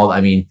that. And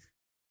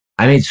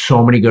I made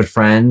so many good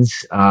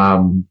friends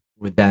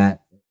with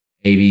that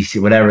ABC,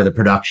 whatever the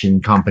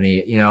production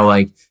company,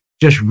 like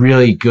just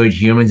really good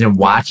humans. And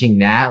watching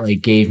that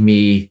like gave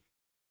me,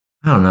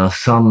 I don't know,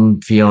 some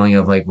feeling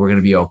of like we're going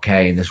to be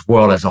okay in this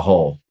world as a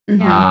whole.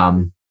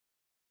 Mm-hmm.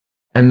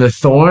 And the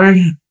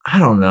thorn, I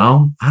don't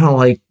know. I don't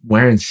like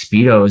wearing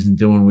Speedos and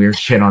doing weird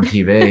shit on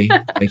TV.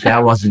 Like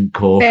that wasn't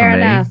cool for me.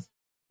 Enough.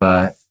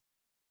 But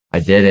I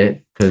did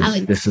it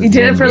because this is. You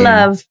did it for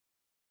love.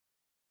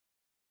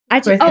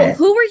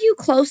 Who were you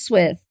close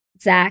with,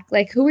 Zach?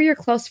 Like, who were your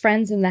close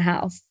friends in the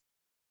house?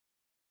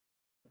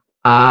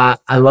 I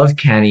loved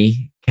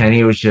Kenny.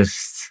 Kenny was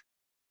just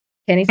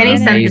Kenny's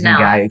an amazing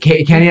guy.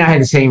 Kenny and I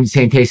had the same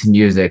taste in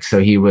music, so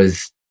he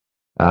was.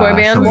 Boy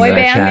band.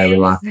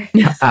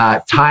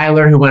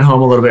 Tyler, who went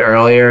home a little bit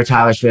earlier.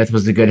 Tyler Smith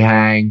was a good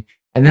hang.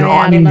 And then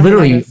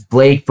literally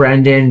Blake,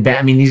 Brendan,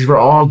 these were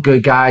all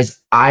good guys.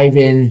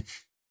 Ivan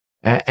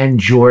and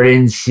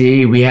Jordan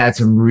C. We had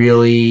some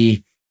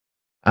really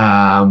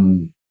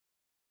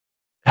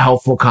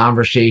helpful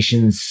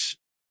conversations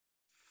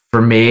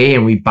for me,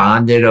 and we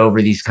bonded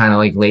over these kind of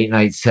like late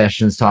night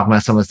sessions talking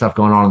about some of the stuff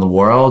going on in the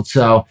world.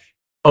 So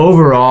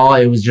overall,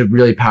 it was a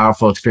really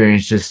powerful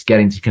experience just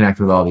getting to connect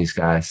with all these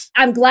guys.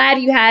 I'm glad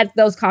you had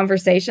those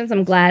conversations.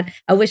 I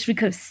wish we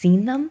could have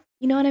seen them.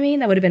 You know what I mean?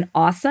 That would have been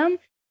awesome.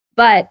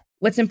 But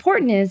what's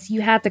important is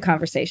you had the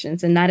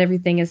conversations, and not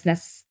everything is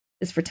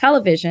for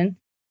television.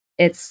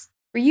 It's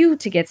for you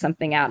to get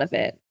something out of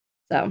it.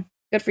 So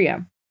good for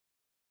you.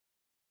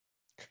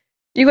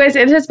 You guys,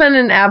 it has been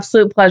an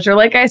absolute pleasure.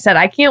 Like I said,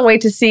 I can't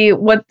wait to see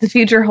what the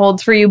future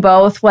holds for you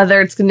both,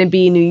 whether it's going to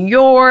be New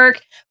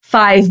York,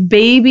 5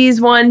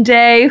 babies one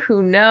day,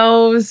 who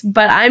knows?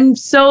 But I'm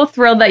so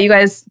thrilled that you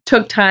guys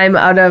took time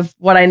out of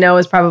what I know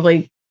is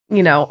probably,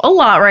 a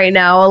lot right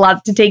now, a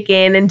lot to take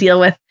in and deal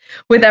with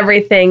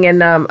everything.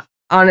 And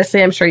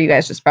honestly, I'm sure you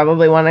guys just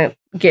probably want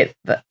to get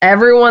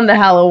everyone the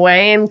hell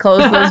away and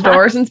close those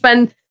doors and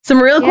spend some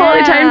real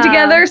quality time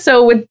together.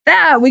 So with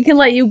that, we can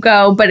let you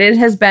go. But it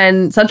has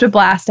been such a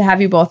blast to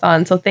have you both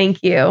on. So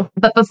thank you.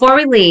 But before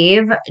we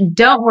leave,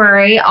 don't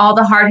worry. All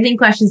the hard-hitting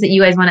questions that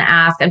you guys want to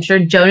ask, I'm sure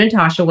Joe and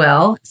Natasha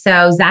will.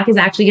 So Zach is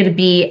actually going to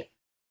be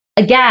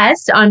a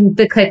guest on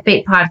the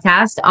Clickbait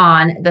podcast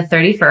on the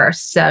 31st.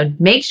 So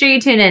make sure you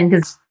tune in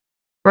because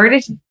we're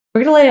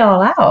gonna lay it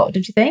all out.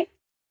 Don't you think?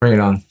 Bring it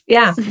on.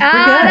 Yeah.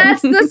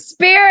 That's the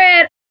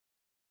spirit.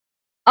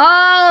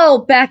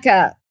 Oh,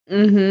 Becca.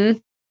 Mm-hmm.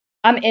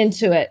 I'm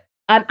into it.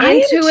 I'm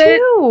into it.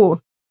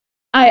 Too.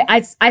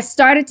 I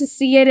started to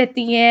see it at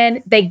the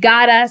end. They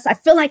got us. I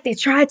feel like they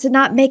tried to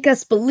not make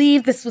us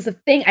believe this was a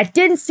thing. I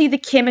didn't see the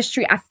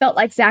chemistry. I felt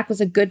like Zach was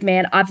a good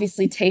man.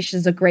 Obviously,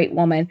 Tayshia's a great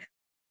woman.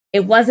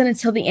 It wasn't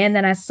until the end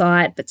that I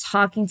saw it, but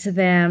talking to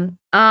them,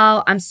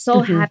 I'm so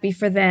happy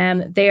for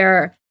them.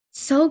 They're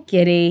so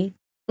giddy.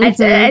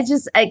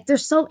 They're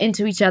so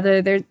into each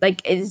other. They're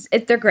like,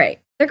 they're great.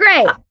 They're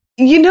great.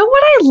 You know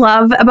what I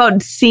love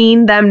about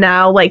seeing them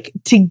now, like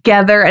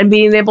together and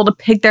being able to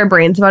pick their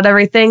brains about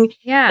everything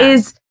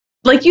is,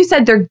 like you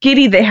said, they're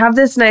giddy. They have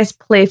this nice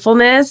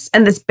playfulness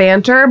and this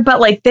banter,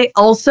 but like they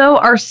also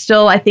are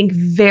still, I think,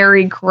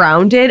 very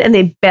grounded and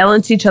they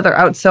balance each other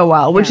out so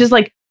well, which is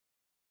like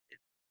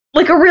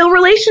a real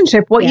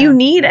relationship, what you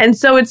need. And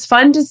so it's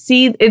fun to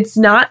see. It's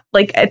not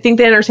like, I think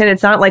they understand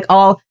it's not like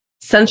all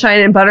sunshine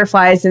and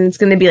butterflies and it's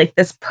going to be like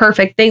this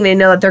perfect thing. They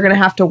know that they're going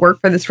to have to work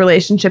for this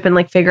relationship and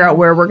like figure out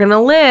where we're going to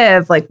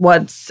live. Like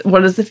what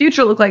does the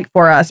future look like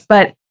for us?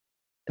 But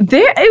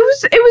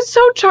it was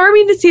so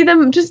charming to see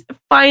them just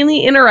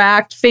finally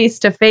interact face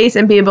to face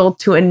and be able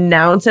to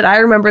announce it. I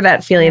remember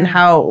that feeling,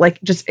 how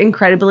like just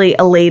incredibly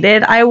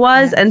elated I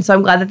was. And so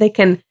I'm glad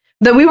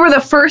that we were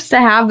the first to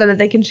have them, that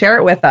they can share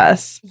it with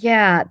us.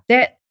 Yeah.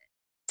 That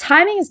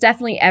timing is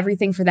definitely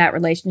everything for that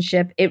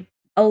relationship. In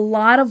a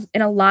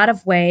lot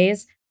of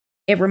ways,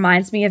 it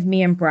reminds me of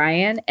me and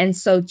Brian. And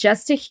so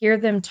just to hear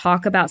them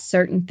talk about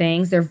certain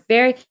things,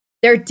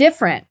 they're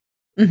different,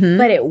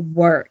 but it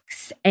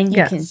works and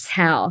you can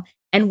tell.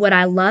 And what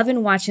I love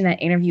in watching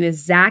that interview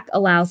is Zach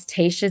allows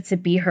Tayshia to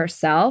be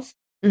herself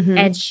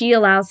and she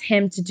allows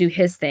him to do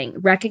his thing,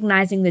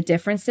 recognizing the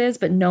differences,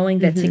 but knowing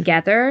that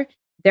together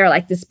they're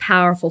like this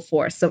powerful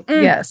force. So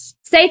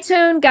stay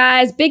tuned,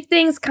 guys. Big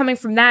things coming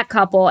from that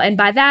couple. And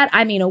by that,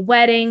 I mean a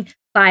wedding,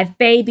 5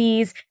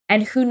 babies,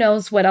 and who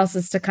knows what else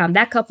is to come.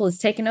 That couple is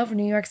taking over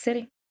New York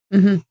City.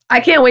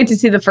 I can't wait to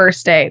see the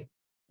first date.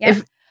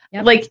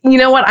 Like, you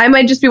know what? I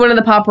might just be one of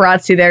the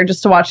paparazzi there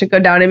just to watch it go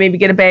down and maybe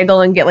get a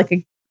bagel and get like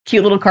a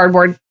cute little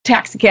cardboard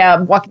taxi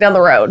cab walking down the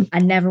road. I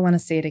never want to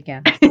see it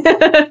again.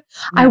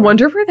 I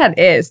wonder where that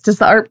is. Does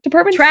the art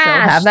department still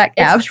have that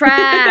cab? It's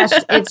trash.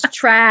 It's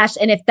trash.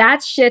 And if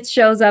that shit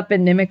shows up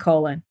in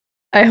Nimicolin.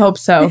 I hope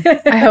so.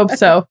 I hope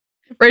so.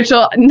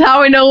 Rachel,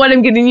 now I know what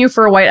I'm getting you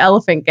for a white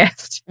elephant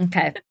gift.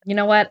 Okay. You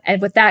know what?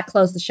 And with that,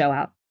 close the show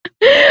out.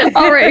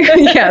 All right.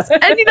 Yes.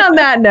 Ending on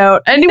that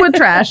note, ending with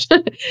trash.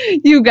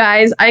 You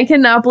guys, I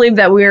cannot believe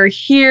that we're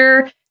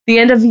here. The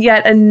end of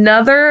yet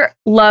another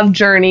love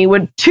journey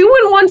with 2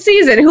 in 1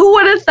 season. Who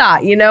would have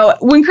thought? You know,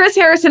 when Chris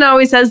Harrison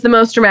always says the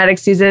most dramatic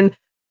season,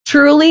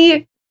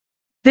 truly,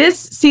 this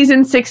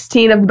season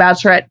 16 of The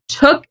Bachelorette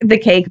took the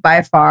cake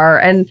by far.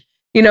 And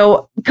you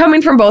know,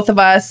 coming from both of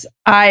us,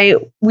 I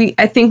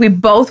think we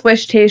both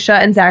wish Tayshia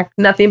and Zach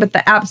nothing but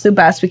the absolute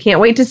best. We can't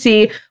wait to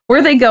see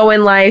where they go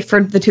in life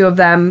for the two of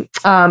them.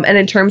 And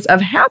in terms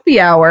of happy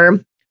hour,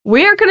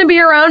 we are going to be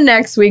around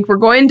next week. We're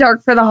going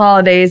dark for the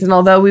holidays. And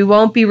although we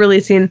won't be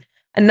releasing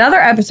another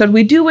episode,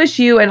 we do wish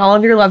you and all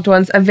of your loved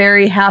ones a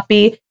very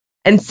happy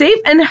and safe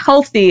and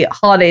healthy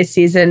holiday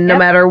season, no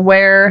matter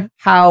where,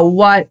 how,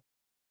 what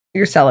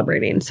you're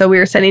celebrating. So we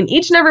are sending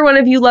each and every one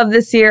of you love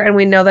this year, and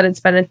we know that it's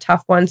been a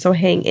tough one, so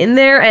hang in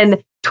there.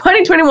 And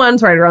 2021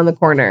 is right around the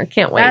corner.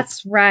 Can't wait.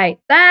 That's right.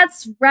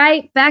 That's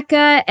right,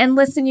 Becca. And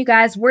listen, you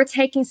guys, we're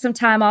taking some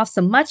time off,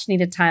 some much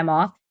needed time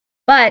off,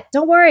 but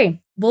don't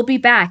worry, we'll be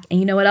back. And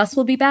you know what else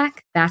will be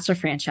back? Bachelor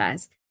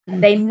franchise.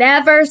 They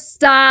never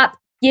stop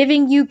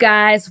giving you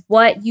guys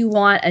what you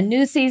want. A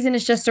new season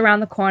is just around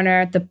the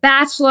corner. The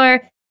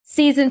Bachelor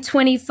season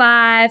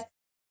 25,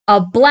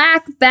 a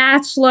Black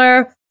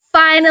Bachelor.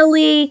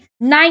 Finally,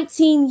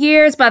 19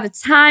 years by the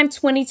time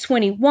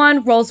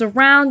 2021 rolls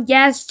around.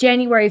 Yes,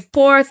 January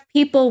 4th.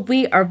 People,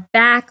 we are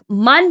back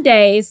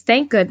Mondays.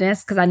 Thank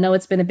goodness, because I know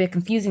it's been a bit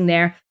confusing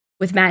there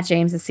with Matt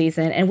James'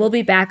 season. And we'll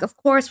be back, of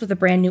course, with a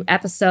brand new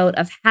episode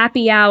of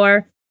Happy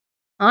Hour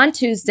on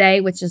Tuesday,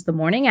 which is the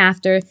morning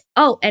after.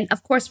 Oh, and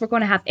of course, we're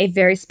going to have a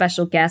very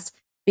special guest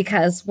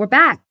because we're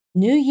back.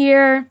 New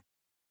year,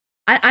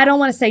 I don't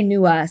want to say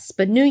new us,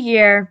 but new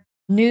year,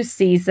 new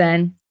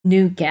season,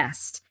 new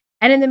guest.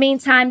 And in the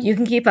meantime, you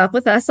can keep up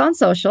with us on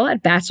social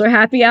at Bachelor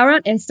Happy Hour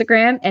on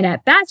Instagram and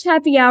at Batch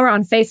Happy Hour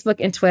on Facebook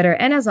and Twitter.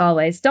 And as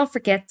always, don't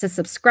forget to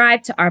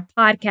subscribe to our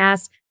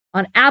podcast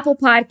on Apple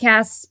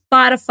Podcasts,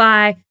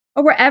 Spotify,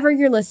 or wherever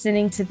you're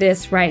listening to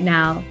this right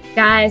now.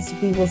 Guys,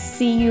 we will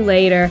see you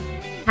later.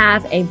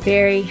 Have a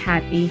very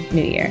happy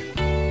New Year.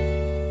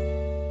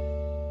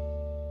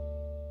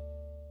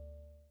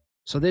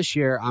 So this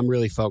year, I'm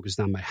really focused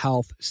on my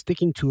health,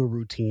 sticking to a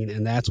routine,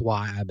 and that's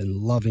why I've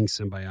been loving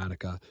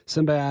Symbiotica.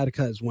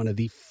 Symbiotica is one of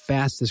the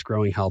fastest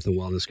growing health and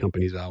wellness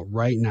companies out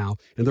right now,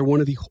 and they're one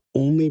of the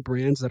only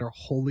brands that are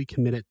wholly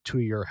committed to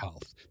your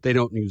health. They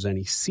don't use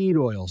any seed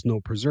oils, no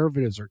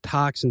preservatives or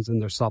toxins in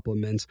their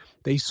supplements.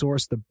 They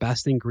source the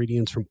best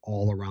ingredients from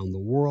all around the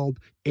world,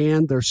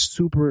 and they're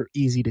super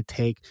easy to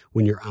take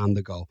when you're on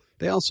the go.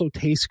 They also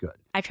taste good.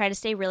 I try to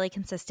stay really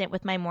consistent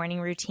with my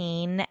morning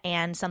routine,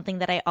 and something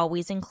that I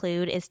always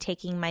include is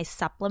taking my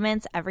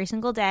supplements every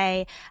single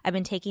day. I've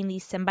been taking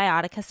these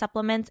Symbiotica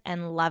supplements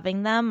and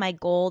loving them. My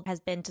goal has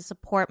been to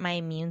support my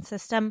immune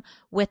system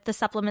with the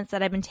supplements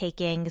that I've been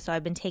taking. So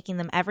I've been taking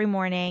them every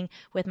morning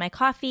with my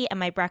coffee and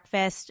my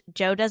breakfast.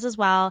 Joe does as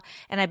well,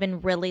 and I've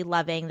been really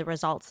loving the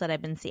results that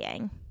I've been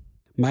seeing.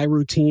 My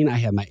routine, I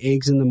have my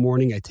eggs in the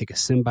morning, I take a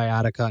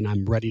Symbiotica, and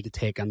I'm ready to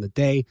take on the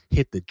day,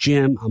 hit the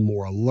gym, I'm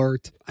more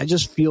alert. I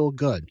just feel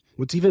good.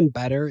 What's even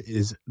better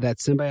is that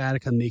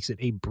Symbiotica makes it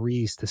a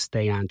breeze to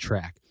stay on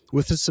track.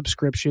 With a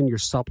subscription, your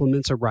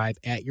supplements arrive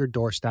at your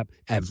doorstep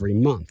every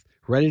month.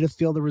 Ready to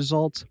feel the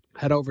results?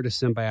 Head over to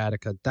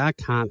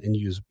Symbiotica.com and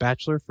use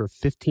Bachelor for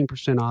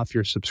 15% off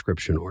your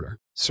subscription order.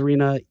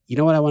 Serena, you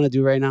know what I want to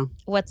do right now?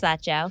 What's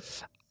that, Joe?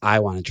 I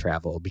want to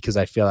travel because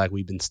I feel like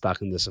we've been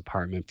stuck in this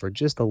apartment for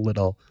just a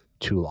little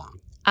too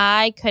long.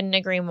 I couldn't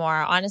agree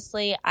more.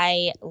 Honestly,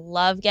 I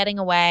love getting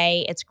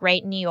away. It's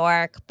great in New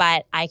York,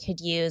 but I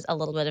could use a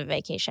little bit of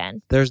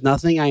vacation. There's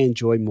nothing I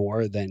enjoy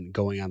more than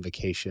going on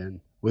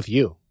vacation with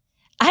you.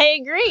 I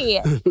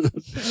agree.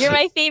 You're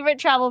my favorite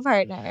travel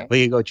partner.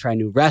 We can go try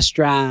new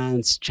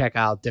restaurants, check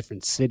out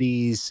different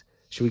cities.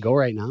 Should we go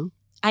right now?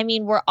 I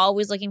mean, we're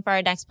always looking for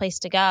our next place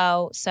to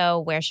go. So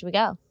where should we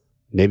go?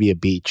 Maybe a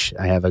beach.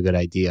 I have a good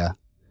idea.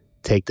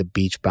 Take the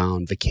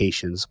Beachbound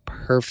Vacations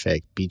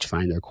Perfect Beach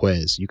Finder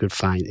quiz. You could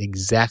find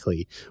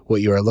exactly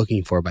what you are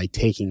looking for by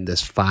taking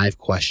this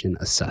 5-question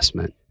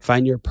assessment.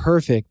 Find your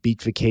perfect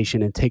beach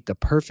vacation and take the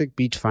Perfect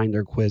Beach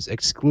Finder quiz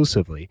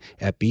exclusively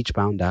at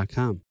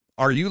beachbound.com.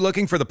 Are you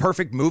looking for the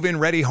perfect move-in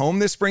ready home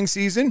this spring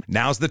season?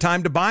 Now's the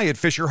time to buy at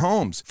Fisher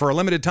Homes. For a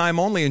limited time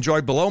only,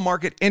 enjoy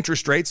below-market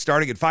interest rates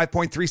starting at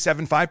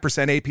 5.375%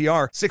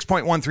 APR,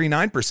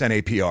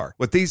 6.139% APR.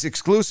 With these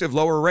exclusive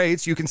lower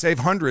rates, you can save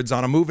hundreds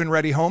on a move-in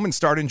ready home and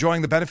start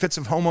enjoying the benefits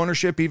of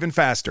homeownership even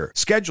faster.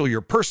 Schedule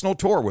your personal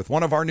tour with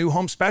one of our new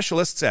home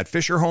specialists at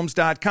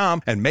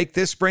FisherHomes.com and make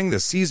this spring the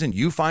season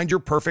you find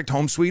your perfect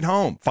home sweet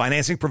home.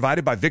 Financing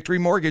provided by Victory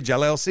Mortgage,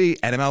 LLC,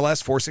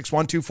 NMLS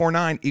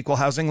 461249, Equal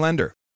Housing Lender.